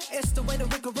ride. It's the way that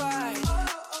we could ride.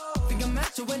 Think I'm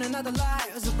meant to win another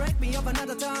life, so break me up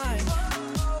another time.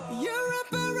 You're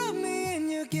up around me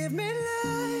and you give me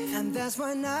life, and that's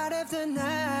why night after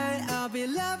night I'll be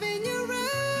loving you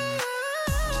right.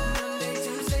 Monday,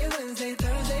 Tuesday, Wednesday,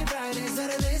 Thursday, Friday,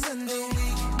 Saturday, Sunday.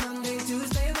 Monday,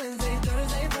 Tuesday, Wednesday,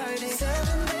 Thursday, Friday,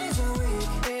 7 days a week.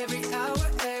 Every hour,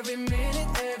 every minute,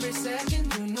 every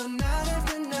second. You know night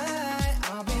after night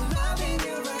I'll be loving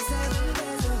you right 7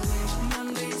 days a week.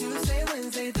 Monday, Tuesday,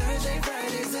 Wednesday, Thursday,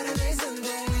 Friday, Saturday,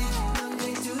 Sunday.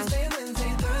 Monday, Tuesday,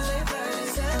 Wednesday, Thursday, Friday,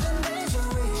 7 days a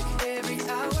week. Every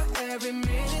hour, every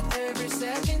minute, every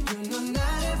second. You know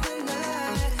night after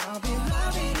night I'll be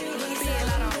loving you right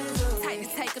 7 days a week. Tight to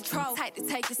take control, tight to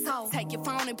take your soul. Take your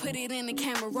phone and put it in the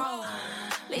camera roll.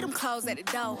 Leave them clothes at the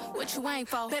door. What you ain't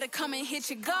for? Better come and hit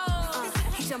your goal.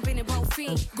 He jumping in both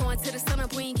feet. Going to the sun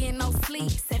up, we ain't getting no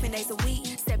sleep. 7 days a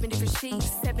week, 7 different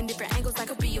sheets, 7 different angles, that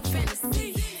could be your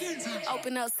fantasy.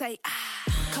 Open up, say, ah.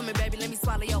 Come here, baby, let me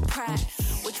swallow your pride.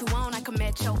 What you want, I can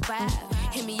match your vibe.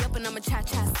 Hit me up and I'ma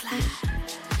cha-cha slide.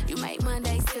 You make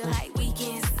Mondays feel like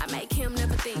weekends. I make him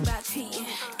never think about cheating.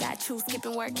 Got you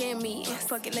skipping work and meeting.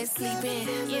 Fuck it, let's sleep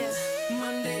in, yeah.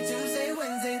 Monday, Tuesday,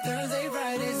 Wednesday, Thursday,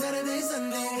 Friday, Saturday,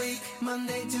 Sunday week.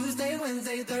 Monday, Tuesday,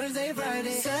 Wednesday, Thursday,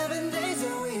 Friday, 7 days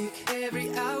a week. Every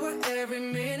hour, every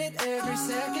minute, every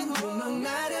second. You know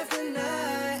night after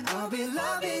night I'll be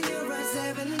loving you right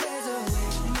 7 days a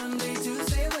week. Monday,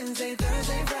 Tuesday, Wednesday,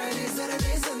 Thursday, Friday,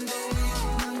 Saturday, Sunday.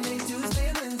 Monday,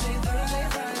 Tuesday, Wednesday, Thursday,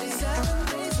 Friday, 7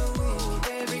 days a week.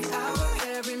 Every hour,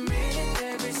 every minute,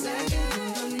 every second. You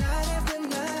know night after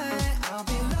night I'll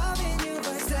be loving you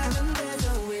right 7 days a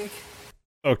week.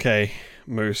 Okay,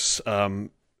 Moose.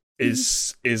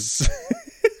 Is is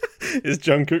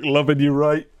Jungkook loving you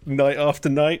right night after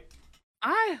night?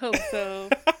 I hope so.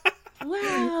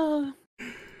 Wow.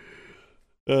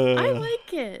 I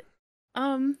like it.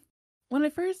 When I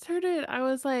first heard it, I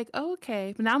was like,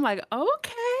 okay. But now I'm like,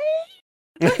 okay.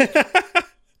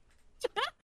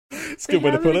 It's a good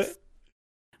way to put it.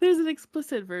 There's an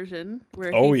explicit version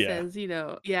where he says,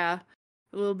 a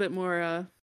little bit more,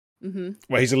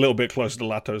 Well, he's a little bit closer to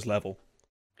Lato's level.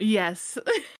 Yes.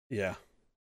 Yeah.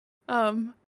 I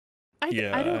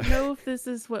don't know if this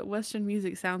is what Western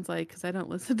music sounds like because I don't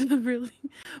listen to them really.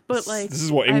 But like, this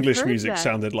is what English music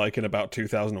sounded like in about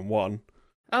 2001.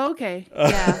 Oh, okay.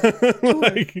 Yeah.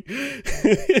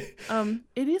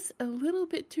 It is a little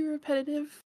bit too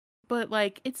repetitive, but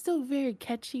like it's still very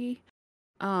catchy.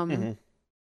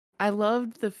 I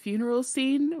loved the funeral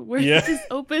scene where he just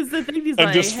opens the thing. He's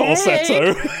like, just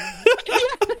falsetto.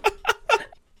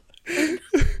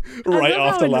 Right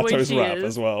after Lato's rap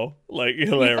as well. Like,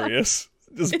 hilarious.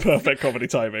 Just perfect comedy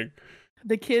timing.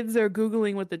 The kids are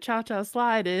Googling what the cha-cha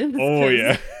slide is. Oh,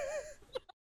 yeah.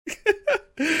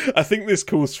 I think this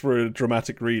calls for a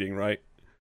dramatic reading, right?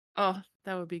 Oh,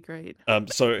 that would be great.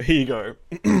 So here you go.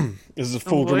 This is a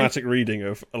full dramatic reading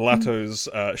of Lato's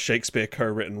Shakespeare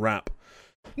co-written rap.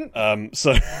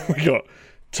 So we got,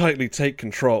 tightly take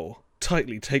control,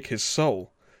 tightly take his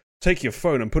soul. Take your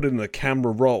phone and put it in the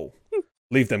camera roll.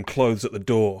 Leave them clothes at the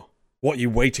door. What you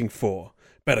waiting for?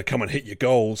 Better come and hit your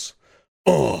goals.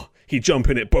 Oh, he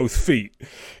jumping at both feet.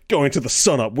 Going to the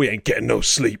sun up, we ain't getting no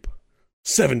sleep.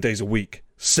 7 days a week,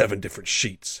 7 different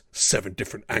sheets, 7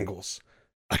 different angles.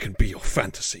 I can be your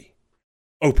fantasy.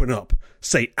 Open up,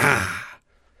 say ah.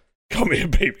 Come here,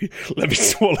 baby. Let me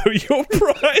swallow your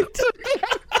pride.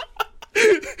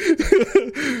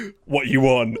 What you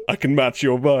want? I can match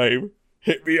your vibe.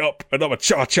 Hit me up and I'm a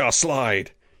cha-cha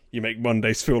slide. You make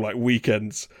Mondays feel like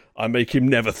weekends. I make him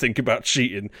never think about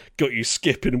cheating. Got you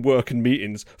skipping work and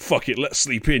meetings. Fuck it, let's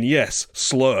sleep in. Yes,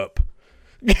 slurp.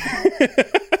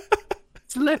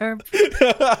 Slurp.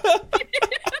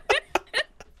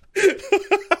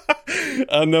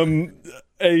 And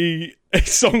a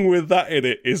song with that in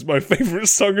it is my favourite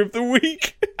song of the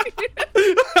week.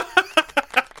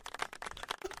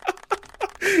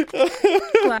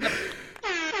 Clap.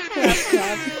 Clap,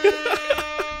 clap.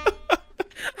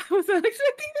 I was not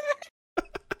expecting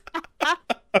that.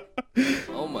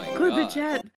 Oh my Clip the god.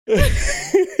 chat.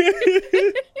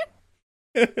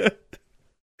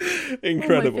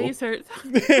 Incredible. Oh, my face hurts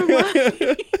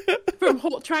from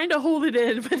trying to hold it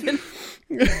in, but then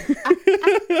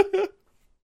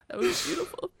that was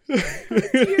beautiful.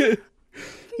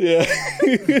 Yeah.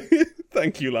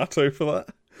 Thank you, Lato, for that.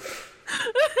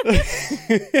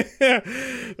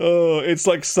 Oh, it's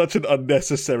like such an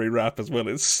unnecessary rap as well.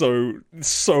 It's so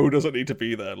doesn't need to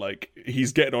be there. Like,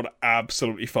 he's getting on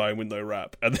absolutely fine with no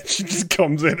rap, and then she just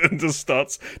comes in and just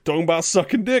starts talking about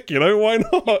sucking dick, you know? Why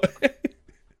not?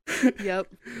 Yep.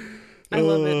 I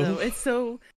love it though. It's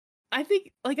so, I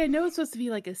think, like, I know it's supposed to be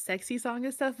like a sexy song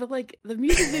and stuff, but like the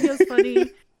music video's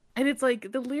funny, and it's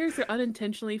like the lyrics are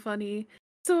unintentionally funny.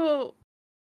 So,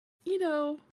 you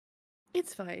know,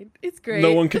 it's fine. It's great.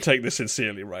 No one can take this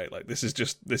sincerely, right? Like, this is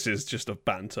just a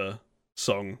banter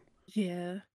song.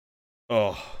 Yeah.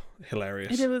 Oh,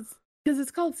 hilarious. And it was, because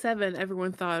it's called Seven,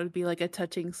 everyone thought it would be like a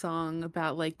touching song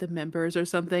about like the members or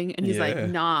something, and he's Yeah. like,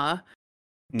 nah,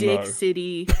 Dick No.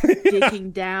 City,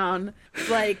 dicking down,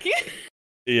 like,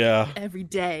 Yeah. every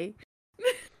day.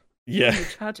 Yeah.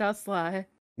 Cha-cha slide.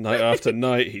 Night after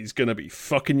night, he's gonna be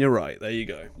fucking you right. There you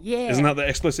go. Yeah. Isn't that the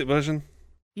explicit version?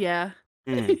 Yeah.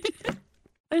 Mm.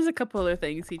 There's a couple other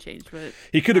things he changed, but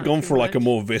He could have not gone too for like a much.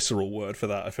 more visceral word for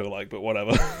that, I feel like, but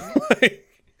whatever.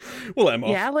 We'll let him off.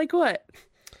 Yeah, like what?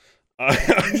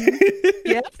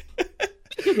 Yeah.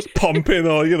 Pumping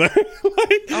or, you know,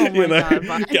 like, Oh my God,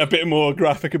 Mike. get a bit more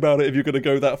graphic about it if you're going to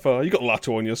go that far. You got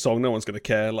Lato on your song, no one's going to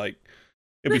care. Like,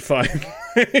 it'll be fine.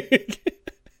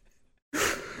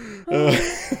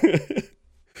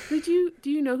 Do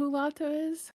you know who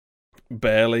Lato is?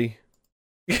 Barely.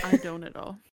 I don't at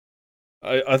all.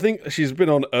 I think she's been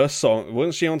on a song.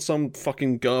 Wasn't she on some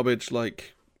fucking garbage,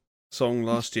 like, song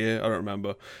last year? I don't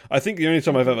remember. I think the only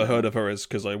time I've ever heard of her is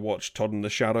because I watch Todd in the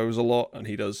Shadows a lot, and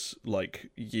he does,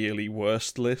 like, yearly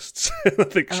worst lists. I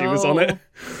think she was on it.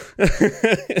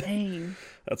 Dang.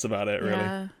 That's about it, really.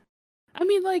 Yeah. I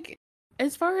mean, like,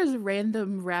 as far as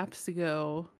random raps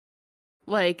go,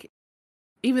 like,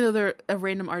 even though they're a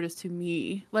random artist to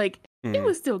me, like, it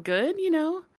was still good, you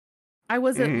know? I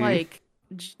wasn't, like,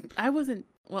 I wasn't,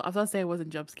 well, I was about to say I wasn't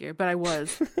jump scared, but I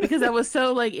was. Because I was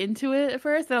so, like, into it at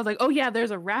first, and I was like, oh, yeah,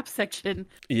 there's a rap section.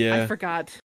 Yeah. I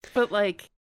forgot. But, like,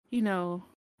 you know,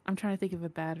 I'm trying to think of a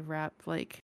bad rap,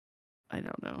 like, I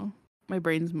don't know. My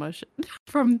brain's mush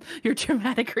from your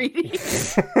dramatic reading.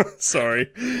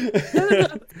 Sorry.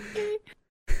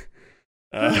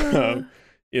 Okay.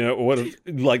 You know, what,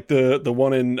 like the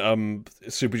one in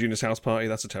Super Junior's house party,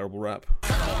 that's a terrible rap.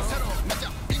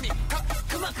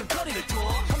 그만큼 거리를 둬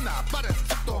험나 빠른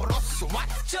속도로 쏘아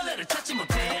전례를 찾지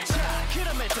못해 자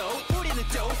그럼에도 우리는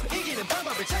또 이기는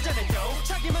방법을 찾아내도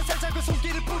자기만 살자고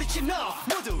손길을 뿌리친 너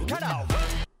모두 가라.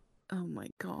 Oh my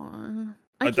god.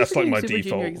 I keep That's like forgetting my Super Junior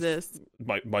default. exists.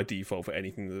 My default for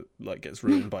anything that like gets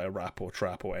ruined by a rap or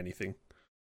trap or anything.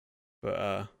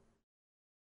 But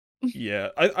yeah,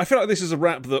 I feel like this is a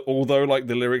rap that, although like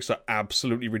the lyrics are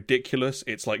absolutely ridiculous,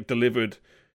 it's like delivered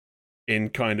in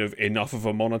kind of enough of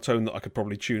a monotone that I could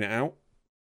probably tune it out.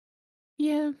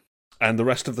 Yeah. And the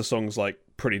rest of the song's like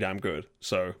pretty damn good.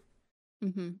 So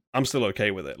I'm still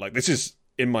okay with it. Like, this is,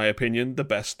 in my opinion, the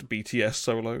best BTS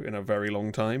solo in a very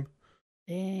long time.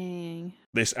 Dang.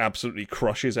 This absolutely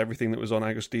crushes everything that was on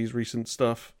Agus D's recent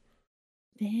stuff.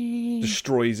 Dang.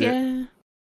 Destroys it. Yeah.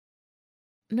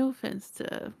 No offense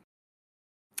to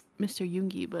Mr.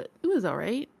 Yoongi, but it was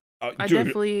alright. I Dude,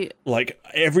 definitely like,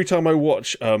 every time I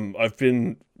watch, I've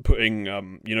been putting,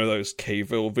 you know, those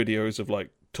K-Ville videos of like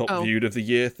top viewed of the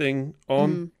year thing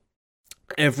on.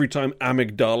 Every time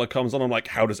Amygdala comes on, I'm like,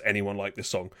 how does anyone like this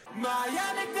song?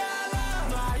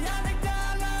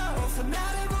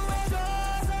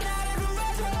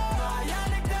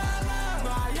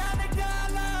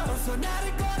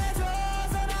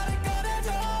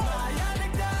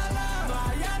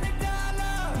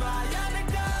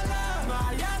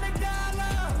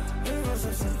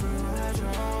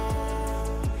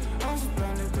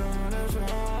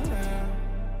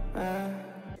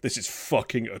 This is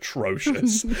fucking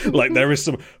atrocious. Like, there is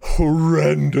some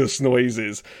horrendous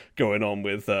noises going on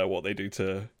with what they do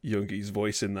to Yoongi's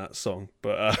voice in that song.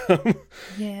 But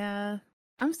yeah.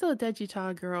 I'm still a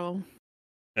Diggy girl.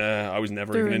 I was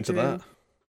never Through even and into through. that.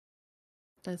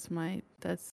 That's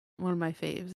one of my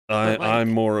faves.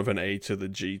 I'm more of an A to the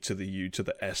G to the U to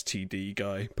the STD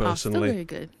guy, personally. Still very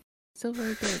good. Still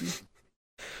very good.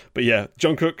 But yeah,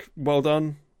 Jungkook, well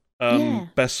done. Yeah.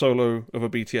 Best solo of a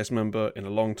BTS member in a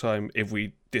long time, if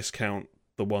we discount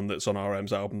the one that's on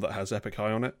RM's album that has Epic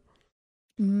High on it,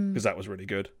 Mm, because that was really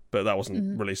good. But that wasn't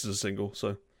Mhm. released as a single,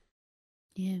 so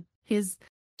yeah. His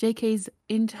JK's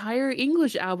entire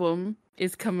English album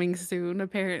is coming soon,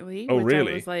 apparently. Oh, which I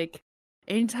really? was like,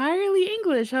 entirely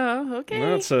English, huh? Okay.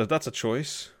 that's a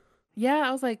choice. Yeah,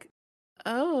 I was like,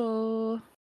 oh,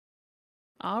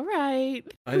 all right.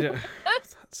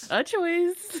 That's A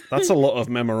choice. that's a lot of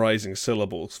memorizing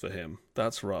syllables for him.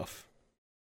 That's rough.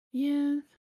 Yeah.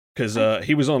 Because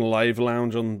he was on Live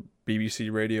Lounge on BBC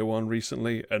Radio 1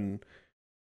 recently, and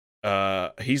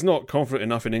he's not confident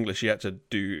enough in English yet to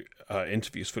do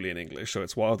interviews fully in English, so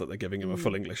it's wild that they're giving him a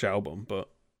full English album, but...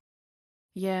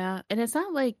 Yeah, and it's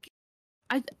not like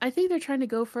I think they're trying to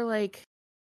go for like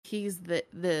he's the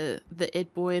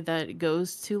it boy that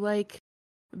goes to like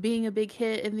being a big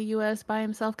hit in the US by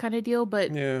himself kind of deal,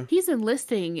 but Yeah. he's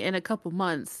enlisting in a couple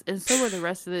months, and so are the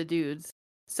rest of the dudes.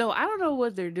 So I don't know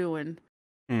what they're doing.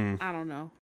 Mm. I don't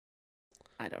know.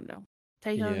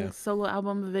 Taehyung's Yeah. solo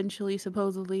album eventually,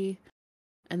 supposedly,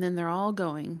 and then they're all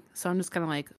going. So I'm just kind of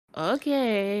like,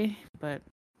 okay, but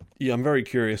Yeah, I'm very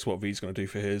curious what V's going to do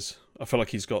for his. I feel like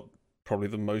he's got probably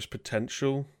the most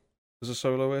potential as a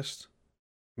soloist,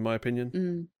 in my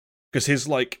opinion. Because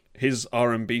his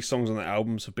R&B songs on the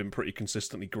albums have been pretty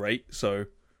consistently great, so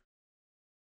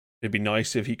it'd be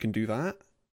nice if he can do that.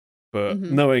 But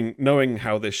knowing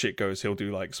how this shit goes, he'll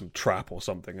do like some trap or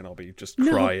something, and I'll be just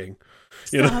crying,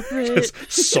 Stop it.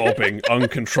 just sobbing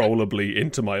uncontrollably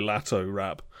into my Lato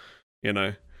rap, you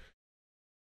know.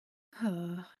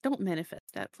 Don't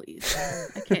manifest that, please.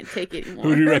 I can't take it anymore.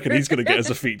 Who do you reckon he's going to get as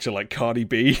a feature? Like Cardi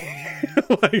B?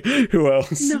 Like, who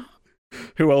else? No.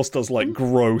 Who else does like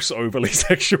gross, overly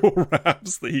sexual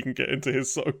raps that he can get into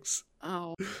his songs?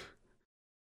 Oh,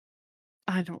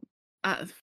 I don't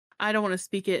want to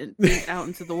speak it out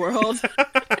into the world.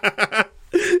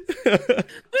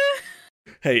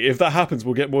 Hey, if that happens,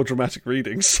 we'll get more dramatic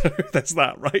readings. So that's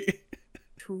that, right?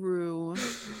 True.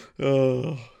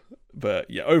 But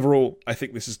yeah, overall, I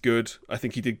think this is good. I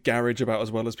think he did Garage about as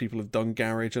well as people have done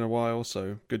Garage in a while.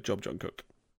 So good job, Jungkook.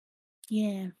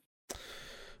 Yeah.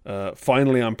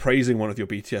 Finally, I'm praising one of your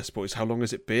BTS boys. How long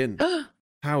has it been?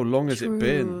 How long has it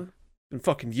been? In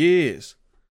fucking years.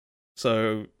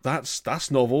 So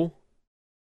that's novel.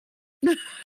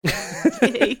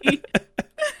 Okay.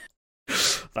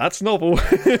 That's novel.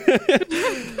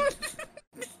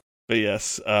 But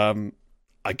yes,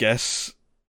 I guess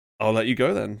I'll let you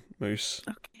go then, Moose.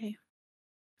 Okay.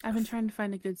 I've been trying to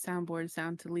find a good soundboard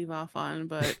sound to leave off on,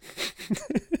 but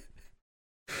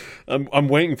I'm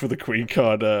waiting for the Queen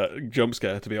card jump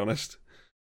scare, to be honest.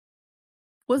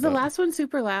 was the last one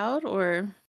super loud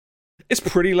or? It's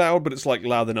pretty loud, but it's like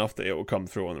loud enough that it will come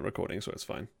through on the recording, so it's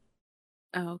fine.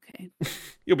 Oh, okay.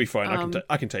 You'll be fine.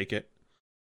 I can take it.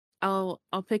 I'll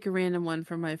pick a random one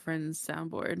from my friend's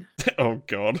soundboard. Oh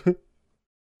God.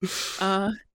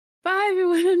 Bye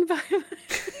everyone. Bye.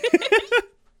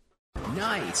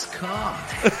 Nice cock.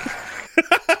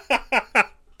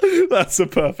 That's a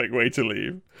perfect way to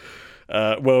leave.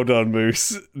 Well done,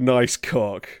 Moose. Nice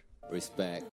cock.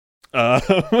 Respect.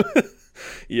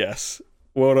 Yes.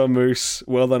 Well done, Moose.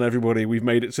 Well done, everybody. We've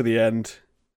made it to the end.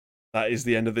 That is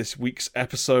the end of this week's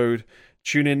episode.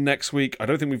 Tune in next week. I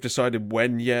don't think we've decided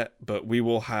when yet, but we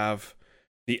will have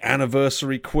the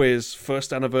anniversary quiz,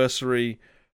 first anniversary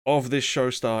of this show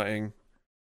starting.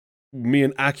 Me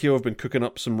and Akio have been cooking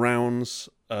up some rounds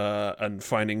and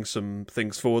finding some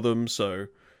things for them, so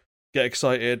get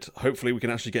excited. Hopefully we can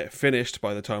actually get it finished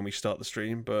by the time we start the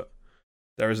stream, but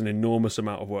there is an enormous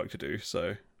amount of work to do,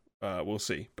 so we'll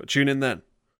see. But tune in then.